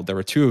failed. There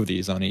were 2 of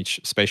these on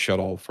each space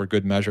shuttle for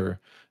good measure,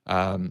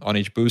 on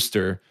each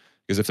booster.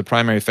 Because if the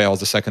primary fails,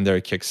 the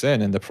secondary kicks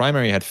in, and the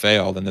primary had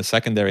failed, and the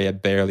secondary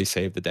had barely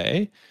saved the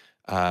day,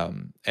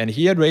 and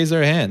he had raised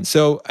their hand.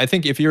 So I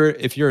think if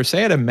you're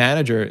say a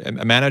manager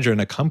in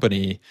a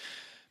company,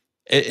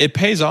 it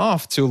pays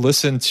off to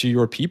listen to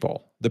your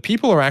people. The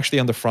people are actually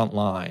on the front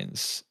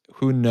lines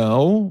who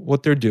know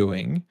what they're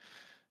doing.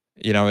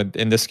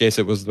 In this case,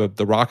 it was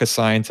the rocket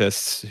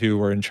scientists who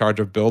were in charge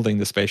of building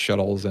the space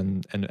shuttles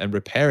and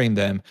repairing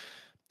them.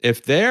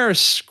 If they're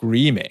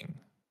screaming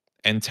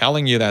and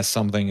telling you that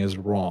something is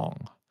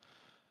wrong,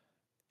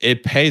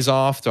 it pays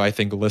off to, I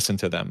think, listen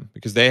to them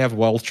because they have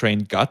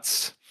well-trained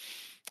guts.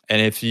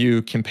 And if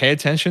you can pay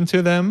attention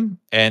to them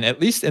and at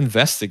least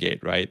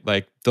investigate, right?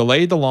 Like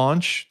delay the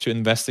launch to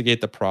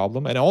investigate the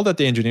problem. And all that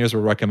the engineers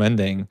were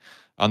recommending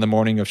on the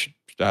morning of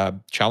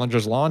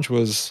Challenger's launch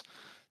was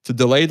to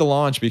delay the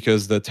launch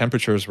because the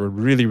temperatures were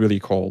really, really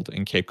cold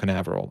in Cape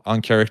Canaveral,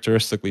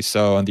 uncharacteristically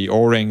so. And the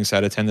O-rings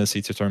had a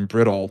tendency to turn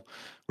brittle,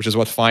 which is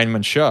what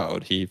Feynman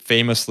showed. He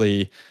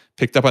famously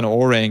picked up an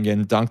O-ring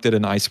and dunked it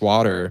in ice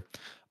water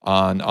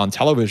on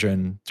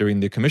television during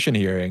the commission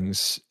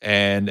hearings,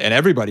 and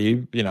everybody,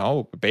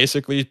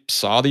 basically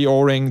saw the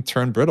O-ring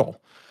turn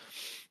brittle.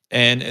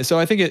 And so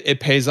I think it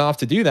pays off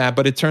to do that,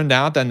 but it turned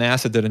out that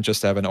NASA didn't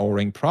just have an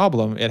O-ring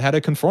problem, it had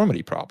a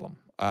conformity problem.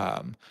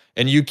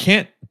 And you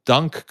can't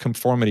dunk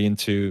conformity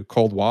into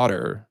cold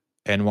water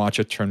and watch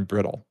it turn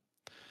brittle.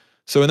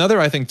 So another,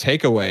 I think,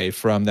 takeaway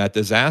from that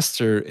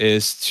disaster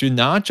is to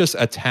not just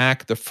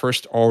attack the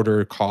first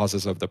order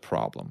causes of the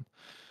problem,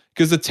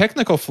 because the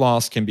technical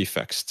flaws can be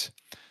fixed.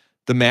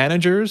 The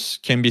managers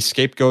can be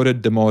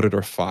scapegoated, demoted,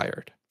 or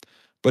fired.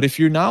 But if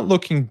you're not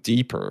looking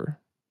deeper,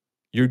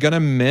 you're going to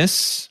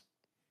miss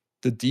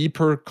the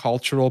deeper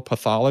cultural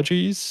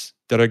pathologies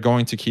that are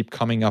going to keep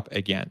coming up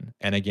again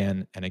and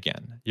again and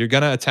again. You're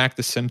going to attack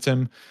the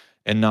symptom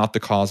and not the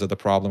cause of the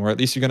problem, or at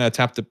least you're going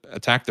to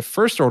attack the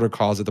first order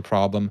cause of the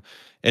problem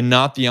and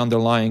not the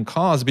underlying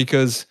cause,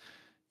 because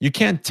you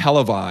can't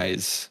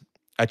televise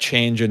a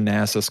change in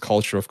NASA's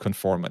culture of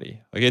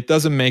conformity. Like, it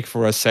doesn't make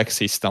for a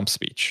sexy stump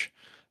speech.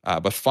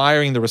 But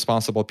firing the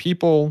responsible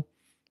people,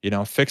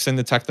 fixing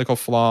the technical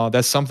flaw,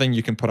 that's something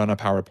you can put on a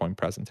PowerPoint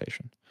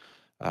presentation.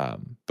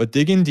 But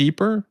digging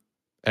deeper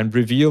and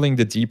revealing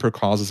the deeper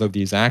causes of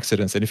these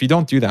accidents. And if you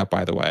don't do that,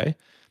 by the way,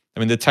 I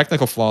mean, the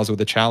technical flaws with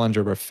the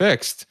Challenger were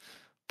fixed,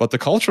 but the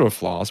cultural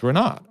flaws were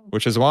not,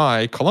 which is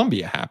why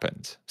Columbia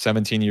happened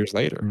 17 years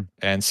later. Mm.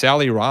 And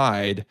Sally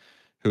Ride,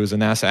 who is a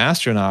NASA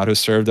astronaut who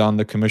served on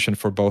the commission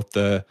for both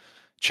the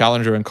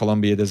Challenger and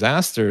Columbia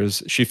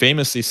disasters, she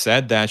famously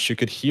said that she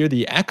could hear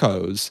the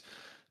echoes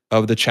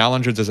of the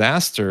Challenger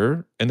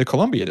disaster in the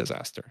Columbia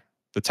disaster.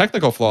 The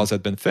technical flaws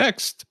had been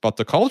fixed, but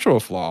the cultural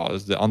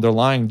flaws, the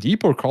underlying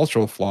deeper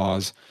cultural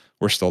flaws,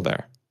 were still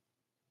there.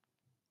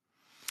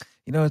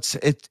 You know,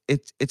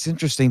 it's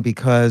interesting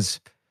because,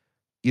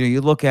 you know,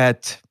 you look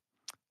at,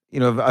 you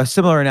know, a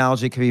similar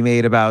analogy can be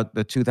made about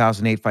the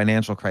 2008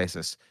 financial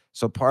crisis.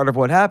 So part of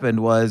what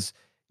happened was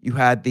you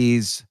had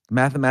these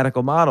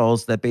mathematical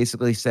models that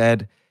basically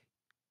said,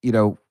 you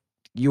know,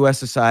 U.S.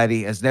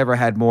 society has never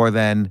had more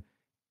than,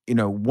 you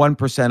know,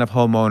 1% of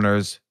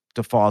homeowners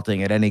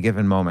defaulting at any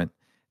given moment.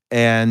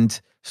 And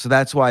so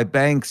that's why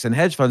banks and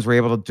hedge funds were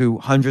able to do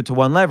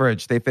 100-to-1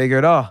 leverage. They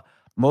figured, oh,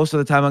 most of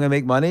the time I'm going to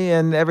make money,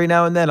 and every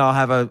now and then I'll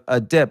have a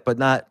dip, but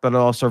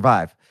I'll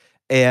survive.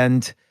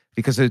 And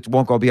because it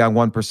won't go beyond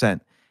 1%.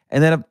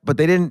 And then, but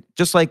they didn't,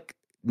 just like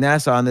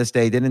NASA on this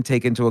day, didn't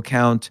take into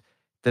account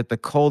that the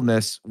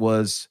coldness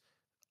was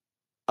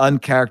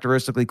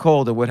uncharacteristically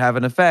cold. It would have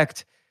an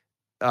effect.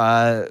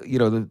 You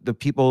know, the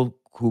people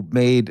who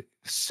made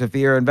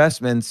severe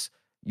investments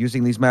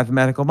using these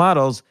mathematical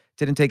models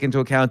didn't take into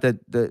account that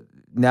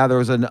now there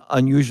was an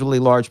unusually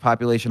large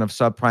population of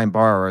subprime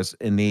borrowers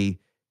in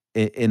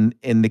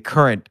the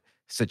current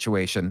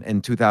situation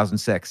in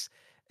 2006.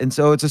 And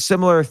so it's a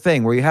similar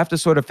thing where you have to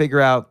sort of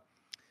figure out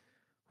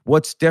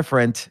what's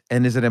different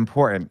and is it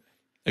important?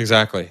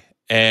 Exactly.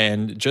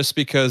 And just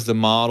because the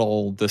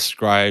model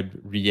described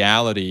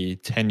reality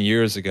 10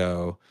 years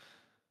ago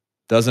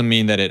doesn't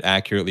mean that it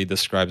accurately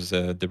describes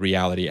the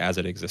reality as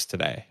it exists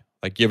today,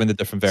 like given the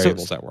different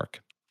variables at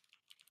work.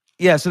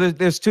 Yeah, so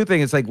there's two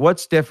things. It's like,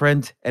 what's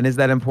different and is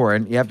that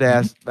important? You have to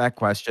ask that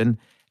question.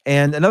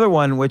 And another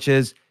one, which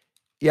is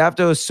you have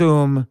to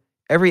assume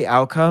every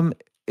outcome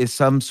is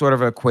some sort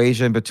of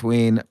equation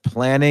between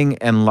planning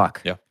and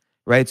luck. Yeah.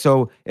 Right.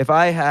 So if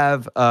I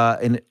have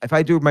if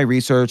I do my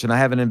research and I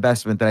have an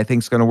investment that I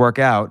think is going to work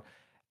out,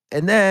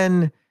 and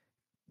then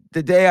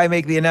the day I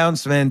make the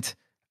announcement,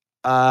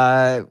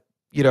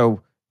 you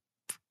know,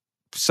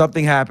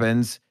 something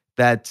happens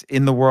that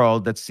in the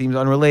world that seems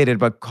unrelated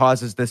but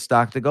causes this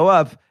stock to go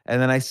up,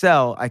 and then I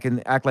sell, I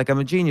can act like I'm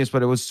a genius,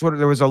 but it was sort of,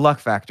 there was a luck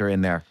factor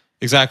in there.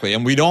 Exactly.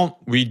 And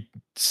we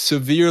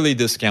severely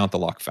discount the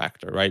luck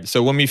factor, right?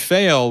 So when we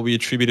fail, we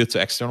attribute it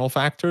to external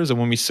factors. And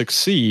when we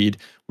succeed,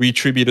 we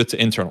attribute it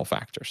to internal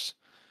factors.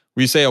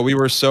 We say, oh, we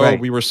were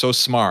so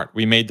smart.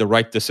 We made the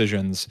right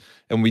decisions.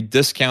 And we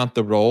discount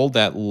the role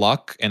that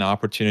luck and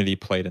opportunity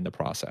played in the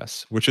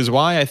process, which is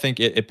why I think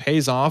it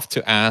pays off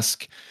to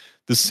ask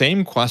the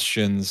same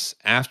questions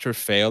after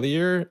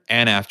failure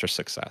and after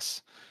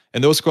success.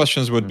 And those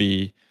questions would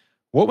be,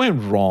 what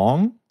went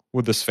wrong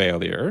with this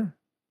failure?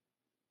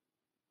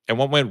 And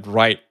what went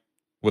right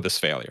with this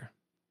failure?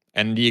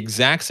 And the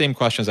exact same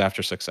questions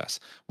after success.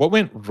 What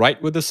went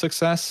right with the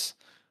success?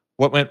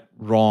 What went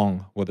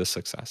wrong with the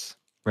success?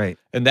 Right.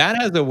 And that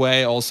has a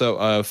way also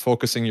of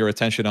focusing your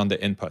attention on the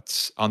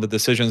inputs, on the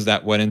decisions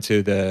that went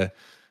into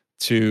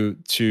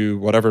to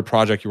whatever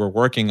project you were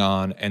working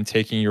on, and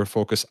taking your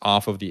focus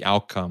off of the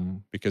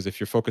outcome. Because if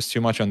you're focused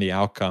too much on the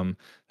outcome,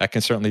 that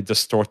can certainly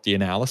distort the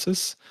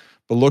analysis.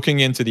 But looking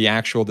into the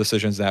actual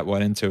decisions that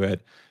went into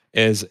it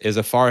is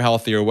a far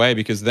healthier way,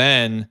 because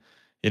then,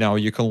 you know,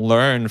 you can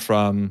learn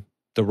from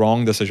the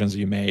wrong decisions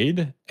you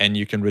made and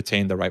you can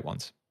retain the right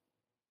ones.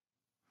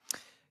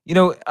 You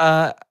know,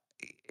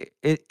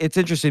 it's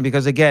interesting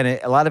because, again,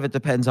 a lot of it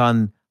depends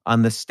on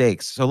the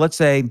stakes. So let's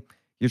say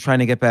you're trying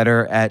to get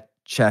better at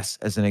chess,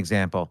 as an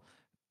example.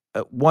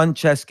 One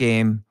chess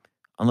game,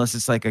 unless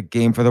it's like a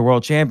game for the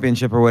world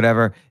championship or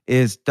whatever,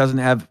 doesn't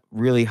have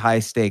really high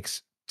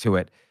stakes to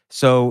it.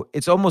 So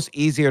it's almost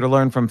easier to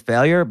learn from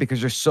failure because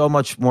you're so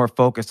much more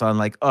focused on,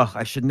 like, oh,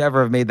 I should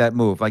never have made that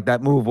move. Like,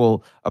 that move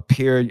will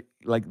appear,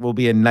 like, will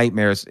be in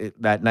nightmares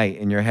that night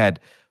in your head.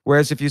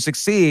 Whereas if you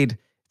succeed,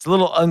 it's a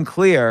little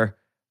unclear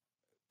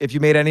if you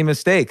made any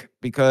mistake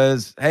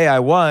because, hey, I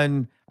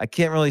won. I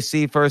can't really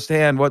see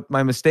firsthand what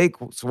my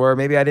mistakes were.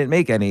 Maybe I didn't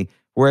make any.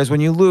 Whereas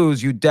when you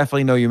lose, you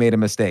definitely know you made a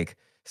mistake.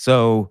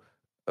 So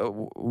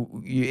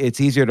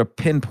it's easier to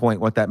pinpoint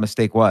what that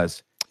mistake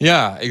was.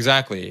 Yeah,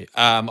 exactly.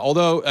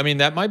 Although, I mean,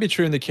 that might be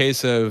true in the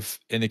case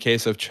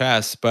of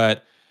chess,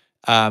 but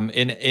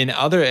in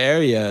other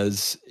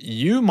areas,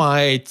 you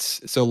might.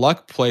 So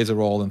luck plays a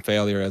role in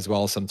failure as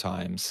well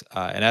sometimes.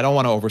 And I don't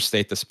want to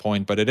overstate this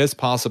point, but it is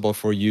possible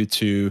for you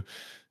to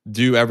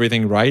do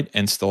everything right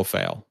and still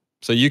fail.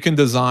 So you can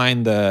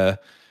design the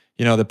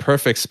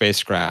perfect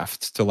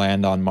spacecraft to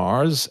land on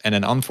Mars, and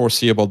an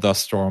unforeseeable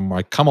dust storm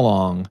might come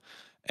along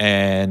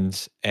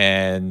and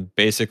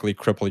basically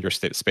cripple your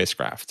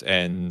spacecraft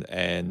and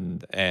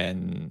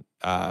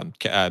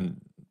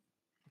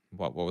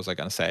what was I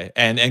going to say?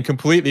 And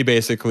completely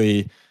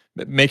basically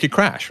make it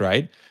crash,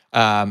 right?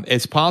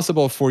 It's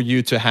possible for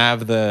you to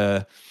have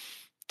the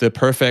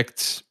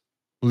perfect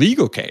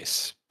legal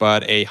case,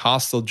 but a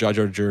hostile judge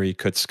or jury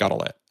could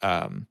scuttle it.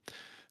 And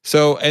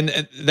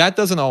that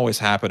doesn't always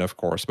happen, of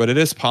course, but it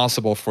is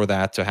possible for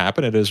that to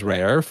happen. It is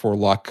rare for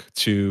luck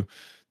to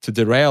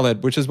derail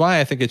it, which is why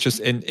I think it's just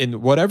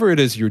in whatever it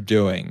is you're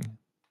doing,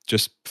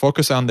 just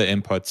focus on the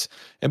inputs.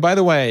 And by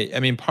the way, I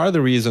mean,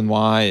 another reason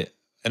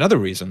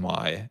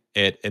why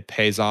it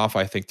pays off,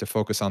 I think, to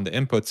focus on the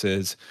inputs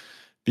is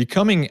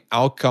becoming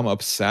outcome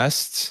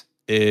obsessed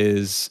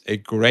is a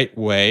great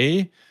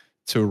way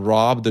to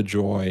rob the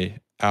joy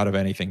out of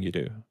anything you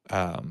do.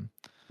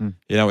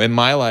 In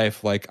my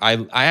life, like I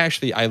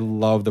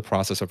love the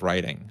process of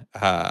writing.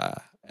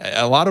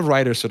 A lot of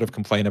writers sort of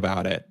complain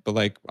about it, but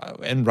like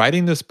in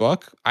writing this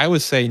book, I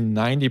would say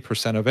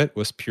 90% of it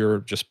was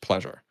pure just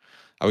pleasure.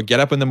 I would get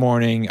up in the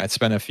morning, I'd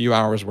spend a few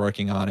hours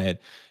working on it,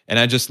 and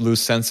I just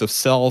lose sense of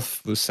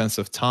self, lose sense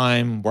of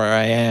time, where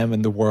I am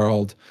in the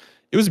world.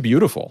 It was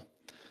beautiful.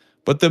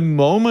 But the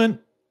moment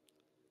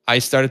I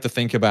started to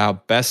think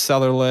about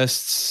bestseller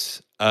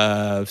lists,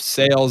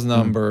 sales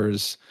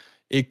numbers,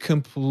 it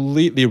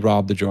completely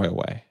robbed the joy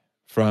away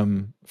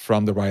from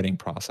the writing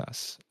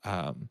process.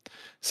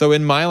 So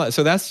in my life,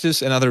 so that's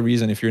just another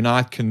reason. If you're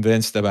not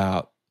convinced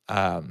about,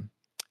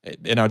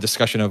 in our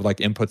discussion of like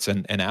inputs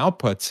and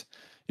outputs,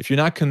 if you're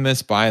not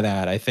convinced by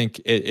that, I think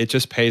it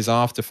just pays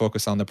off to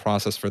focus on the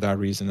process for that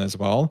reason as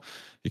well,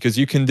 because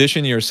you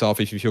condition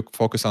yourself, if you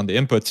focus on the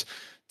inputs,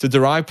 to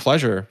derive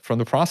pleasure from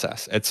the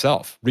process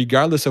itself,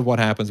 regardless of what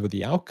happens with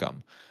the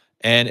outcome.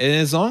 And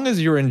as long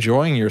as you're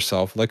enjoying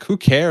yourself, like who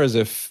cares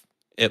if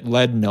it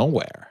led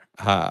nowhere?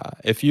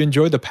 If you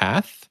enjoy the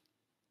path,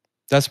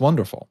 that's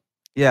wonderful.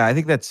 Yeah, I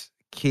think that's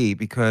key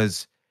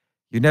because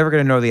you're never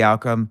going to know the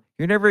outcome.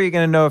 You're never going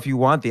to know if you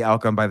want the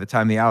outcome by the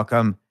time the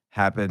outcome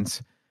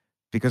happens,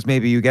 because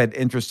maybe you get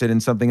interested in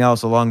something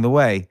else along the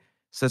way.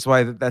 So that's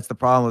why that's the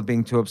problem with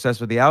being too obsessed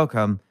with the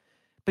outcome.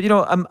 But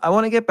I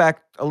want to get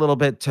back a little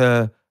bit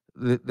to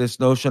this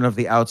notion of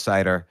the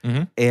outsider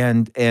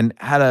and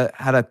how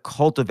to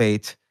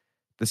cultivate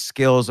the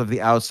skills of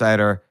the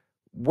outsider,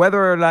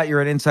 whether or not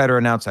you're an insider or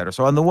an outsider.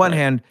 So on the one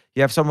hand,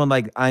 you have someone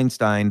like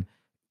Einstein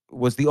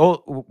was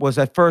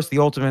at first the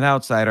ultimate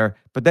outsider,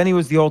 but then he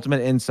was the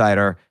ultimate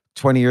insider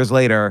 20 years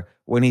later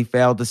when he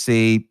failed to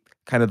see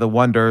kind of the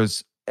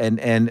wonders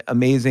and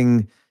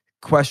amazing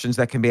questions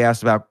that can be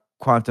asked about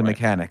quantum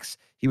mechanics.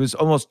 He was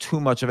almost too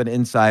much of an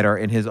insider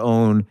in his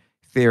own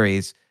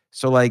theories.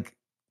 So like,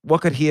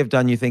 what could he have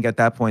done, you think, at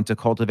that point to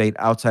cultivate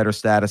outsider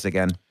status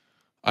again?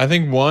 I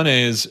think one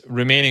is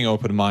remaining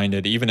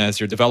open-minded, even as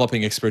you're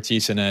developing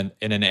expertise in an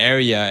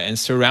area, and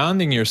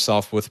surrounding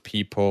yourself with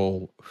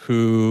people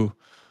who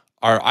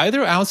are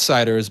either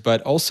outsiders,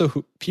 but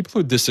also people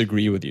who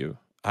disagree with you,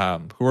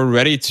 who are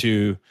ready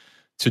to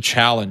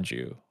challenge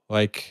you.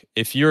 Like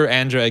if you're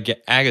Andrew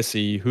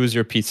Agassi, who's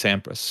your Pete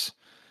Sampras?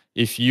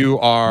 If you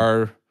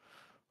are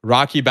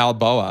Rocky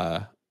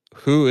Balboa,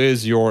 who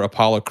is your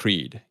Apollo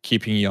Creed,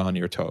 keeping you on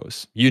your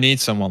toes? You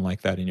need someone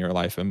like that in your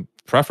life, and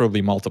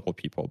preferably multiple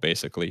people,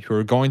 basically, who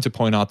are going to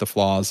point out the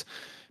flaws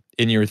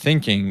in your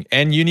thinking.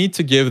 And you need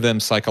to give them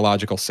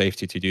psychological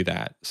safety to do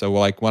that. So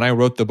like when I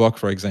wrote the book,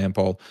 for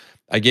example,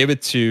 I gave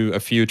it to a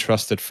few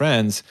trusted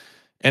friends,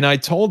 and I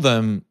told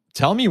them,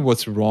 tell me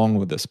what's wrong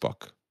with this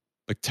book.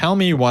 Like, tell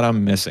me what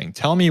I'm missing.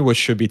 Tell me what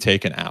should be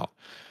taken out.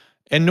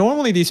 And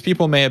normally these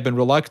people may have been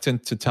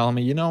reluctant to tell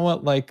me, you know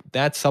what, like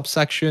that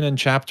subsection in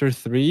chapter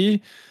 3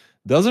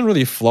 doesn't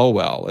really flow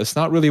well. It's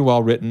not really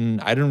well written.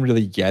 I didn't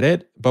really get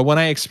it. But when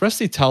I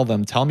expressly tell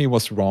them, tell me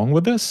what's wrong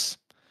with this,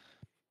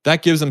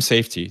 that gives them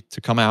safety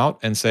to come out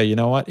and say, you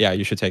know what, yeah,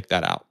 you should take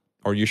that out.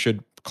 Or you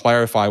should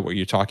clarify what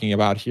you're talking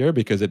about here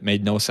because it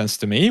made no sense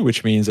to me,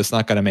 which means it's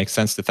not going to make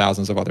sense to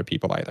thousands of other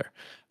people either.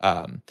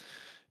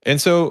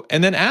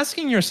 And then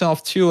asking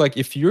yourself too, like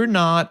if you're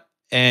not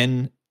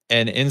an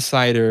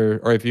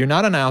insider, or if you're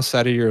not an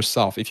outsider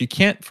yourself, if you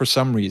can't for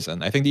some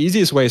reason, I think the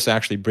easiest way is to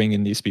actually bring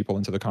in these people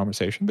into the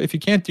conversation. But if you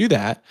can't do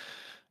that,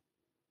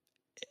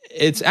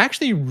 it's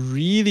actually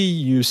really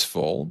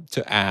useful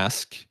to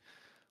ask,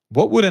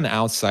 what would an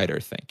outsider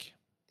think?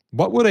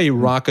 What would a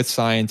rocket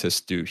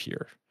scientist do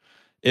here?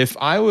 If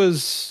I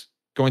was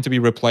going to be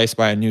replaced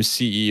by a new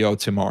CEO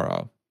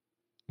tomorrow,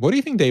 what do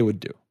you think they would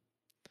do?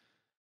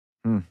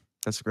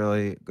 That's a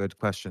really good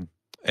question.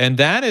 And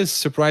that is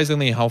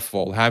surprisingly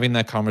helpful, having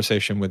that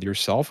conversation with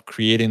yourself,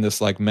 creating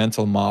this like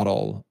mental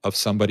model of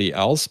somebody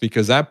else,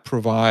 because that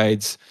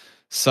provides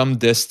some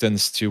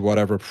distance to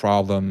whatever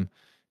problem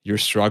you're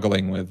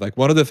struggling with. Like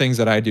one of the things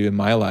that I do in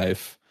my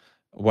life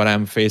when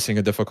I'm facing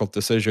a difficult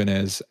decision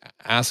is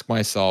ask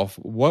myself,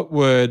 what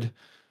would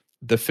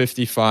the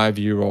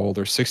 55-year-old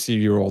or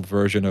 60-year-old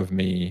version of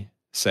me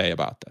say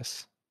about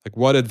this? Like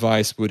what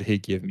advice would he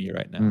give me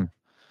right now?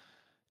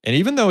 And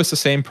even though it's the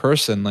same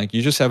person, like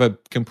you just have a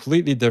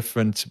completely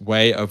different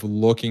way of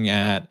looking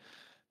at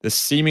the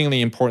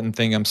seemingly important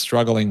thing I'm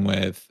struggling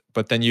with,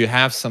 but then you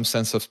have some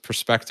sense of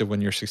perspective when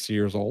you're 60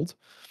 years old.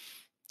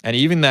 And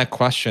even that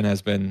question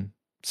has been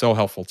so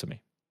helpful to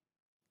me.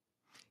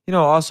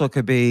 Also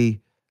could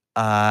be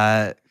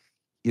uh,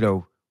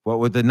 what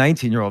would the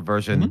 19-year-old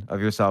version Mhm. of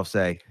yourself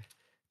say?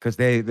 Because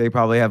they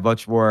probably have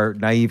much more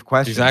naive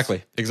questions.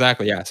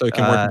 Exactly, yeah, so it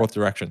can work in Uh, both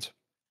directions.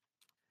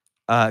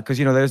 because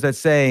there's that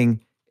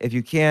saying, if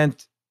you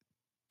can't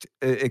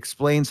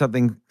explain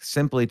something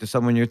simply to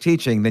someone you're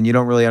teaching, then you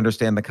don't really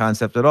understand the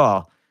concept at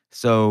all.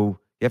 So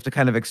you have to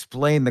kind of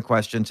explain the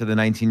question to the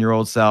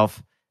 19-year-old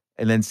self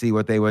and then see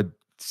what they would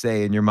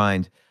say in your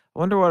mind. I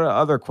wonder what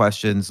other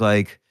questions,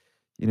 like,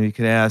 you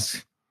can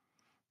ask,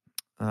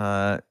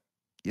 uh,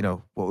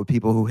 what would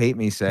people who hate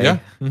me Yeah, say?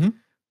 mhm.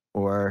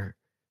 Or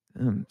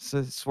so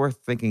it's worth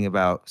thinking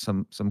about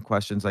some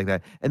questions like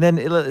that. And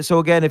then so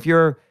again, if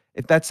you're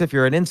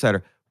an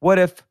insider, what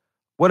if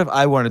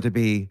I wanted to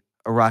be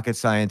a rocket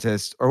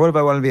scientist, or what if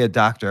I want to be a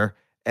doctor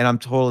and I'm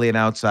totally an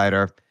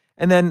outsider?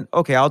 And then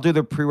okay, I'll do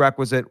the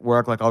prerequisite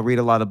work, like I'll read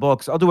a lot of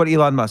books. I'll do what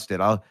Elon Musk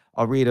did. I'll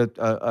read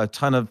a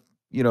ton of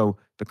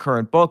the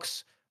current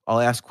books. I'll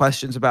ask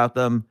questions about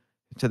them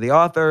to the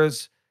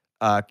authors.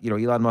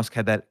 Elon Musk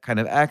had that kind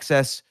of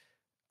access.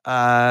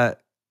 Uh,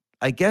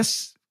 I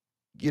guess,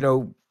 you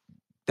know,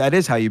 that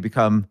is how you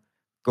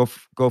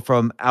go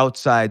from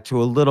outside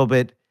to a little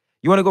bit.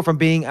 You want to go from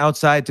being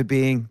outside to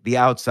being the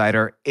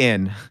outsider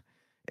in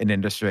an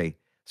industry.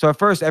 So at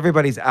first,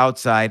 everybody's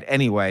outside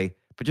anyway,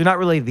 but you're not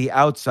really the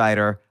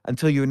outsider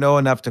until you know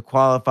enough to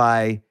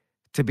qualify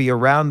to be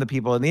around the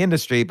people in the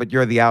industry, but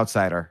you're the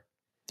outsider.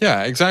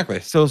 Yeah,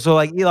 exactly. So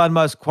like Elon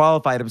Musk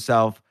qualified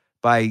himself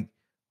by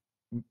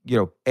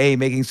A,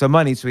 making some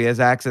money so he has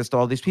access to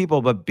all these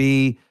people, but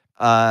B,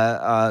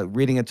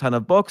 reading a ton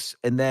of books,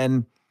 and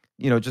then,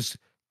 just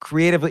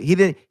creatively, he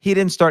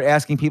didn't start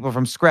asking people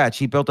from scratch.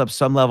 He built up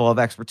some level of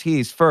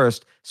expertise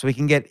first so he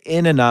can get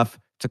in enough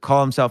to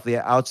call himself the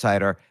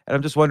outsider. And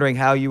I'm just wondering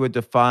how you would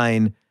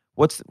define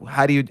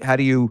how do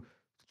you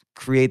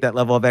create that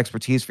level of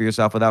expertise for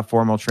yourself without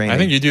formal I think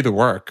training? you do the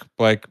work.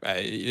 Like,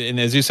 and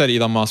as you said,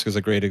 Elon Musk is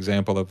a great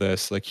example of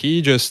this. Like,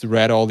 he just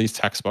read all these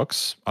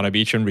textbooks on a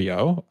beach in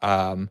Rio.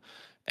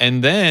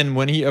 And then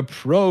when he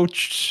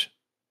approached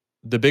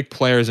the big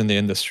players in the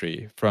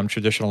industry from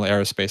traditional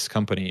aerospace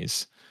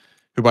companies,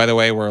 who, by the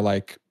way, were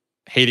like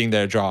hating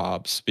their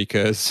jobs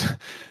because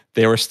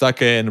they were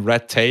stuck in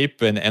red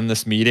tape and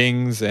endless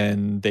meetings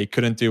and they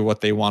couldn't do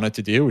what they wanted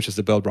to do, which is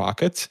to build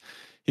rockets,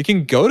 he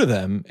can go to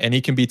them and he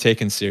can be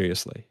taken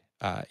seriously.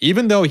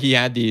 Even though he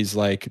had these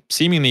like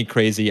seemingly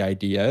crazy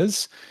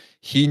ideas,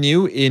 he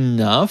knew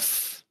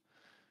enough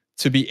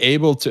to be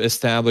able to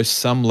establish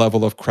some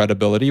level of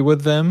credibility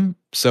with them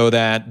so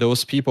that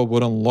those people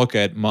wouldn't look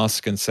at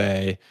Musk and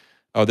say,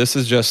 "Oh, this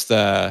is just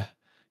a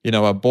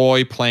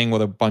boy playing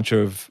with a bunch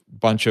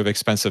of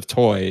expensive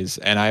toys,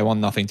 and I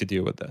want nothing to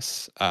do with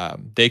this."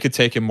 They could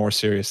take him more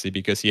seriously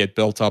because he had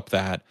built up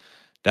that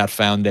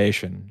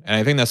foundation, and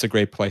I think that's a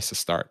great place to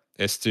start.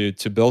 Is to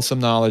build some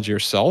knowledge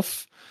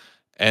yourself,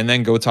 and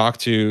then go talk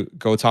to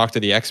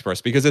the experts,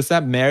 because it's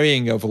that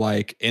marrying of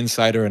like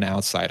insider and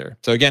outsider.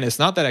 So again, it's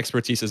not that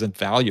expertise isn't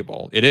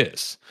valuable. It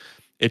is.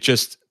 It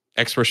just,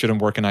 experts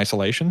shouldn't work in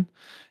isolation.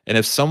 And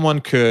if someone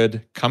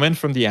could come in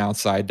from the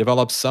outside,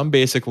 develop some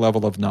basic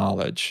level of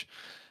knowledge,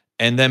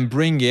 and then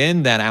bring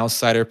in that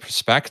outsider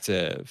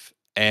perspective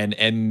and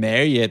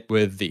marry it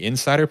with the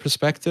insider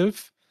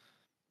perspective,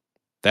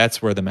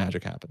 that's where the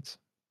magic happens.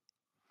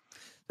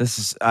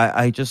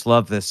 I just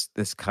love this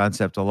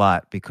concept a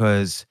lot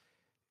because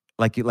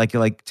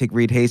like take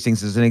Reed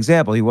Hastings as an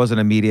example. He wasn't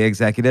a media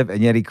executive,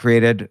 and yet he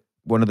created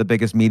one of the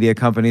biggest media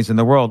companies in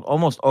the world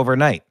almost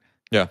overnight.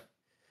 Yeah,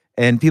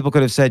 And people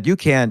could have said, you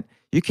can't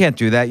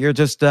do that. You're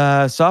just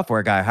a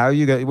software guy. How are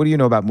you what do you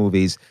know about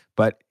movies?"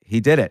 But he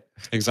did it.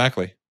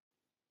 exactly.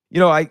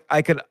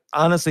 I could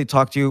honestly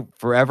talk to you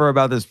forever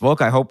about this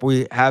book. I hope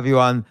we have you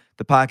on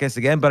the podcast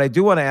again, but I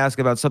do want to ask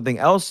about something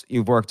else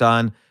you've worked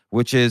on,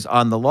 which is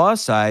on the law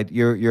side.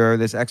 You're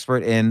this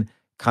expert in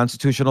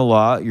constitutional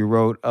law. You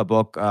wrote a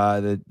book,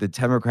 the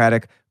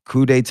Democratic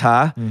Coup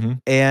d'Etat, Hmm.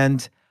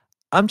 and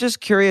I'm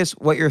just curious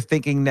what you're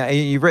thinking now.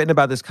 You've written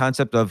about this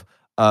concept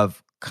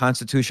of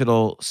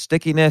constitutional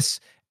stickiness,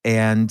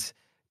 and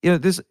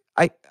this.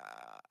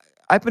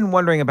 I've been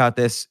wondering about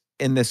this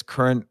in this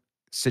current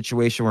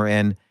situation we're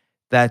in.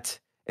 That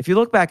if you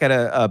look back at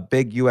a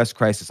big U.S.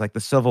 crisis like the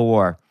Civil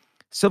War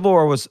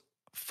was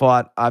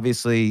fought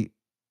obviously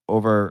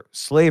over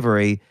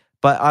slavery,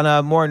 but on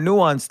a more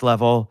nuanced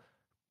level,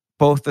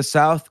 both the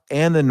South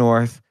and the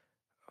North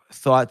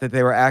thought that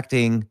they were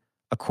acting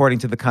according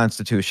to the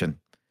Constitution,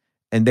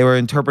 and they were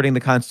interpreting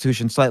the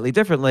Constitution slightly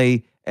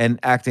differently and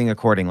acting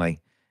accordingly.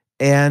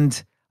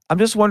 And I'm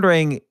just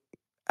wondering,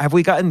 have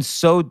we gotten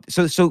so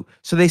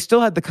they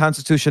still had the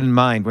Constitution in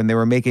mind when they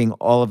were making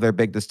all of their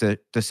big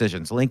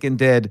decisions? Lincoln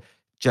did,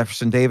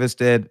 Jefferson Davis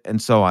did, and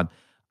so on.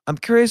 I'm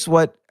curious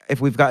what if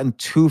we've gotten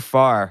too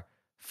far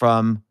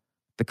from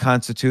the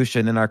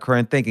Constitution in our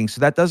current thinking,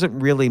 so that doesn't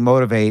really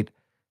motivate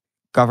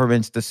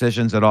government's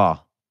decisions at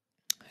all.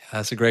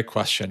 That's a great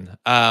question.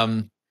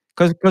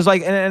 Because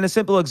like, and a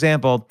simple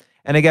example,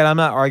 and again, I'm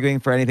not arguing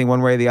for anything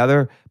one way or the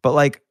other, but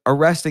like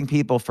arresting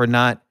people for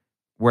not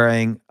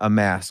wearing a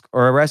mask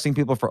or arresting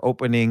people for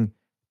opening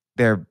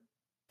their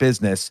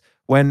business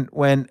when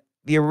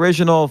the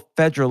original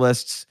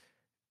Federalists,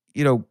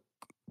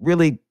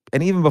 really,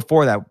 and even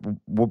before that,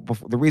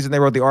 the reason they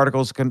wrote the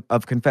Articles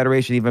of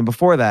Confederation, even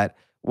before that,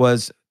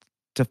 was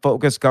to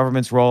focus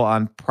government's role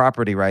on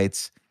property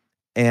rights.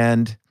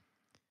 And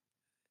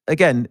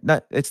again,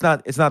 it's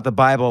not the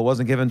Bible. It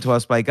wasn't given to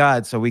us by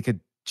God, so we could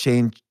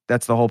change.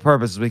 That's the whole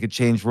purpose, is we could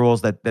change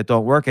rules that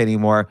don't work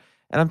anymore.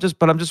 And I'm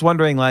just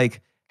wondering,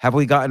 like, have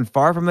we gotten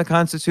far from the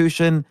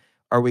Constitution?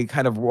 Are we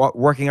kind of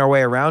working our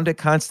way around it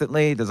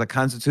constantly? Does a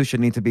Constitution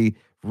need to be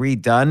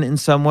redone in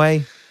some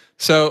way?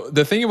 So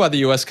the thing about the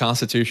U.S.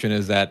 Constitution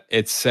is that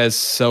it says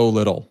so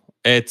little.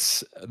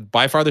 It's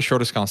by far the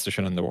shortest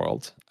constitution in the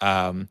world.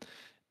 And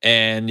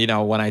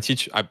when I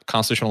teach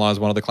constitutional law is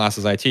one of the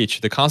classes I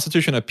teach. The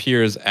Constitution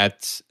appears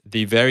at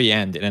the very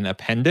end in an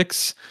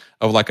appendix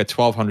of like a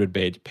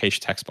 1,200-page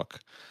textbook,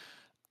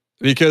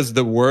 because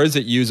the words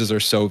it uses are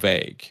so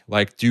vague,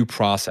 like due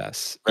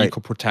process, Right.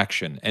 equal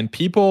protection, and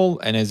people.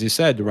 And as you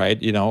said, right,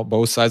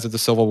 both sides of the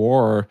Civil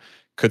War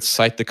could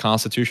cite the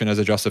Constitution as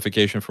a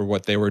justification for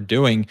what they were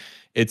doing.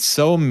 It's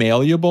so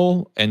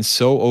malleable and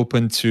so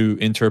open to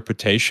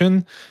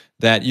interpretation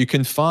that you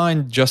can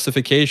find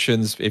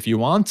justifications, if you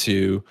want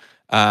to,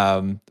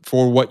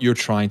 for what you're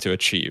trying to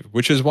achieve.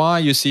 Which is why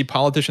you see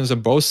politicians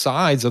on both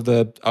sides of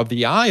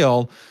the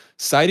aisle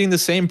citing the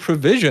same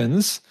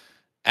provisions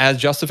as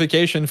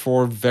justification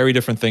for very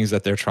different things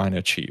that they're trying to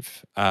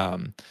achieve.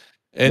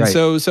 And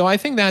Right. so I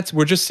think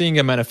we're just seeing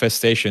a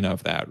manifestation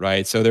of that,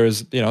 right? So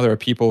there are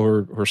people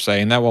who are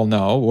saying that, well,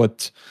 no,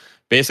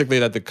 basically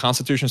that the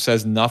Constitution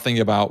says nothing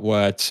about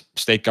what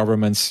state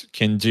governments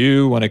can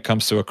do when it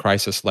comes to a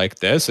crisis like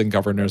this, and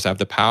governors have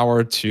the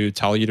power to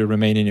tell you to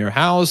remain in your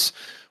house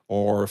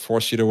or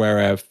force you to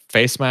wear a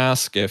face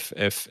mask if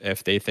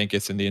they think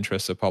it's in the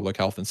interest of public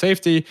health and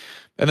safety.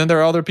 And then there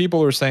are other people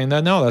who are saying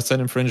that no, that's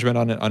an infringement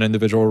on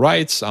individual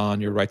rights,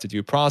 on your right to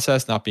due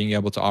process, not being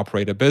able to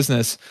operate a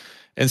business.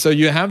 And so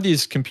you have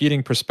these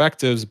competing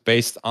perspectives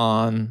based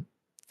on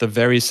the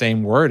very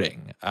same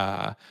wording,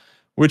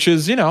 which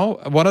is,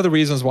 one of the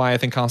reasons why I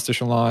think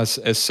constitutional law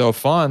is so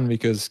fun,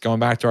 because going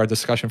back to our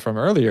discussion from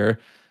earlier,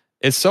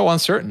 it's so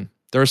uncertain.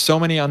 There are so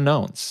many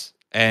unknowns.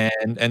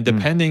 And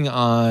depending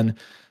on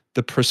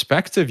the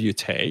perspective you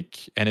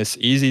take, and it's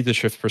easy to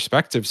shift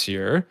perspectives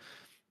here,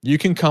 you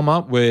can come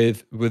up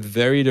with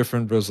very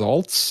different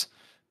results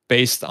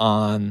based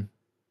on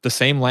the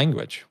same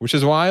language, which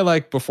is why,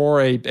 like,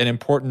 before an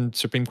important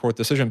Supreme Court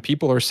decision,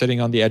 people are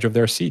sitting on the edge of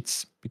their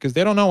seats because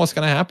they don't know what's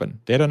going to happen.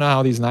 They don't know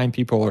how these 9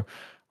 people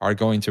are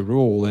going to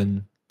rule.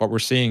 And what we're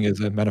seeing is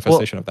a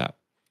manifestation of that.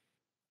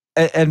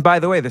 And by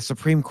the way, the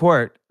Supreme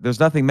Court, there's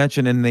nothing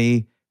mentioned in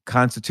the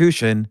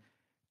Constitution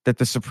that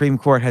the Supreme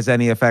Court has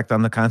any effect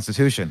on the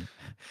Constitution.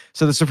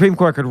 So the Supreme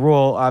Court could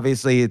rule,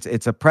 obviously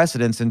it's a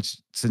precedent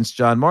since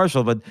John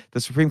Marshall, but the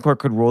Supreme Court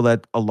could rule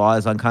that a law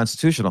is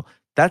unconstitutional.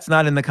 That's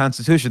not in the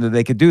Constitution that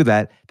they could do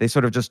that. They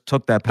sort of just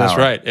took that power. That's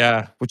right.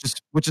 Yeah. Which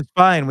is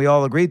fine. We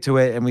all agreed to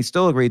it, and we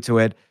still agree to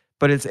it.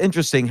 But it's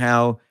interesting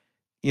how,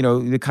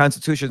 the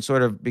Constitution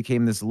sort of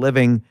became this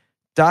living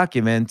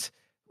document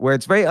where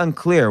it's very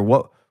unclear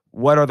what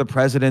are the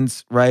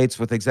president's rights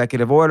with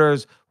executive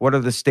orders, what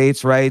are the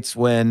states' rights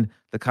when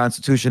the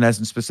Constitution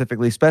hasn't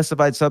specifically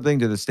specified something.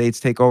 Do the states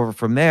take over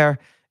from there?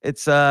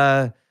 It's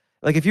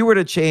like if you were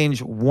to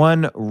change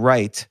one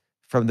right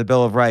from the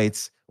Bill of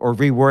Rights or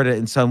reword it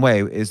in some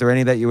way, is there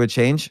any that you would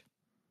change?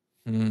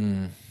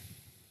 That's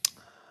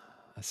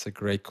a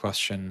great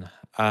question.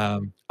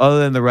 Other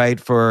than the right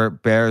for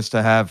bears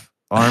to have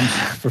arms?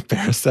 For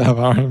bears to have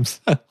arms.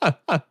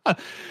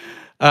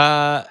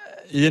 I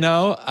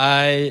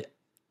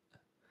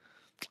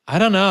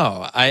don't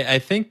know. I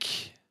think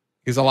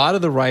because a lot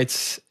of the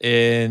rights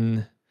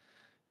in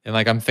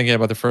like, I'm thinking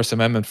about the First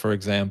Amendment, for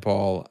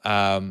example.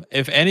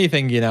 If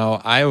anything,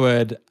 I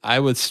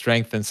would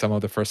strengthen some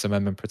of the First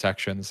Amendment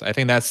protections. I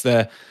think that's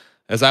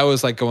as I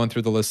was like going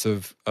through the list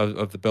of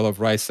the Bill of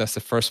Rights, that's the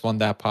first one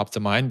that popped to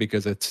mind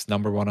because it's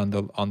number one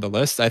on the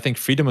list. I think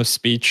freedom of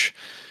speech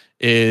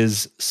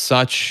is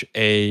such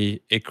a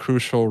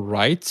crucial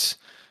right.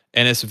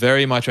 And it's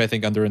very much, I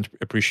think,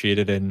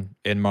 underappreciated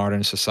in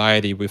modern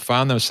society. We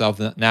found ourselves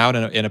now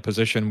in a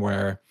position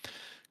where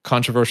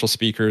controversial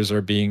speakers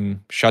are being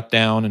shut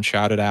down and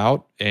shouted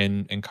out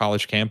in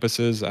college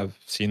campuses. I've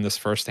seen this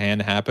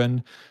firsthand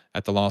happen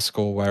at the law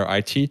school where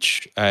I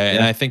teach.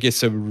 And I think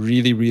it's a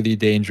really, really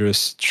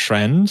dangerous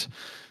trend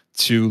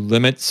to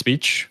limit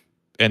speech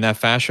in that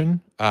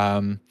fashion.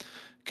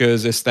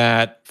 Because it's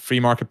that free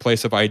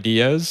marketplace of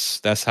ideas.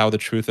 That's how the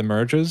truth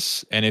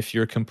emerges. And if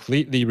you're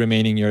completely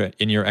remaining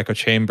in your echo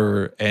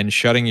chamber and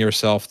shutting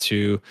yourself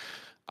to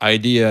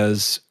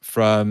ideas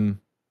from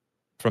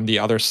the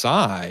other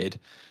side,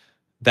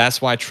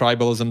 that's why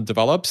tribalism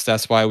develops.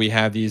 That's why we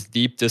have these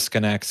deep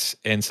disconnects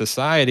in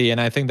society.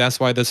 And I think that's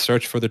why the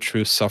search for the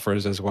truth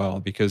suffers as well,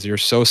 because you're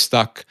so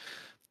stuck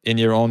in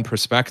your own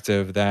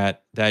perspective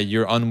that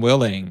you're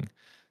unwilling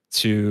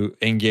to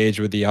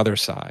engage with the other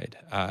side.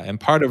 And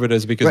part of it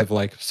is because of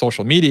like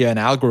social media and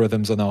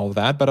algorithms and all of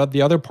that. But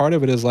the other part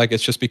of it is like,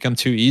 it's just become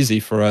too easy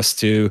for us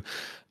to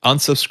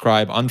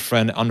unsubscribe,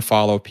 unfriend,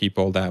 unfollow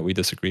people that we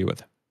disagree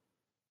with.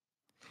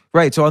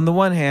 Right. So on the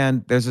one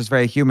hand, there's this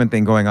very human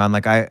thing going on.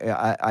 Like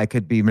I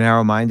could be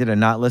narrow-minded and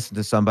not listen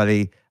to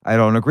somebody I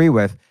don't agree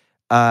with.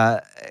 Uh,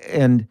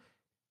 and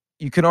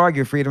you can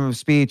argue freedom of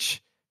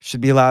speech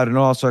should be allowed in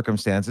all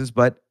circumstances,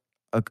 but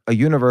a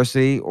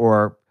university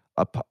or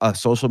a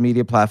social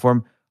media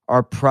platform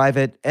are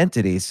private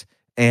entities,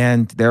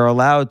 and they're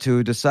allowed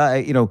to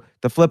decide.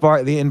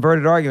 The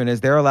inverted argument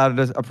is they're allowed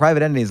to. A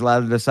private entity is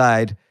allowed to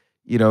decide.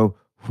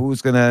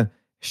 Who's gonna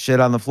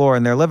shit on the floor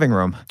in their living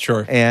room.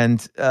 Sure. And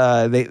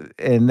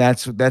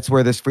that's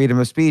where this freedom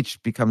of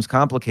speech becomes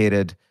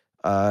complicated.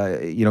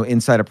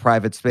 Inside a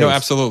private space. No,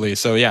 absolutely.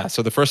 So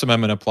so the First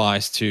Amendment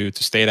applies to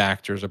state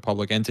actors or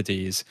public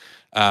entities,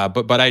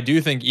 but I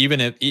do think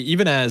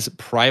even as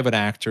private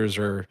actors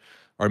are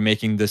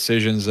making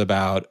decisions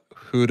about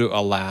who to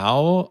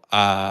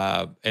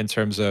allow in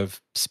terms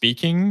of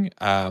speaking,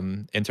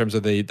 in terms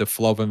of the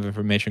flow of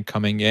information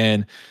coming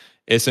in,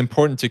 it's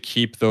important to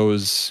keep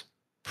those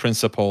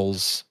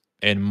principles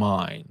in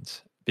mind,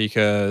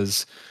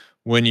 because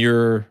when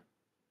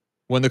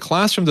the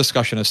classroom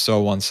discussion is so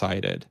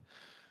one-sided,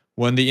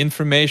 when the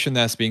information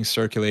that's being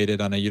circulated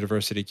on a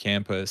university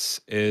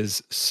campus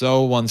is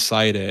so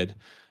one-sided,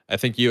 I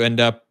think you end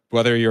up,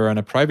 whether you're in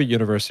a private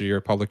university or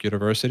a public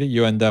university,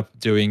 you end up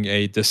doing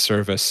a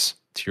disservice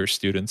to your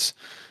students,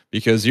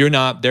 because you're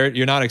not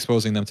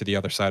exposing them to the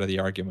other side of the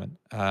argument.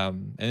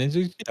 And it's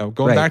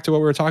going back to what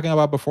we were talking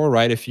about before,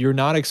 right? If you're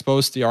not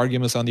exposed to the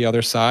arguments on the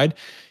other side,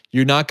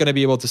 you're not going to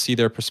be able to see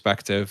their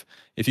perspective.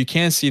 If you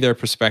can't see their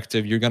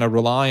perspective, you're going to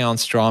rely on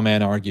straw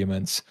man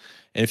arguments.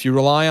 And if you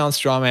rely on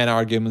straw man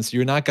arguments,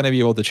 you're not going to be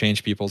able to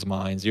change people's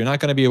minds. You're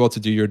not going to be able to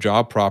do your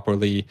job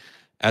properly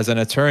as an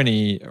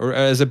attorney or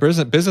as a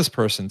business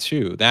person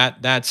too.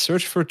 That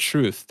search for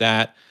truth,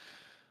 that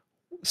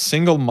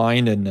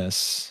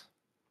single-mindedness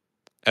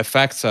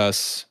affects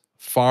us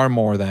far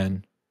more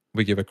than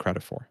we give it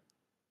credit for.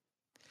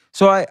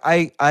 So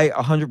I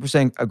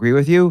 100% agree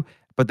with you,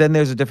 but then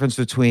there's a difference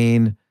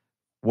between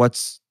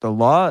what's the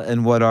law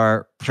and what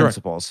are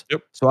principles.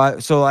 Sure.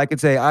 Yep. So I could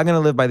say I'm going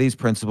to live by these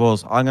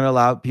principles. I'm going to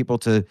allow people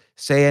to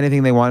say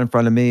anything they want in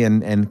front of me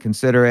and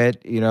consider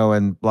it,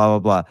 and blah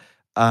blah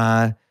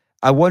blah.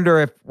 I wonder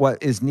if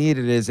what is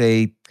needed is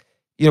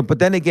but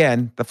then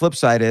again, the flip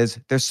side is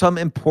there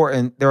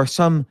are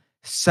some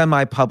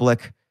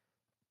semi-public,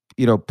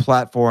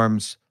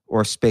 platforms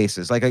or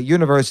spaces. Like a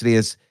university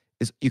is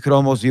you could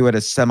almost view it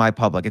as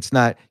semi-public.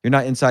 You're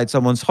not inside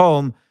someone's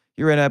home.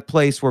 You're in a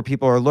place where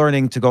people are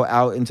learning to go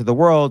out into the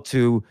world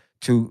to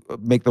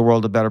make the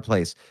world a better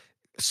place.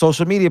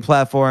 Social media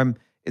platform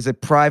is a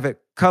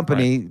private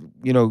company,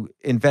 right,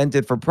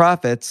 invented for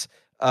profits.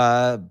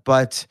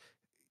 But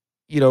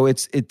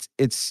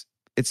it's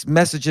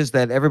messages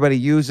that everybody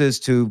uses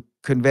to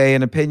convey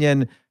an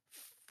opinion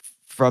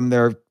from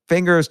their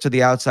fingers to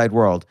the outside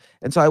world.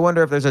 And so I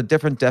wonder if there's a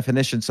different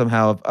definition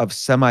somehow of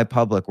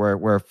semi-public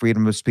where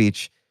freedom of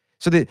speech.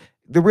 So the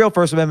real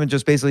First Amendment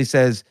just basically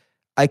says,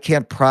 I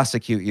can't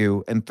prosecute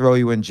you and throw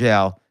you in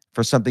jail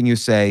for something you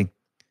say,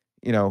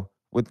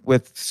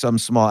 with some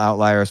small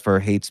outliers for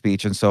hate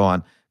speech and so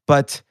on.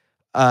 But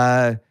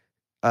all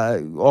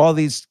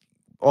these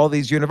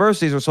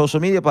universities or social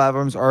media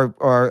platforms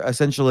are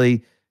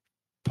essentially,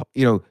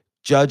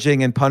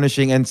 judging and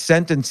punishing and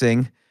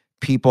sentencing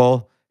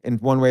people in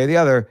one way or the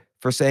other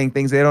for saying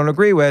things they don't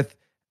agree with.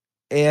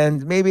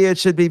 And maybe it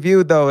should be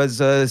viewed, though,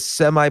 as a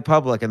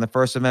semi-public, and the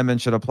First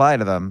Amendment should apply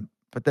to them.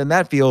 But then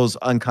that feels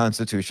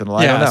unconstitutional.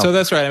 I don't know. So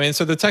that's right. I mean,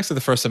 so the text of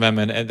the First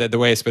Amendment, and the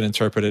way it's been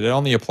interpreted, it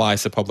only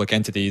applies to public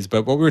entities.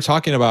 But what we were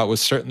talking about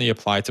was certainly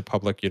applied to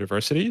public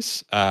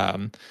universities.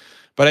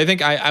 But I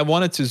think I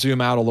wanted to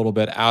zoom out a little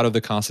bit out of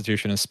the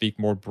Constitution and speak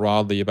more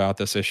broadly about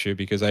this issue,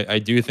 because I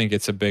do think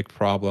it's a big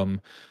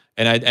problem.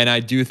 And I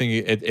do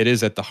think it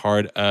is at the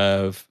heart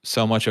of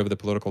so much of the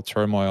political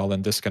turmoil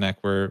and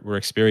disconnect we're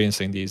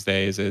experiencing these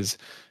days is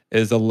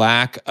the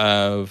lack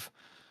of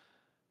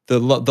the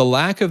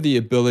lack of the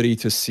ability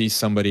to see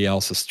somebody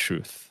else's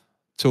truth,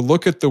 to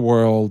look at the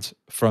world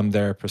from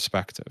their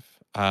perspective.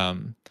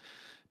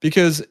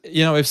 Because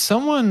if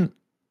someone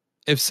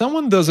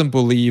doesn't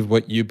believe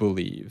what you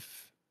believe,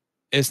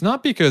 it's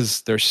not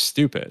because they're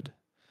stupid.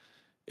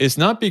 It's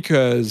not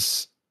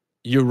because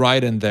you're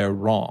right and they're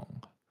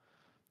wrong.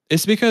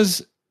 It's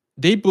because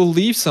they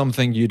believe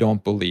something you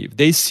don't believe.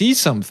 They see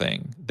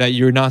something that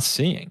you're not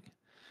seeing.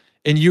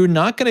 And you're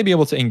not going to be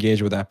able to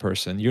engage with that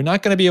person. You're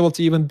not going to be able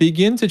to even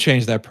begin to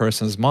change that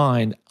person's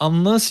mind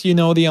unless you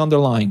know the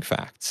underlying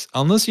facts,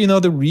 unless you know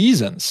the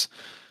reasons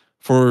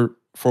for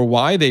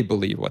why they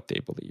believe what they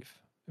believe.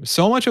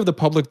 So much of the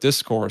public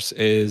discourse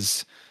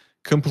is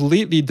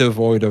completely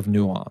devoid of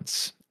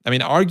nuance. I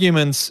mean,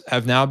 arguments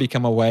have now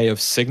become a way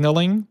of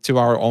signaling to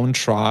our own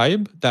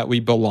tribe that we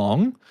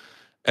belong,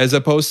 as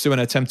opposed to an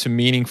attempt to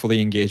meaningfully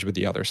engage with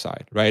the other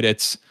side, right?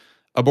 It's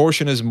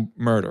abortion is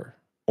murder,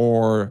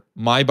 or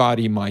my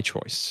body, my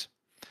choice.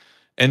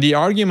 And the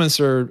arguments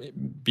are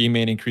being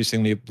made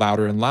increasingly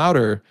louder and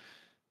louder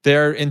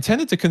they're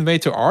intended to convey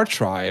to our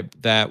tribe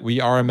that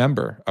we are a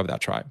member of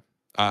that tribe,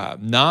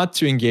 not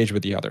to engage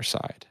with the other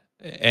side.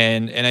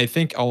 And I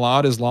think a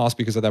lot is lost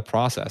because of that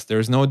process.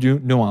 There's no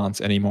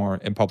nuance anymore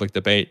in public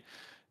debate.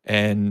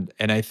 And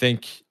I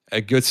think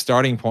a good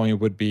starting point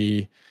would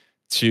be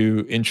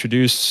to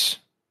introduce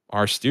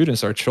our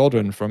students, our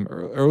children from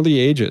early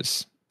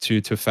ages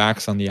to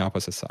facts on the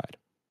opposite side.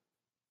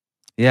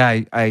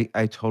 Yeah,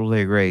 I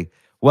totally agree.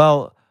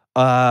 Well,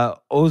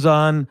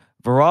 Ozan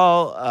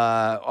Varol,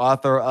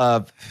 author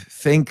of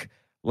Think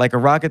Like a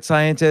Rocket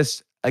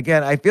Scientist.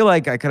 Again, I feel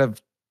like I could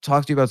have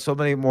talked to you about so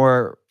many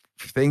more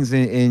things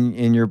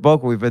in your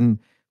book. We've been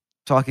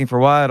talking for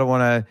a while. I don't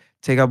want to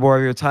take up more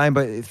of your time,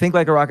 but Think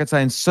Like a Rocket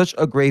Scientist, such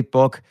a great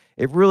book.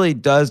 It really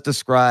does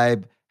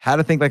describe how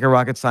to think like a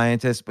rocket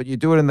scientist, but you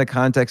do it in the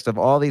context of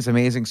all these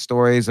amazing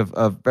stories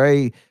of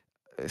very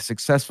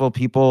successful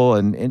people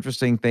and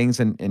interesting things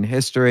in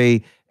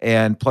history,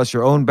 and plus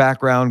your own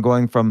background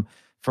going from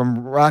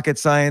rocket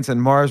science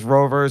and Mars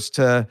rovers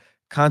to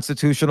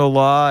constitutional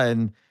law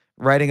and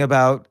writing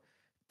about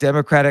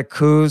democratic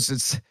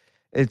coups.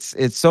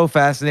 It's so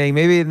fascinating.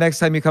 Maybe next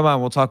time you come on,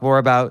 we'll talk more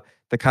about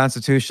the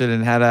Constitution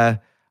and how to.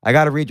 I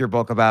got to read your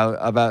book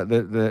about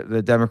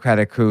the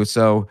democratic coup.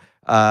 So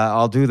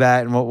I'll do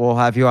that, and we'll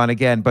have you on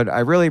again. But I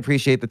really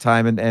appreciate the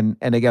time, and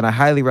again, I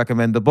highly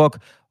recommend the book.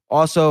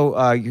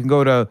 Also, you can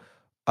go to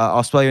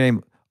I'll spell your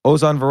name,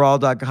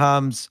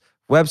 ozanvarol.com's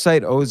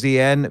website,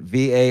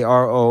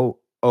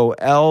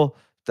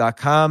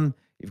 OZNVAROOL.com.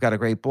 You've got a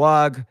great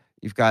blog.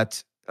 You've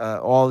got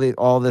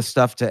all this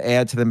stuff to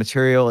add to the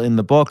material in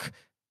the book.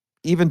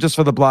 Even just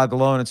for the blog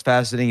alone, it's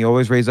fascinating. You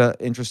always raise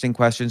interesting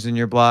questions in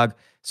your blog.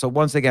 So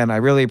once again, I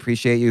really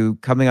appreciate you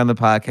coming on the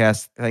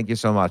podcast. Thank you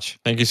so much.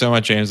 Thank you so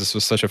much, James. This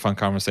was such a fun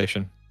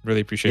conversation.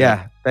 Really appreciate it.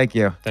 Yeah, thank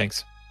you.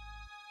 Thanks.